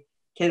way,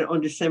 on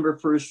December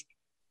 1st,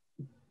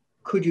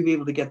 could you be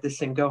able to get this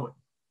thing going?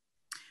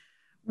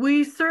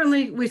 We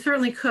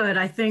certainly could.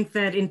 I think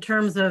that in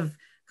terms of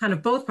kind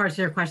of both parts of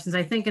your questions,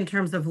 I think in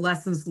terms of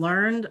lessons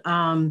learned,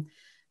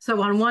 So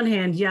on one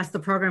hand, yes, the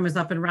program is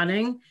up and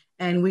running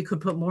and we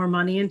could put more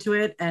money into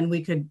it and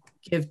we could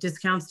give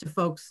discounts to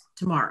folks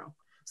tomorrow.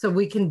 So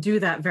we can do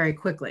that very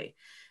quickly.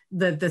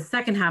 The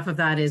second half of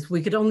that is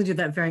we could only do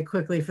that very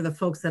quickly for the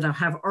folks that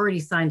have already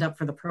signed up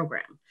for the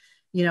program,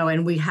 you know,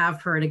 and we have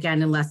heard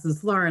again in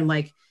lessons learned,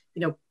 like,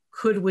 you know,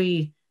 could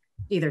we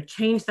either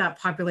change that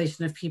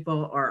population of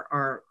people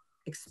or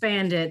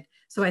expand it?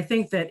 So I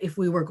think that if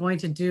we were going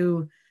to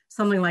do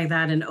something like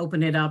that and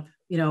open it up,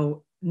 you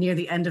know, near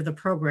the end of the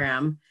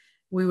program,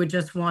 we would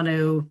just want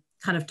to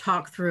kind of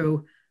talk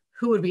through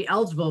who would be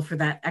eligible for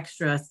that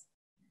extra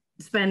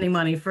spending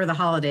money for the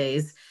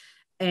holidays.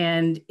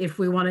 And if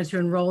we wanted to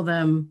enroll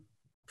them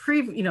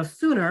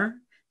sooner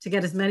to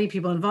get as many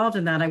people involved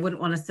in that, I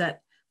wouldn't want to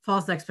set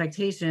false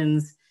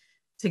expectations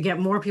to get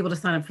more people to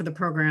sign up for the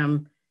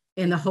program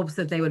in the hopes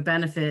that they would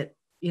benefit,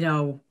 you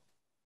know,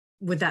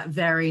 with that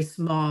very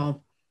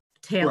small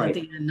tail at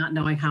the end, not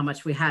knowing how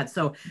much we had.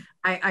 So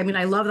I mean,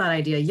 I love that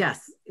idea.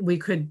 Yes,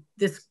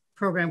 this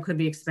program could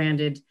be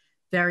expanded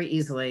very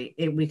easily.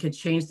 We could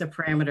change the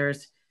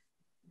parameters,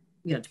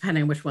 you know,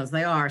 depending on which ones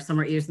they are. Some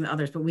are easier than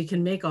others, but we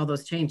can make all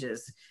those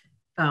changes.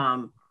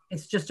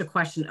 It's just a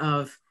question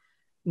of,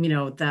 you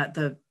know, that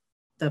the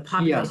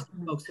population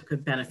of folks who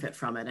could benefit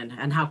from it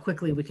and how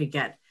quickly we could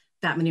get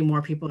that many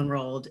more people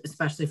enrolled,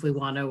 especially if we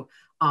want to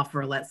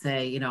offer, let's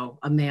say, you know,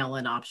 a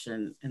mail-in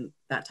option and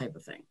that type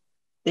of thing.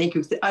 Thank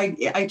you.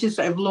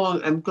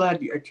 I'm glad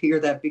to hear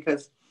that,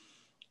 because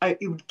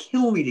it would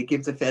kill me to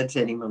give the feds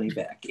any money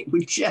back. It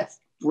would just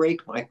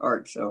break my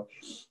heart. So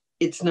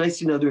it's nice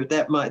to know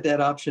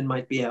that option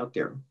might be out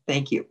there.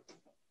 Thank you.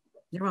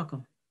 You're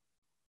welcome.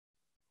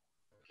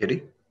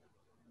 Kitty?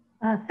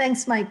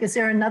 Thanks, Mike. Is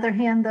there another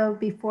hand though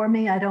before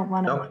me? I don't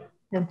want to.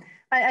 No.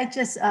 I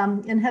just,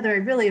 and Heather, I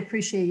really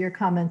appreciate your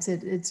comments.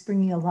 It's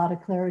bringing a lot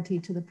of clarity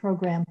to the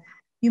program.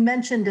 You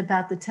mentioned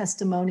about the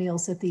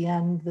testimonials at the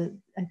end, that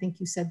I think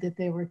you said that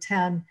there were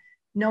 10,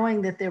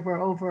 knowing that there were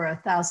over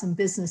 1,000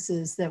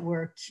 businesses that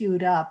were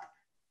queued up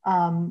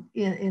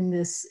in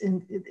this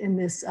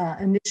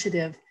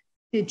initiative.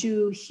 Did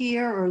you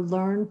hear or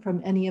learn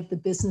from any of the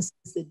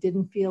businesses that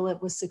didn't feel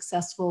it was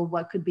successful,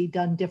 what could be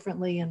done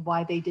differently and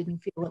why they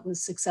didn't feel it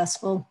was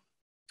successful?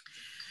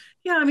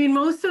 Yeah, I mean,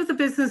 most of the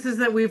businesses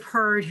that we've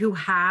heard who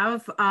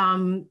have,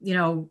 you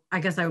know, I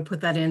guess I would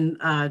put that in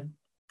kind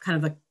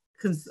of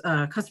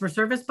the customer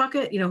service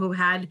bucket, you know, who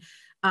had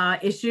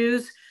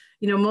issues.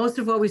 You know, most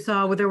of what we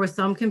saw, there was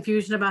some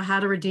confusion about how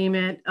to redeem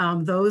it.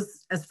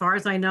 Those, as far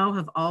as I know,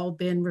 have all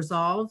been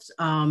resolved.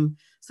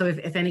 So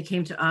if any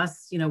came to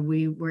us, you know,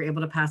 we were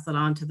able to pass that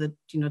on to the,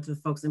 you know, to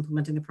the folks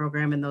implementing the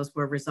program, and those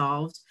were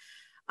resolved.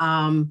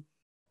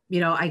 You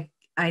know,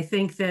 I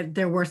think that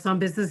there were some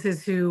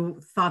businesses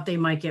who thought they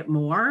might get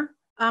more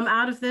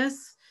out of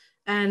this.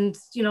 And,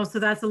 you know, so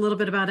that's a little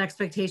bit about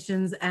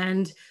expectations.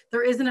 And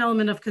there is an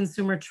element of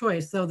consumer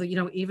choice. So that, you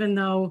know, even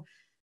though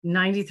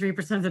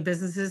 93% of the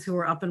businesses who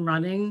were up and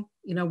running,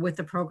 you know, with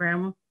the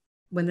program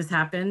when this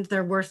happened,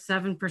 there were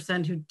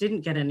 7% who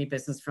didn't get any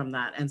business from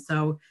that. And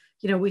so,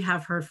 you know, we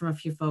have heard from a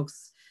few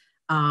folks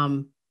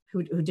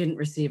who didn't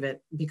receive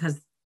it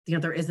because, you know,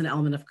 there is an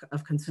element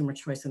of consumer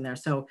choice in there.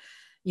 So,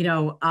 you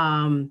know,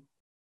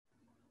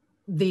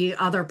 the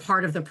other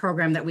part of the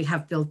program that we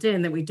have built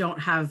in that we don't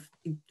have,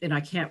 and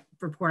I can't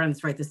report on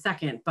this right this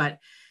second, but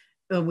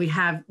we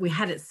had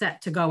it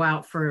set to go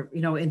out for,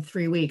 you know, in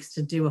 3 weeks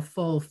to do a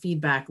full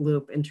feedback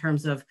loop in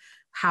terms of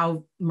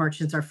how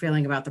merchants are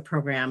feeling about the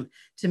program,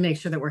 to make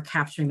sure that we're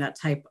capturing that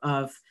type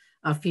of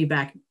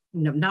feedback,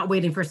 you know, not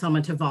waiting for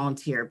someone to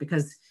volunteer,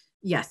 because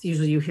yes,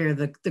 usually you hear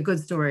the good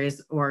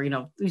stories, or, you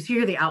know, you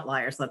hear the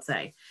outliers, let's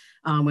say,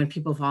 when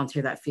people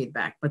volunteer that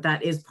feedback. But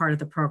that is part of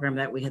the program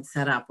that we had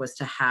set up, was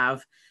to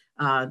have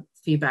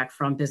feedback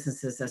from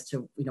businesses as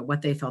to, you know,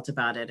 what they felt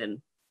about it. And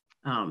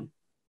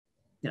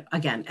you know,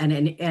 again,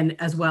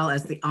 and as well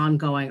as the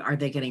ongoing, are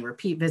they getting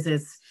repeat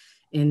visits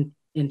in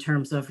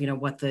terms of, you know,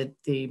 what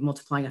the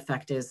multiplying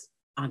effect is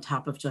on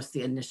top of just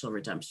the initial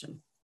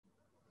redemption.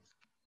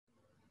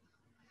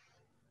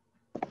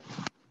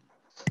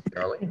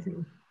 Charlie?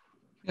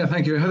 Yeah,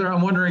 thank you. Heather,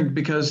 I'm wondering,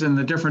 because in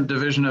the different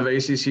division of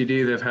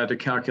ACCD, they've had to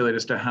calculate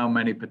as to how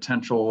many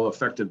potential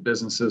affected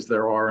businesses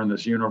there are in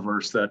this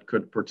universe that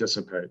could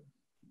participate.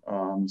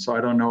 So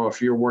I don't know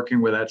if you're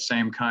working with that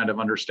same kind of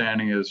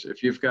understanding, as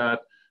if you've got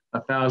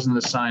 1,000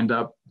 that signed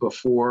up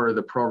before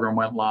the program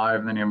went live,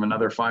 and then you have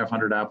another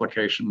 500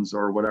 applications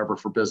or whatever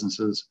for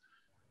businesses.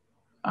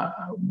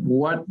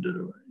 What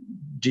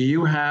do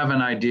you have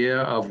an idea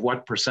of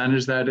what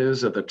percentage that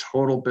is of the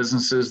total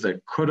businesses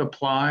that could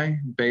apply,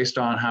 based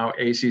on how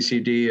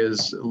ACCD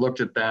has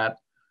looked at that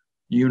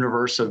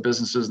universe of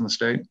businesses in the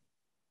state?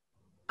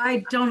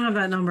 I don't have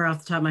that number off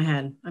the top of my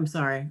head. I'm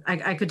sorry.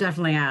 I could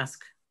definitely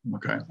ask.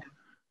 Okay.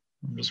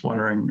 I'm just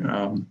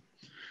wondering,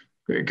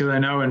 because I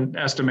know in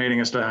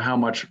estimating as to how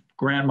much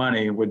grant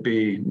money would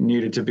be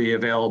needed to be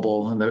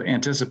available, and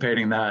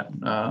anticipating that,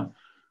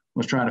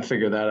 was trying to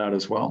figure that out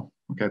as well.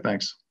 Okay,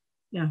 thanks.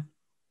 Yeah.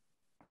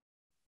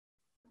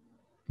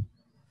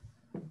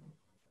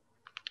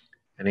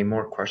 Any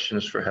more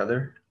questions for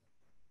Heather?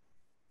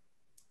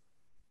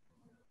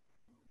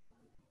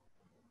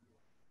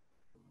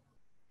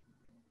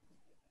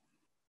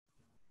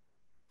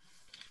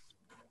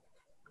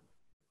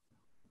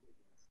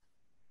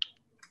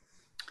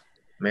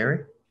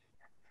 Mary?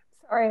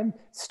 Sorry, I'm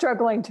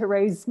struggling to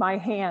raise my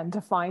hand,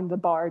 to find the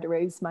bar to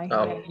raise my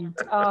hand.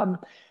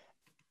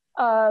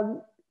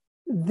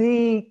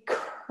 The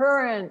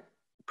current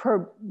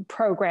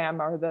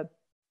program, or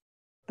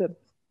the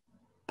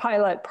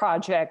pilot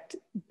project,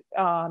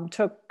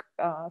 took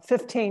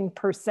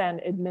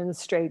 15%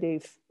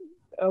 administrative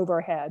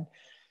overhead.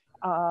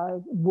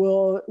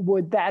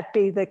 Would that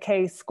be the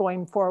case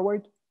going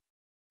forward?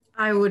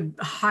 I would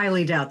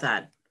highly doubt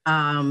that.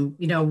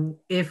 You know,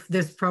 if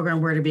this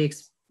program were to be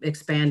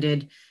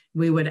expanded,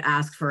 we would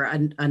ask for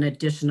an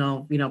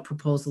additional, you know,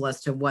 proposal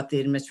as to what the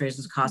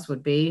administration's cost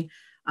would be.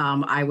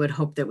 I would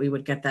hope that we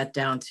would get that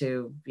down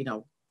to, you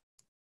know,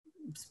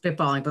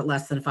 spitballing, but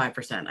less than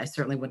 5%. I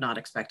certainly would not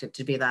expect it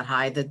to be that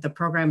high. The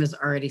program is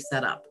already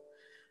set up.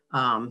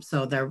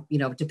 So there, you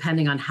know,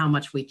 depending on how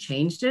much we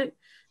changed it,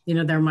 you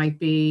know, there might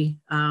be,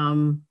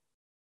 depending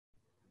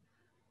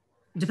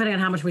on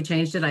how much we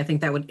changed it, I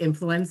think that would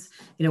influence,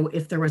 you know,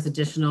 if there was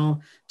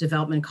additional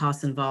development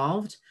costs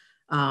involved.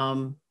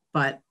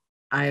 But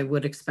I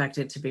would expect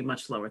it to be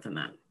much lower than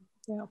that.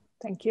 Yeah,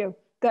 thank you.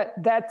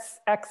 That's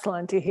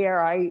excellent to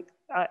hear.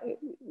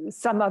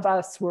 Some of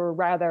us were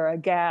rather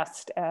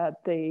aghast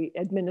at the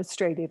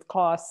administrative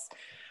costs,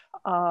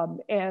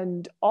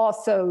 and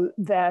also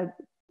that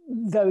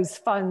those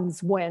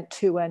funds went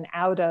to an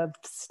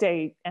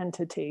out-of-state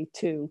entity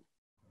to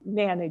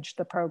manage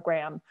the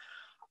program.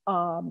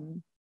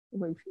 You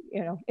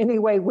know, any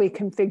way we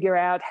can figure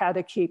out how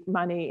to keep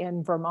money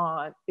in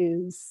Vermont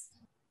is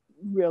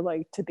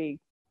really to be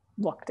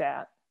looked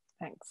at.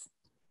 Thanks.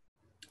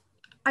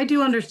 I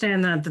do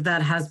understand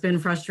that has been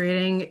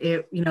frustrating.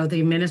 You know, the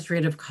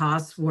administrative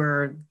costs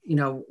were, you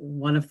know,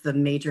 one of the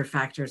major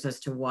factors as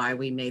to why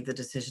we made the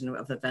decision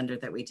of the vendor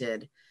that we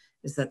did,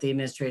 is that the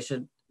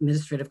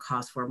administrative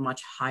costs were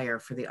much higher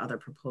for the other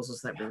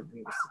proposals that we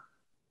received.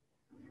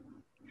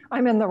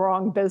 I'm in the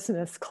wrong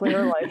business,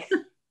 clearly.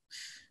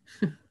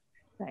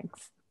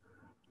 Thanks.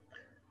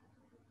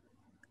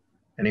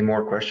 Any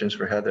more questions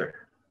for Heather?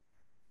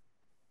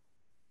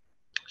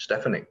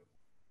 Stephanie?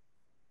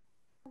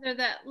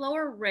 That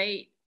lower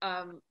rate,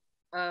 the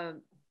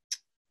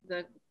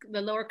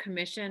lower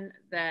commission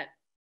that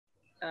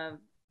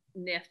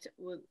NIFT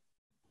would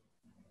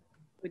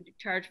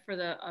charge for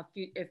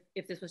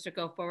if this was to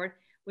go forward,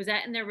 was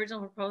that in the original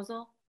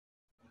proposal?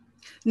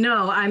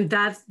 No,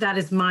 that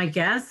is my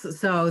guess.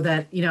 So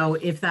that, you know,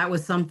 if that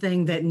was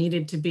something that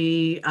needed to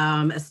be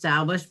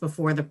established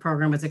before the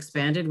program was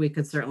expanded, we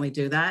could certainly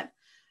do that.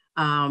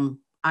 I'm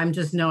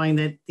just knowing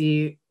that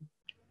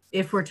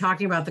if we're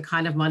talking about the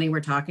kind of money we're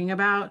talking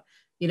about,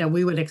 you know,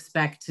 we would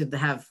expect to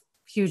have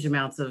huge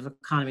amounts of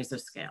economies of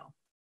scale.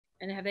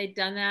 And have they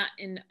done that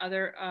in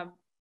other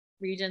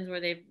regions where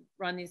they've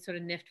run these sort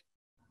of NIFT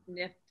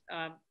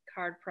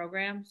card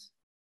programs?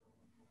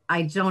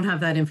 I don't have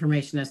that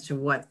information as to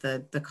what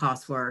the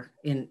costs were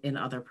in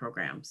other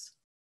programs.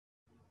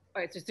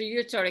 All right, so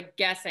you're sort of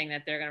guessing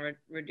that they're going to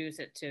reduce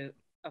it to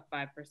a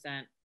 5%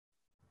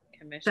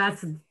 commission?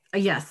 That's,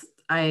 yes,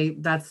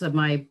 that's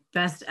my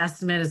best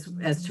estimate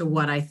as to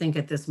what I think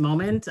at this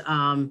moment.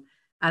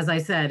 As I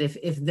said,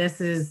 if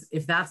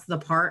that's the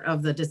part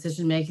of the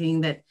decision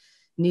making that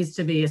needs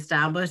to be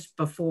established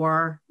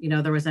before, you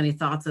know, there was any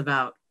thoughts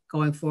about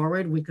going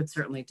forward, we could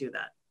certainly do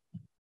that.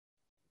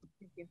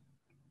 Thank you.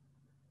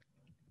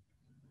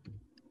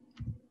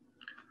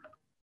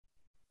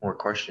 More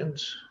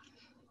questions?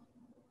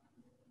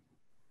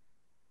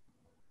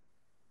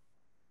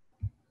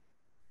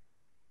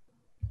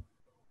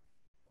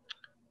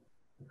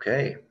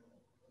 Okay.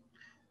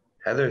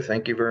 Heather,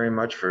 thank you very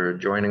much for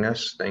joining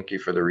us. Thank you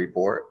for the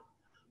report.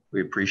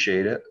 We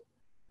appreciate it.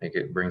 I think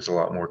it brings a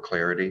lot more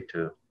clarity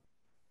to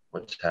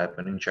what's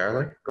happening.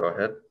 Charlie, go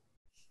ahead.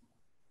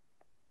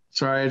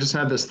 Sorry, I just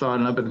had this thought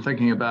and I've been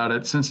thinking about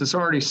it. Since it's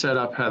already set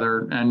up,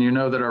 Heather, and you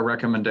know that our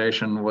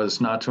recommendation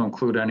was not to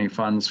include any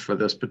funds for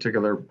this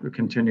particular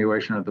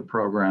continuation of the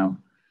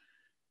program,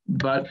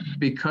 but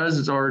because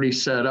it's already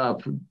set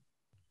up,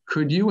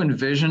 could you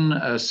envision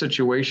a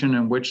situation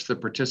in which the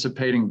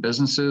participating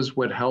businesses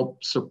would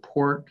help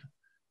support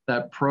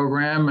that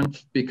program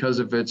because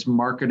of its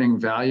marketing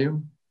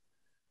value?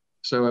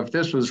 So if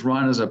this was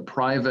run as a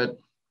private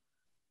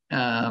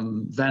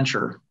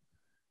venture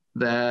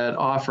that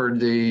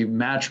offered the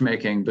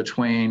matchmaking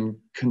between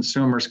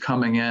consumers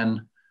coming in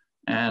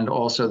and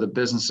also the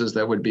businesses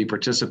that would be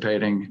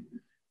participating,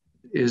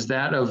 is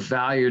that of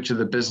value to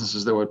the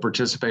businesses that would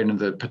participate in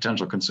the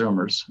potential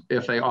consumers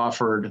if they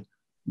offered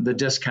the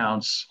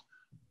discounts,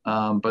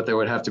 but there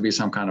would have to be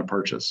some kind of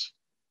purchase?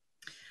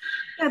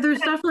 Yeah, there's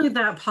definitely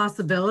that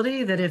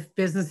possibility that if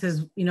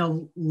businesses, you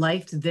know,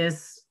 liked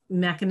this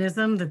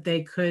mechanism, that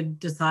they could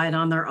decide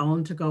on their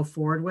own to go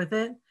forward with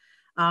it.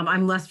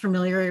 I'm less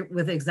familiar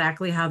with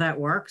exactly how that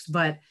works,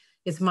 but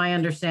it's my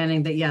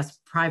understanding that yes,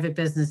 private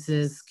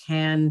businesses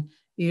can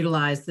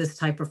utilize this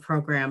type of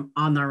program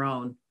on their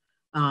own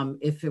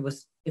if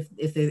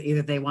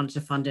either they wanted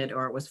to fund it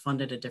or it was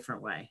funded a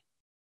different way.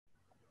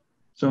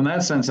 So in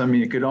that sense, I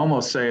mean, you could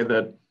almost say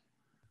that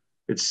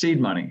it's seed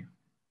money.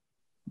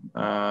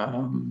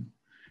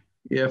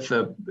 if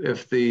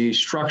the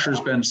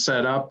structure's been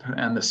set up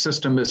and the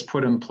system is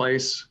put in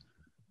place,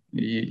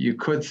 you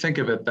could think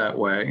of it that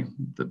way,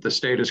 that the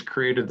state has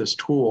created this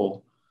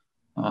tool.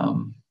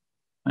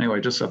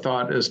 Anyway, just a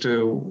thought as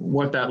to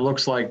what that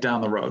looks like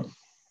down the road.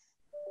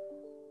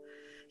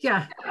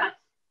 Yeah.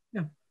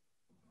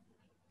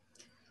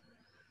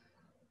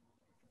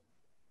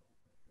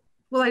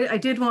 Well, I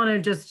did want to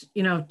just,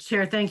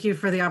 Chair, thank you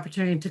for the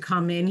opportunity to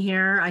come in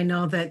here. I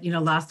know that,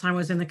 last time I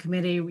was in the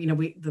committee,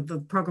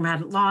 the program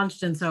hadn't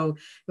launched. And so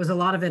it was a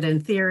lot of it in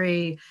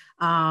theory.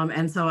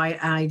 And so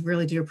I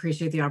really do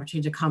appreciate the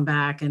opportunity to come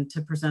back and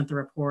to present the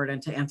report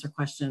and to answer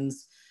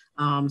questions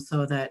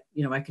so that,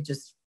 I could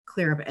just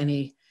clear up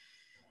any,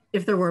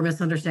 if there were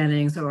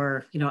misunderstandings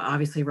or,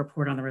 obviously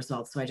report on the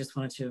results. So I just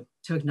wanted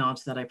to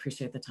acknowledge that. I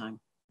appreciate the time.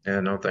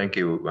 Yeah, no, thank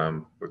you.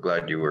 We're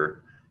glad you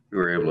were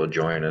able to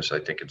join us. I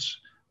think it's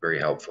very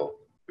helpful.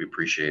 We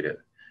appreciate it.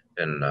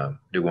 And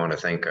do want to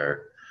thank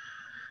our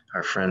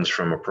friends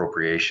from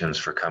Appropriations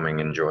for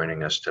coming and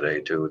joining us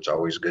today too. It's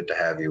always good to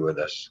have you with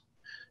us.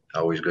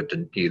 Always good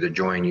to either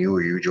join you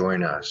or you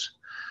join us.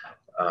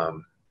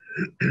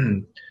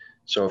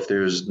 So if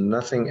there's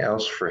nothing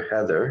else for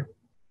Heather,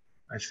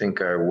 I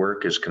think our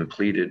work is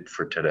completed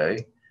for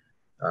today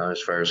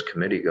as far as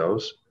committee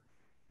goes.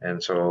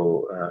 And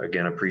so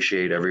again,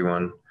 appreciate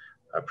everyone.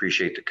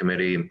 Appreciate the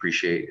committee,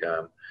 appreciate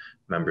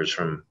members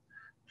from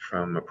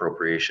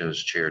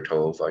Appropriations, Chair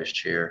Toll, Vice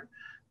Chair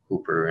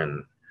Hooper,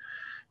 and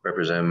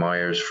Representative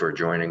Myers for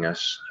joining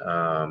us,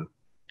 and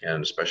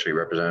especially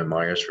Representative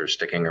Myers for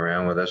sticking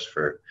around with us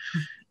for,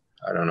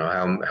 I don't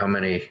know how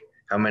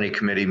many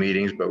committee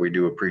meetings, but we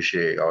do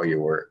appreciate all your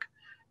work.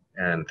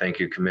 And thank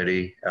you,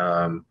 committee.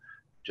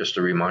 Just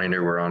a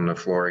reminder, we're on the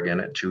floor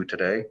again at 2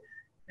 today,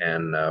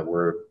 and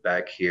we're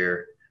back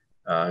here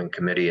in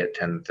committee at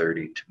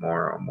 10:30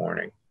 tomorrow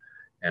morning.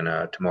 And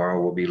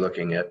tomorrow we'll be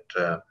looking at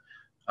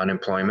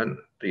unemployment,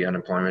 the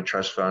Unemployment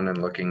Trust Fund,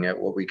 and looking at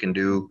what we can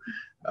do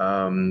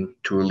to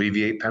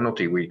alleviate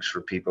penalty weeks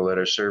for people that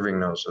are serving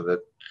those, so that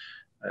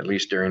at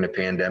least during the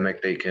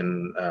pandemic, they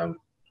can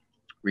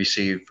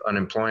receive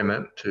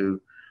unemployment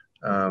to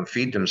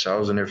feed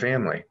themselves and their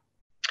family.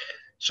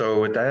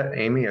 So with that,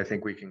 Amy, I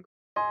think we can